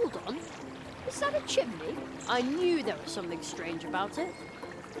 Hold on. Is that a chimney? I knew there was something strange about it.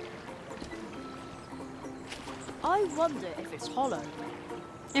 I wonder if it's hollow.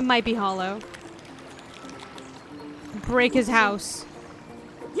 It might be hollow. Break his house.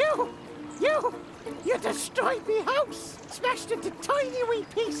 You destroyed me house! Smashed into tiny wee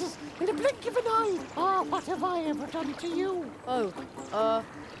pieces in the blink of an eye! Oh, what have I ever done to you? Oh,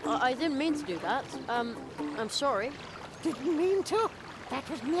 I didn't mean to do that. I'm sorry. Didn't mean to? That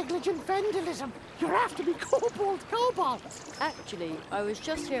was negligent vandalism. You're after me cobalt. Actually, I was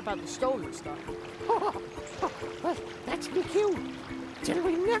just here about the stolen stuff. Oh, well, that's me cue. Till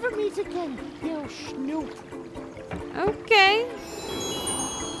we never meet again, you snoop. Okay.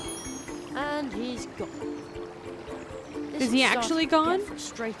 And he's gone. This Is he starting actually to gone? get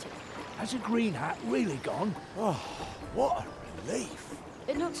frustrating. Has a green hat really gone? Oh, what a relief.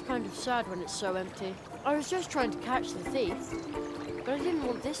 It looks kind of sad when it's so empty. I was just trying to catch the thief, but I didn't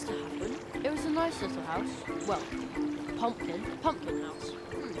want this to happen. It was a nice little house. Well, pumpkin house.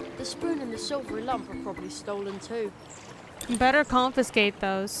 The spoon and the silvery lump are probably stolen too. You better confiscate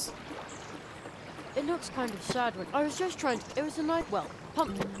those. It looks kind of sad when I was just trying to. It was a nice, well,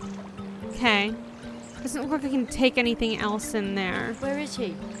 pumpkin. Okay. Doesn't look like I can take anything else in there. Where is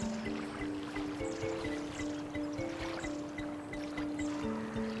he?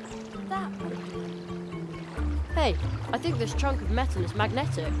 That pumpkin. Hey, I think this chunk of metal is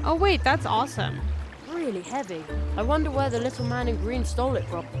magnetic. Oh wait, that's awesome. Really heavy. I wonder where the little man in green stole it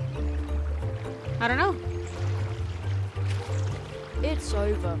from. I don't know. It's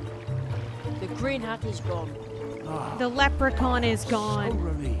over. The green hat is gone. The leprechaun is gone. So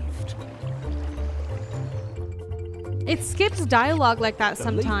relieved. It skips dialogue like that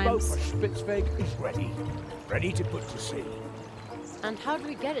The leaf boat sometimes. for Spitzweg is ready. Ready to put to sea. And how do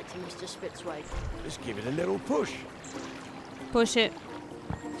we get it to Mr. Spitzweg? Just give it a little push. Push it.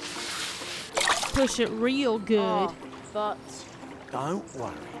 Push it real good. Oh, but Don't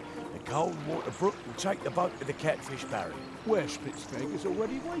worry. The cold water brook will take the boat to the catfish barrier. Where Spitzweg is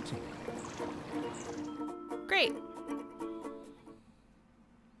already waiting. Great.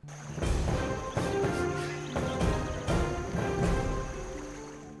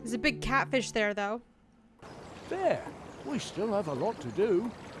 There's a big catfish there, though. There. We still have a lot to do.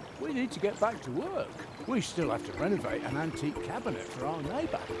 We need to get back to work. We still have to renovate an antique cabinet for our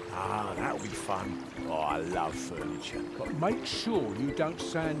neighbour. Ah, that'll be fun. Oh, I love furniture. But make sure you don't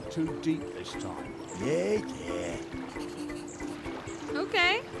sand too deep this time. Yeah.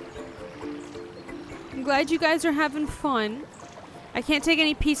 Okay. I'm glad you guys are having fun. I can't take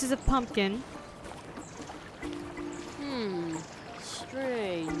any pieces of pumpkin.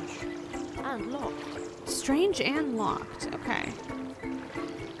 strange. And locked. Strange and locked. Okay.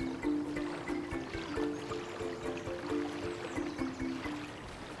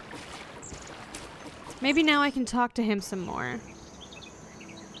 Maybe now I can talk to him some more.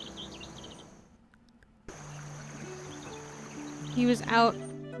 He was out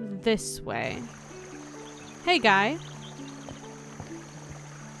this way. Hey, guy.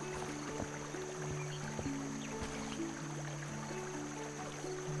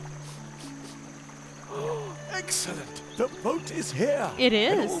 Excellent! The boat is here! It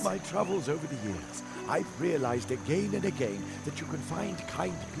is. In all my travels over the years, I've realized again and again that you can find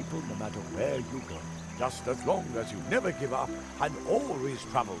kind people no matter where you go. Just as long as you never give up and always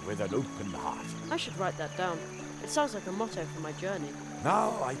travel with an open heart. I should write that down. It sounds like a motto for my journey.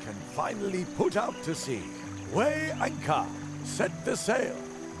 Now I can finally put out to sea. Weigh anchor, set the sail,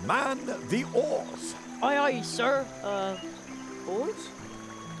 man the oars. Aye, aye, sir. Oars?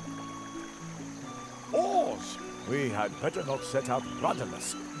 Oars! We had better not set out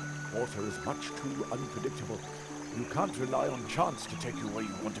rudderless. Water is much too unpredictable. You can't rely on chance to take you where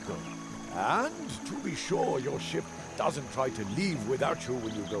you want to go. And to be sure your ship doesn't try to leave without you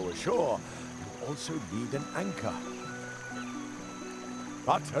when you go ashore, you also need an anchor.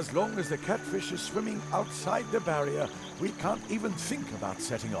 But as long as the catfish is swimming outside the barrier, we can't even think about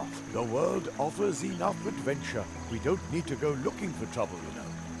setting off. The world offers enough adventure. We don't need to go looking for trouble, you know.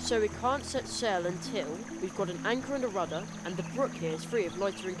 So we can't set sail until we've got an anchor and a rudder, and the brook here is free of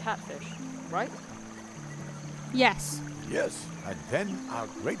loitering catfish, right? Yes. Yes, and then our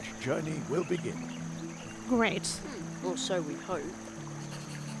great journey will begin. Great. Or so we hope.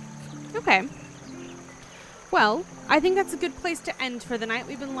 Okay. Well, I think that's a good place to end for the night.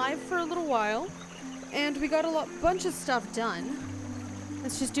 We've been live for a little while, and we got a bunch of stuff done.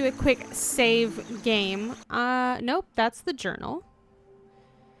 Let's just do a quick save game. Nope, that's the journal.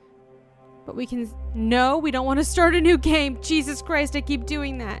 But we can... No, we don't want to start a new game. Jesus Christ, I keep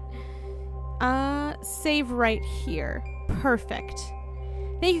doing that. Save right here. Perfect.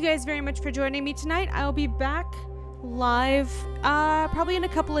 Thank you guys very much for joining me tonight. I'll be back live probably in a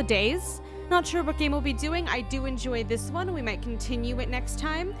couple of days. Not sure what game we'll be doing. I do enjoy this one. We might continue it next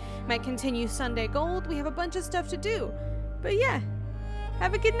time. Might continue Sunday Gold. We have a bunch of stuff to do. But yeah,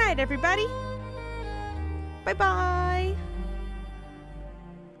 have a good night, everybody. Bye-bye.